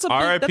Dude, that's a big,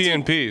 R.I.P. that's a-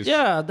 and peace.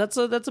 Yeah, that's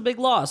a big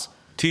loss.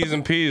 T's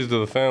and P's to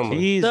the family.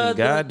 Peas The- and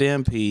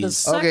goddamn The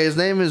peas. Okay, his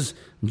name is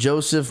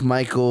Joseph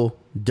Michael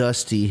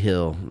Dusty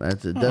Hill.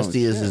 That's it.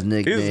 Dusty is his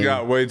nickname. He's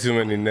got way too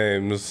many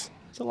names.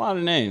 It's a lot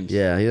of names.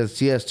 Yeah,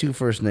 he has two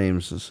first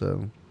names.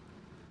 So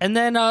And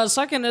then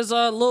second is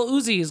Lil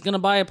Uzi is gonna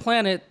buy a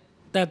planet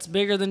that's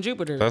bigger than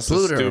Jupiter. That's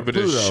Pluto. the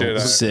stupidest Pluto.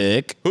 shit.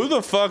 Sick. Who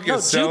the fuck No,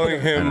 is selling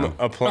Jupiter. him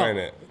a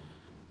planet?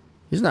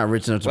 he's not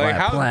rich enough to Like buy a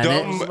how planet.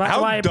 dumb? About to buy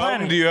How a dumb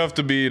planet. do you have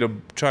to be to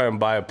try and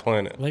buy a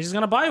planet? Well, he's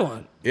gonna buy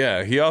one.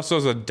 Yeah, he also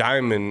has a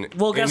diamond.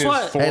 Well, guess in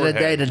what? His Hey,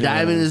 forehead. the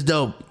diamond is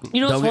dope.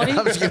 You know what's Don't be- funny?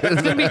 I'm just kidding.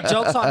 It's gonna be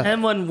jokes on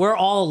him when we're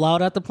all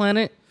allowed at the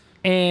planet.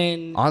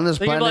 And On this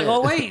they're gonna be planet? like,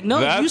 oh wait, no,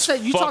 That's you said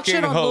you talk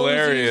shit on fucking Lil Uzi's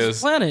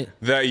hilarious. planet.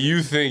 That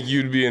you think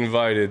you'd be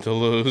invited to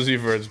Lil Uzi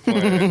Vert's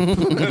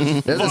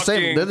planet. They're the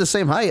same. They're the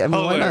same height. I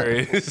mean, why not?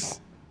 Hilarious.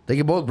 They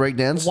can both break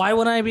dance. Why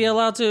wouldn't I be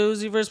allowed to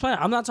Uzi Vert's planet?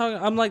 I'm not talking.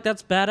 I'm like,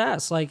 that's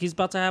badass. Like he's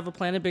about to have a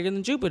planet bigger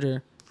than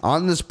Jupiter.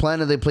 On this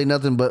planet, they play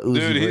nothing but Uzi.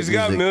 Dude, he's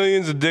got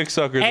millions of dick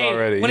suckers Hey,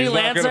 already. when he He's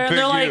not lands gonna there, and pick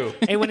they're you.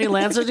 like, hey, when he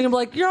lands there, they're gonna be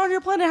like, you're on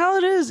your planet. How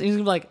it is? And he's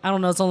gonna be like, I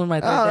don't know. It's only my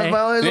third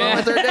Oh, day. it's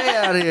my third day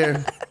out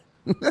here.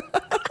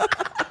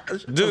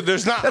 Dude,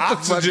 there's not fuck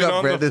oxygen up,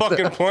 on Brandon. the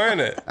fucking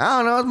planet. I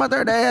don't know. It's my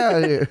third day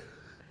out here.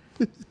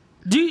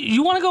 Do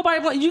you want to go buy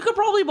a planet? You could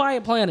probably buy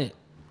a planet.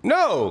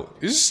 No,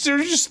 you're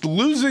just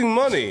losing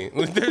money.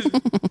 Like, there's,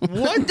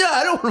 What? No,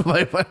 I don't want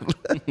to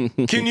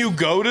buy. can you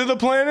go to the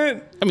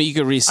planet? I mean, you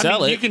could I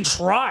resell mean, it. you can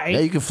try. Yeah,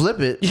 you can flip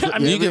it. Yeah, I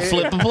mean, You can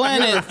flip a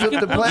planet. Flip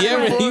the planet.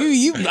 Yeah, before.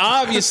 you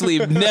obviously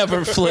have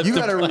never flipped You a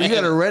gotta planet. you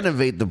gotta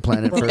renovate the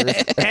planet first.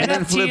 and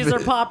then flip NFTs are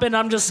it. popping.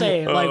 I'm just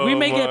saying. Like we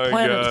may Oh get my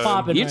planets God.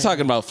 popping. You're right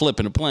talking about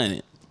flipping a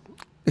planet.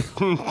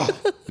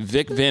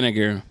 Vic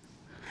Vinegar.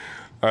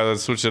 All right,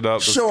 let's switch it up.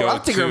 Let's Sure, go I'll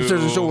take her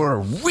upstairs and show her a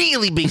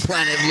really big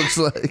planet looks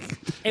like.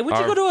 now. Hey, would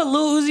you go to a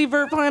Lil Uzi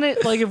Vert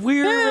planet? Like if we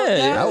were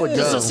Yeah, I would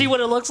just go. to see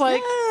what it looks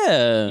like.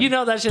 Yeah. You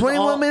know that shit's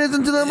 21 all, minutes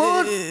into the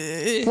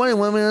moon.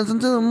 21 minutes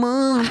into the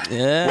moon.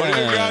 Yeah. What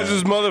are your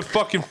guys'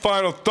 motherfucking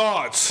final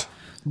thoughts?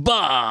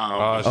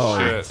 Bomb.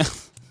 Oh,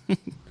 shit.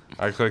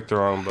 I clicked the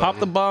wrong button. Pop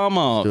the bomb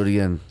off. Do it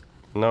again.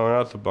 No,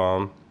 not the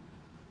bomb.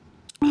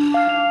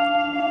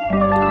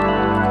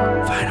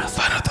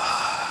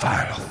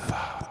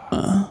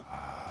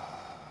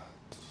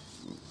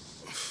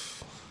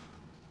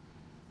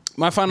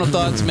 My final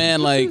thoughts,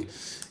 man, like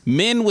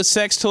men with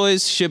sex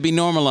toys should be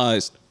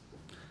normalized.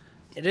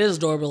 It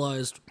is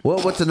normalized.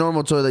 What's a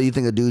normal toy that you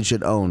think a dude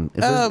should own?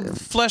 If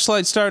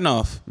Fleshlight starting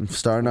off. it's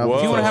starting off, Whoa.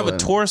 with You want to have a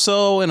flashlight.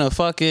 torso and a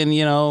fucking,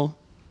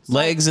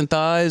 legs and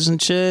thighs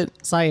and shit.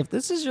 Sai, if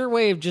this is your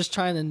way of just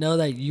trying to know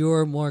that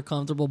you're more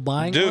comfortable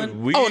buying Dude,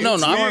 one, we, Oh, no,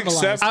 we I'm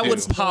accept I you.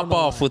 would pop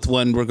off with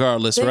one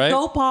regardless, then right?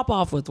 go pop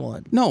off with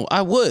one. No,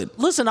 I would.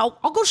 Listen, I'll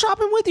go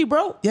shopping with you,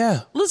 bro.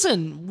 Yeah.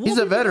 Listen, we'll He's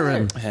a be there.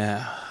 veteran.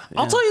 Yeah.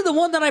 I'll tell you the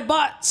one that I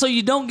bought so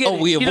you don't get Oh,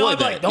 it. we You know, avoid I'm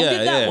like, that. don't Yeah,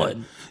 get that yeah.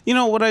 one. You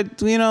know what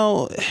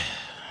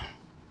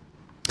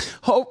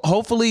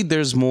hopefully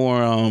there's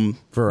more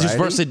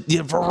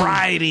Variety?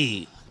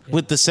 variety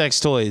with the sex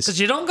toys. Because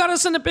you don't got to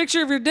send a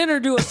picture of your dinner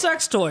to a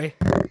sex toy.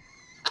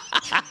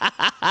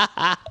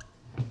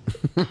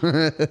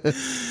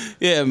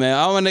 Yeah, man.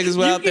 All my niggas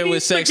went out there can with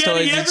eat sex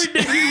spaghetti toys.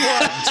 every day you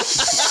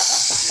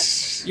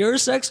want. Your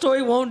sex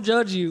toy won't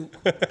judge you.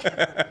 Hey,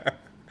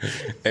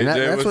 Jay,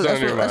 That's what's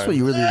on your what mind?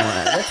 you really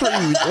want.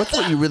 That's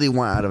what you really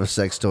want out of a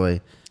sex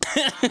toy.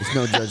 It's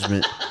no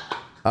judgment.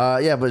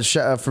 Yeah, but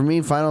for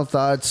me, final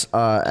thoughts.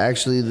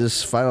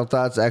 This final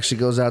thoughts actually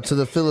goes out to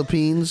the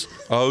Philippines.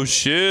 Oh,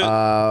 shit.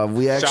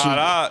 We actually, Shout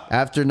out.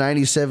 after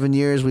 97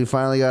 years, we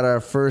finally got our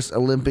first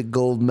Olympic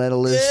gold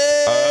medalist.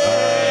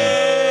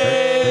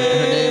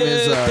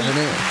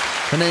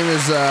 Her name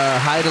is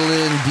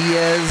Heidelin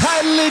Diaz.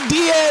 Heidelin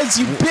Diaz,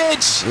 you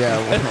bitch. Yeah,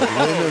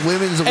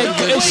 women's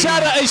And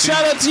shout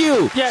out to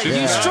you. Yeah,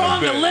 you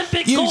strong bitch.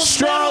 Olympic You gold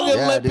strong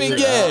medal. Olympic, dude.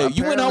 yeah.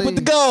 You went home with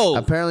the gold.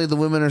 Apparently, the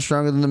women are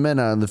stronger than the men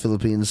out in the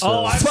Philippines. So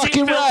Oh, I've Fucking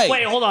seen right.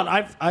 Wait, hold on.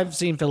 I've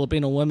seen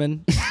Filipino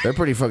women. they're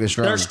pretty fucking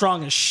strong. They're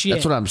strong as shit.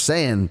 That's what I'm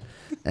saying.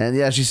 And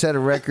yeah, she set a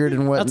record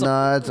and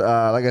whatnot.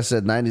 Like I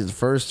said, 90s, the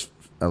first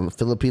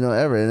Filipino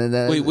ever. And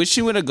then Wait, which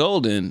she win a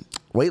gold in?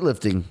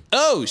 weightlifting.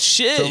 Oh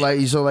shit. So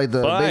like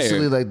the Fire.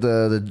 basically like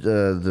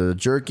the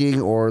jerking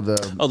or the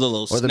Oh, the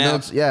little or the snap.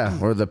 notes, yeah,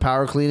 or the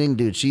power cleaning,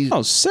 dude.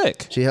 Oh,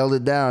 sick. She held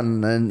it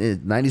down, and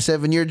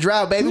 97-year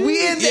drought, baby.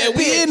 We in there, Yeah,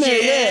 we in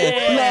there.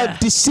 Yeah. Yeah. Love,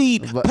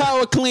 deceit,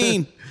 power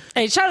clean.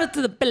 Hey, shout out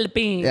to the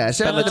Philippines. Yeah,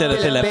 shout out to the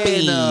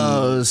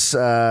Filipinos.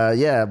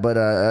 Yeah, but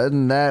other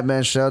than that,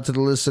 man, shout out to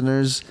the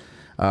listeners.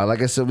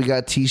 Like I said, we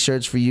got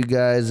T-shirts for you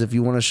guys. If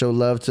you want to show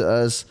love to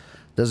us,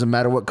 doesn't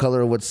matter what color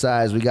or what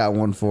size, we got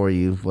one for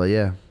you. But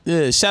yeah.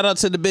 Yeah, shout out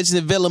to the bitch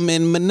in Villa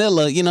in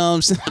Manila. You know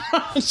what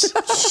I'm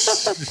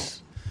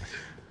saying?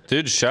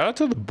 Dude, shout out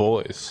to the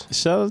boys.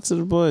 Shout out to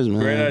the boys, man.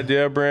 Great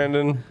idea,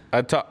 Brandon.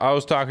 I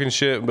was talking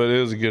shit, but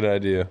it was a good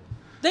idea.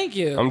 Thank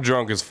you. I'm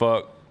drunk as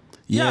fuck.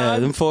 Yeah,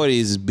 them 40s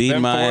is beating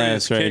Them my 40s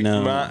ass right kicked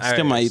now. my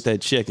Still might ass. eat that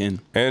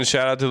chicken. And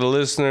shout out to the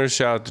listeners.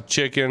 Shout out to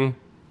Chicken.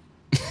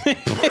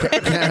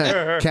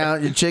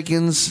 Count your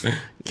chickens.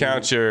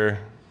 Count your...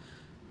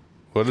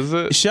 What is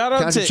it? Shout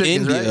out Count to your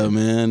chickens, India, right?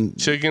 man.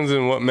 Chickens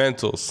and what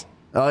mentals?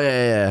 Oh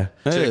yeah.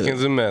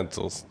 Chickens and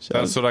mentals.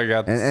 That's what I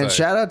got to And say.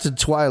 shout out to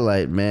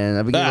Twilight, man.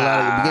 I've been getting a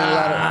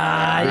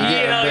lot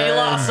of you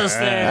lost us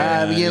there.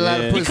 I've been getting a lot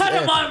of pussy.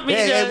 kinda want me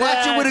Hey, to- hey,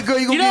 watch it with a girl,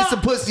 you gonna You get know-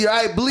 some pussy. All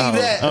right, believe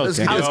that. Let's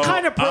okay. get I it. was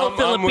kind of pro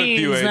I'm with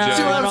you, Philippines AJ. now.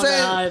 See what I I'm don't know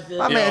saying? how I feel.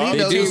 My man, he They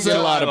They knows do what's get a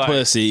up. lot of Twilight.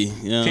 pussy.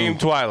 You know? Team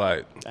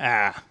Twilight.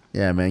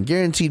 Yeah, man,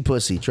 guaranteed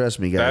pussy. Trust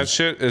me, That guys.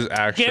 shit is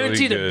actually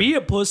Guaranteed good. to be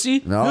a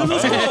pussy. No,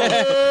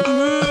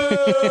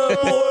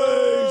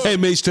 Hey,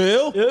 Mace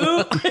Tail.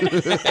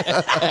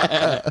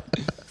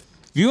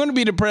 If you want to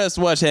be depressed,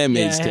 watch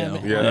Handmaid's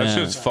Tale. Yeah, that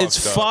shit's fucked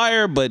It's up.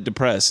 fire, but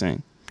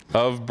depressing.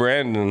 Of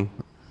Brandon.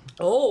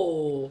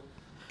 Oh.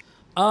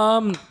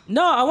 No,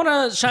 I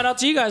want to shout out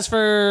to you guys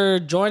for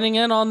joining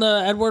in on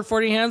the Edward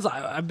 40 Hands.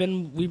 I've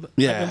been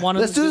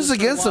wanting Let's to do this for a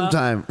again while.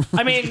 sometime.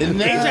 I mean,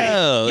 No,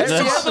 AJ, it's you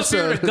an have a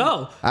fear to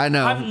go. I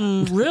know.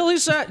 I'm really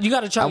sad. You got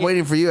to try. I'm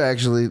waiting for you,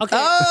 actually. Okay.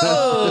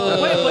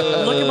 Wait,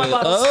 look at my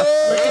bottles. Look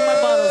at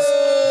my bottles.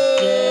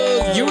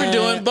 Yeah. You were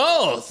doing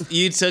both.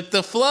 You took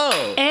the flow.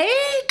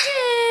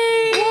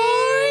 AJ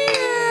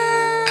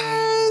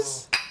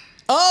Warriors.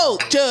 Oh,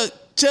 chug.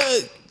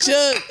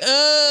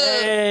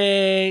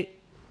 Hey.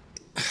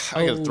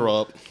 I gotta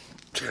throw up.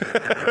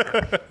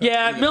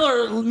 Yeah,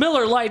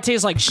 Miller Lite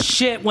tastes like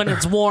shit when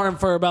it's warm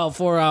for about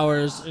 4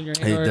 hours in your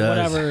It or does.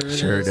 whatever. it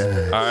Sure is.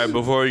 does. All right,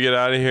 before we get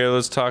out of here,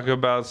 let's talk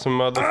about some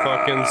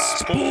motherfucking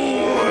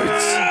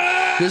sports.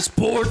 The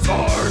sports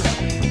are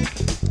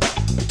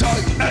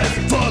tight as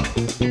fuck.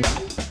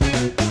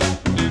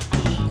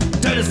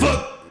 Tight as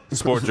fuck.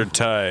 Sports are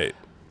tight.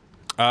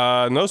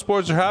 No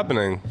sports are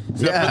happening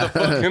except Yeah. for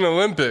the fucking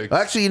Olympics.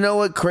 Actually, you know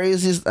what?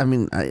 Craziest. I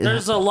mean,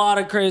 There's a lot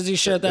of crazy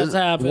shit that's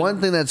happened. one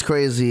thing that's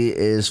crazy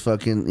is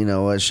fucking. You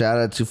know what? Shout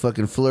out to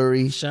fucking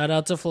Fleury. Shout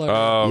out to Florida.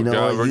 Oh You know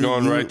god, what, we're you-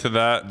 going you- right to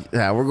that.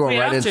 Yeah, we're going We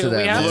right have into to, we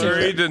that. have man. to.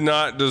 Fleury did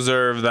not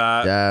deserve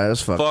that. Yeah,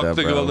 that's fucked Fuck up,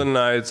 the bro. Golden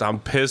Knights. I'm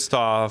pissed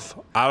off.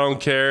 I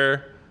don't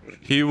care.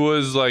 He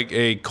was like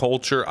a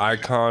culture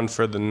icon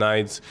for the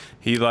Knights.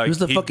 He was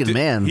the fucking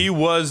man. He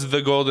was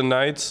the Golden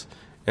Knights,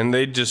 and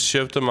they just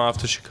shipped him off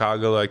to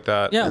Chicago like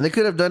that. Yeah. And they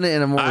could have done it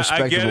in a more I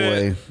respectable get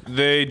it.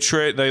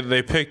 way.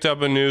 They picked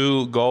up a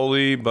new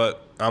goalie,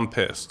 but I'm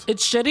pissed.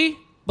 It's shitty,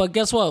 but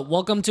guess what?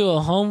 Welcome to a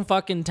home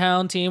fucking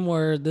town team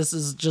where this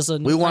is just a.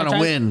 We want to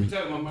win.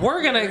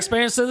 We're gonna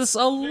experience this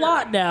a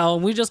lot now,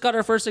 and we just got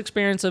our first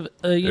experience of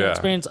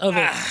experience of it.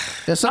 Yeah,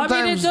 I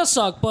sometimes mean, it does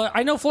suck, but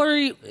I know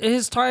Fleury,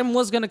 his time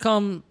was gonna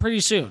come pretty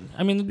soon.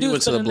 I mean, the went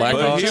dude's to been the in the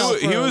Blackhawks. But NHL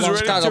he for a was long ready time.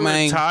 Chicago, to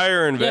man.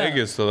 retire in Yeah.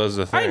 Vegas, so that's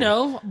the thing. I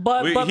know,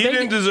 but He Vegas,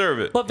 didn't deserve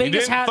it. but Vegas he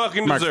didn't had-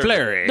 fucking Mark deserve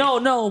Fleury. it.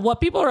 No. What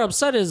people are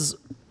upset is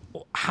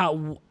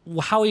how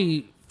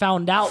he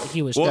found out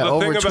he was. Well, Yeah, the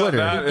over thing about Twitter.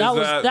 that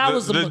is That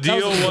was the the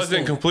deal mistake.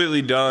 wasn't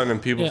completely done,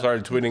 and people Yeah.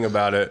 started tweeting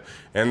about it,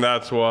 and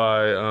that's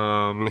why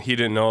he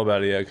didn't know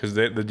about it yet because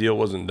the deal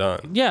wasn't done.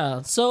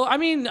 Yeah. So I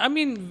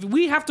mean,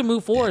 we have to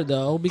move forward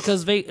though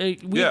because we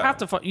Yeah. have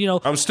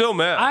to. I'm still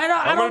mad. I don't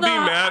I'm gonna know.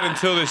 be mad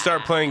until they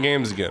start playing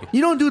games again.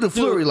 You don't do the Dude,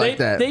 Fleury like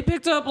that. They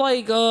picked up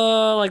like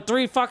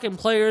 3 fucking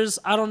players.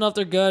 I don't know if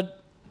they're good.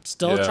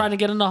 Still Yeah. trying to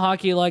get into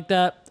hockey like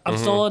that. I'm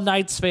still a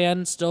Knights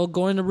fan. Still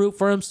going to root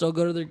for him. Still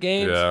go to their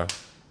games. Yeah,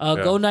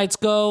 Go Knights,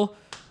 go!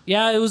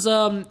 Yeah, it was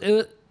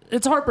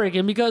it's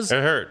heartbreaking because it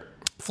hurt.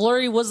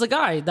 Fleury was the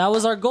guy. That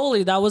was our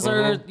goalie. That was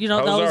our That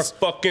was our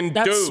fucking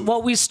that's dude.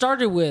 what we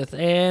started with,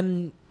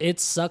 and it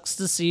sucks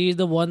to see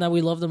the one that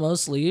we love the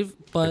most leave.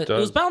 But it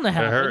was bound to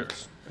happen. It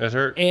hurts. It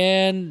hurts.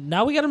 And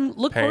now we got to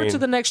look forward Pain. to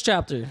the next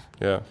chapter.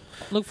 Yeah.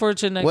 Look forward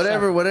to the next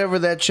Whatever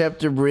that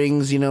chapter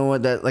brings, you know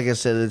what? That, like I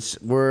said,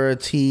 we're a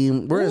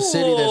team. We're a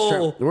city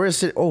that's. We're a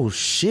city. Oh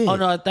shit. Oh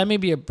no, that may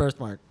be a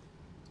birthmark.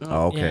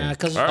 Oh, okay. Yeah,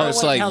 because All right.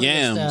 It's like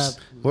yams.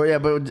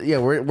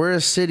 We're a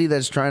city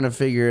that's trying to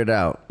figure it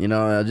out. You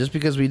know, just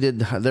because we did,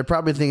 they're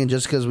probably thinking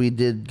just because we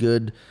did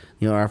good,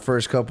 you know, our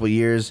first couple of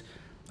years.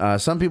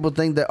 Some people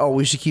think that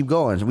we should keep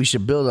going, we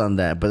should build on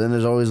that. But then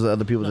there's always the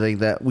other people that think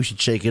that we should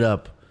shake it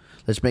up.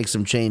 Let's make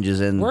some changes.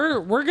 And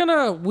We're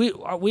gonna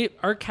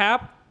our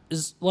cap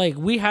is like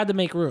we had to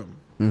make room.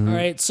 Mm-hmm. All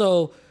right,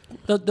 so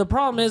the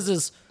problem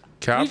is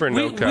Cap or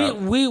no cap?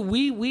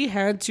 we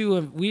had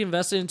to we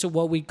invested into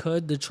what we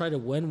could to try to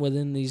win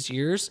within these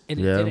years, and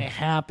Yeah. it didn't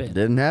happen.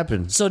 didn't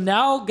happen. So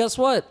now, guess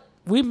what?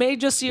 We may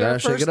just see our Gotta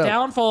shake first it up.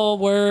 downfall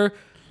where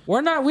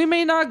we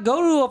may not go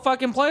to a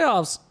fucking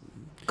playoffs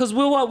because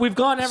we've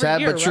gone every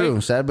Sad year. but true.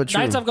 Right? Sad but true.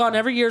 Knights have gone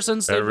every year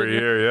since they've Every been-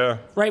 year, yeah.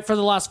 right for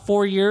the last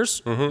 4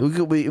 years.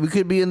 We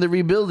could be in the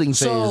rebuilding phase.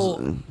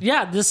 So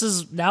yeah, this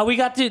is now we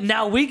get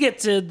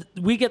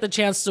the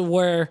chance to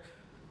where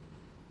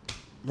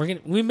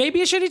we may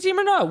be a shitty team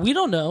or not. We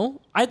don't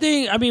know.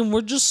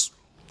 We're just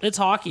it's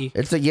hockey.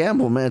 It's a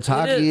gamble, man. It's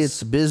hockey. is.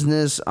 It's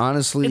business.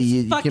 Honestly, It's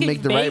you fucking can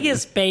make the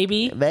Vegas,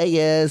 baby. right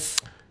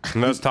Vegas.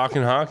 And that's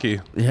talking hockey.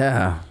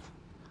 Yeah.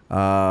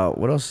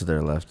 What else is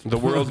there left? The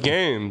World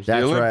Games.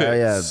 That's the Olympics. right. Oh,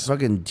 yeah.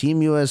 Fucking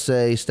Team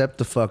USA. Step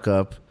the fuck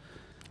up.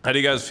 How do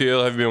you guys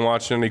feel? Have you been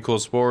watching any cool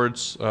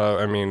sports?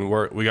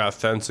 We got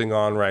fencing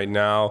on right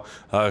now.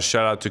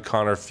 Shout out to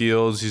Connor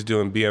Fields. He's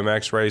doing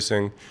BMX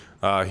racing.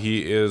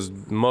 He is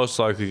most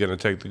likely going to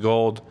take the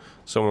gold.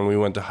 Someone we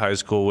went to high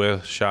school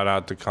with. Shout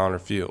out to Connor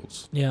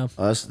Fields. Yeah.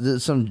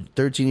 Some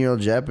 13-year-old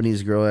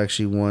Japanese girl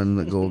actually won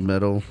the gold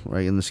medal,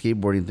 right, in the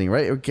skateboarding thing,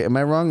 right? Okay, am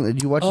I wrong?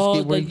 Did you watch the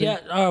skateboarding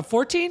thing?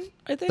 14,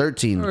 I think.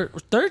 13. Or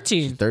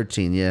 13.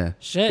 13, yeah.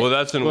 Shit. Well,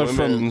 that's in What, from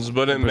women's,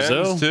 but in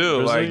Brazil? men's too.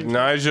 Brazil? Like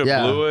Nyjah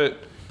Yeah. blew it.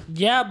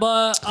 yeah,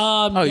 but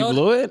Oh, you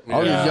blew it?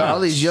 All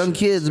these young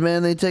kids,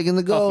 man, they taking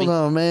the gold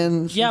home,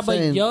 man. It's Yeah, but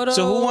insane. Yodo.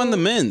 So who won the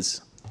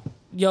men's?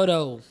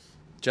 Yodo.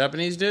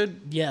 Japanese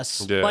dude?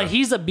 Yes, Yeah. but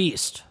he's a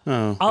beast.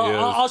 Oh.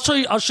 I'll show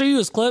you. I'll show you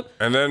his clip.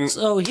 And then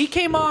So he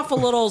came off a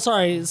little.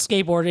 Sorry,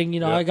 skateboarding. You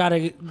know, I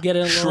gotta get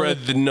in a little.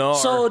 shred the gnar.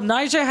 So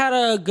Nyjah had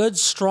a good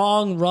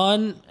strong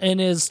run in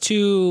his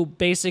 2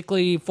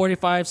 basically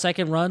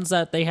 45-second runs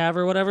that they have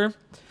or whatever.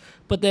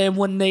 But then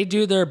when they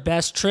do their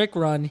best trick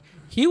run,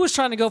 he was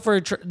trying to go for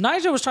a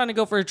Nyjah was trying to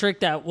go for a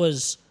trick that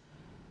was.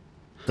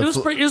 It was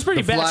pretty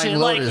the bad flying shit.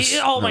 Like, lotus.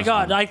 oh my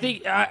god! I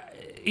think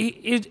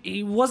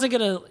he wasn't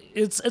gonna.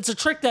 It's a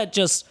trick that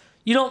just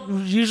you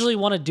don't usually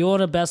want to do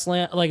on a best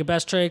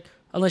trick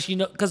unless you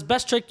know, because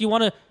best trick you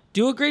want to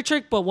do a great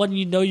trick, but one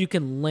you know you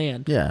can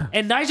land. Yeah.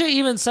 And Nyjah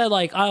even said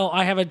like, "Oh,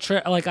 I have a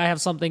trick. Like I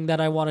have something that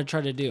I want to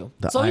try to do."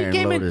 The so Iron he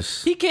came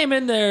Lotus. in. He came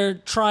in there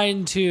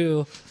trying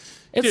to.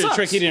 It Did a sucks.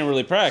 trick he didn't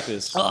really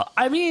practice.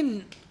 I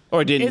mean,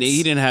 Or didn't it's-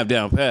 he didn't have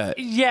down pat.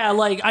 yeah,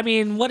 like I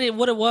mean, what it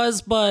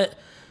was, but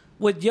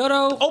with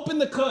Yodo. Open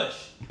the kush.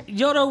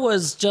 Yoda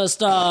was just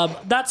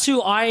that's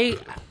who I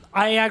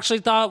actually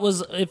thought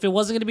was, if it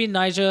wasn't going to be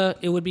Nyjah,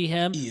 it would be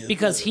him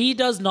because he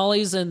does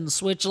nollies and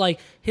switch, like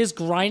his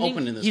grinding,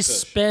 Opening this he push.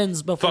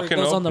 spins before Fucking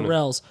it goes on the open it.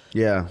 rails.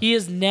 Yeah. He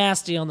is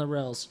nasty on the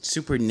rails.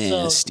 Super So,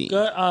 nasty.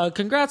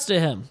 congrats to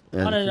him.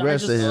 Yeah,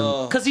 congrats to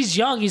him. Because he's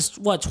young. He's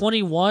what,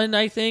 21,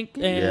 I think.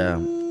 And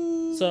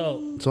Yeah.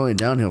 So It's only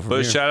downhill from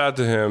but here. shout out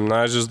to him.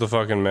 Nyjah's the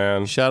fucking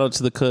man. Shout out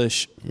to the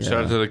kush. Shout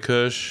out to the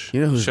Kush.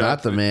 You know who's Shout not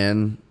out the to-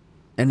 man?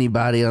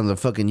 Anybody on the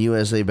fucking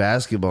USA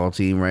basketball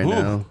team right Ooh.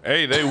 now.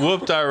 Hey, they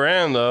whooped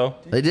Iran though.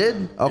 They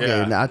did? Okay,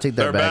 Yeah. now I'll take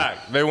that They're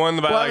back. They won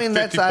by Well, like I mean,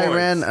 50 that's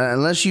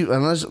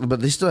points. Iran,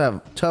 but they still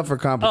have tougher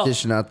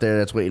competition out there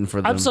that's waiting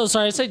for them. I'm so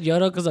sorry. I said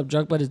Yodo because I'm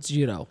drunk, but it's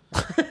judo.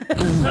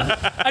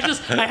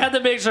 I had to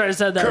make sure I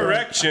said that. right.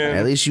 Correction.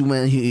 At least you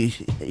went.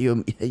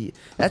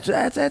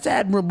 That's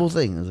admirable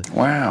thing. I was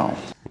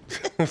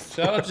like,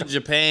 Shout out to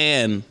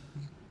Japan.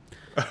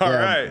 All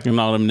right. And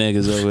all them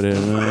niggas over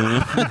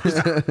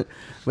there.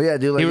 But yeah,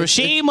 dude. Like,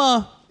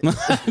 Hiroshima. Whoa.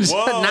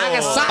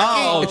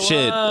 Oh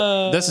shit.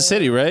 That's the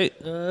city, right?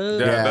 Yeah,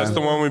 Yeah. that's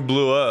the one we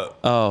blew up.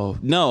 Oh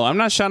no, I'm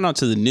not shouting out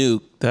to the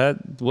nuke.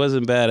 That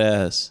wasn't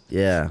badass.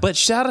 Yeah. But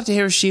shout out to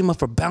Hiroshima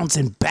for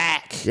bouncing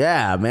back.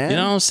 yeah, man. You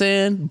know what I'm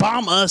saying?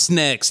 Bomb us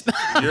next.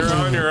 You're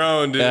on your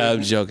own, dude.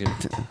 I'm joking.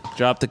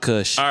 Drop the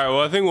kush. All right, well,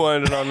 I think we'll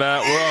end it on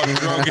that. We're all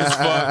drunk as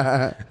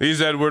fuck. These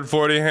Edward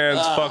 40 hands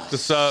fucked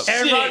us up.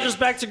 Aaron Rodgers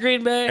back to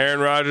Green Bay. Aaron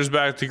Rodgers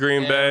back to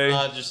Green Bay.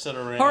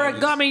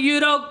 Origami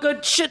Yudo,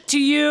 good shit to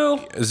you.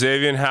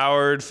 Xavier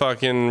Howard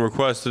fucking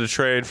requested a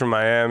trade from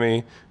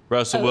Miami.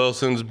 Russell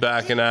Wilson's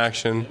back in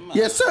action.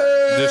 Yes,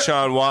 sir.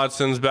 Deshaun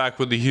Watson's back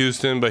with the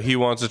Houston, but he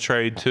wants a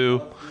trade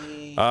too.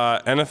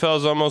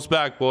 NFL's almost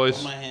back,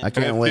 boys. I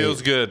can't it wait.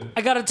 feels good.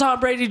 I got a Tom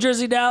Brady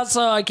jersey now,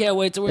 so I can't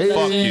wait to wear that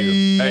Fuck shit.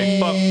 you. Hey,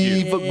 fuck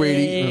you. Fuck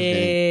Brady. Okay.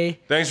 Hey.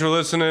 Thanks for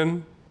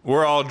listening.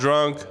 We're all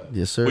drunk.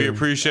 Yes, sir. We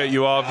appreciate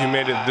you all if you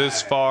made it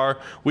this far.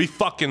 We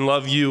fucking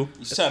love you.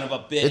 Son of a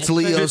bitch. It's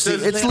Leo. This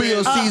is- It's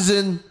Leo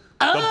season.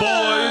 The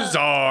boys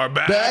are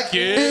back, Back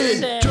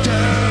in.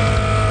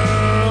 in.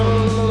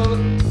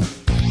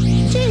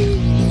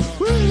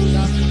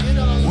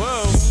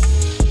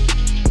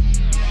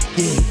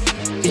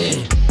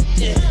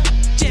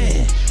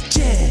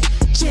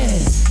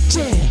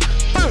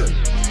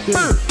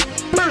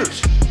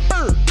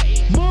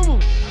 Whoa.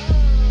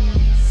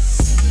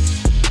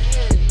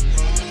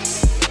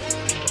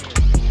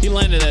 He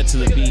landed that to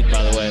the beat,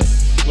 by the way.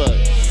 Look.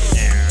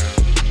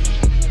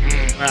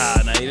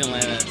 No, he didn't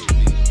land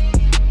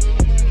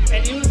that.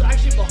 And he was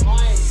actually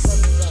behind from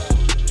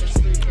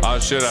his Oh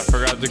shit, I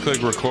forgot to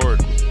click record.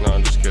 No,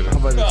 I'm just kidding.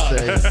 I'm about to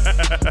say.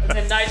 and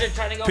then Nyjah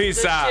trying to go Peace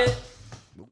for this out. shit.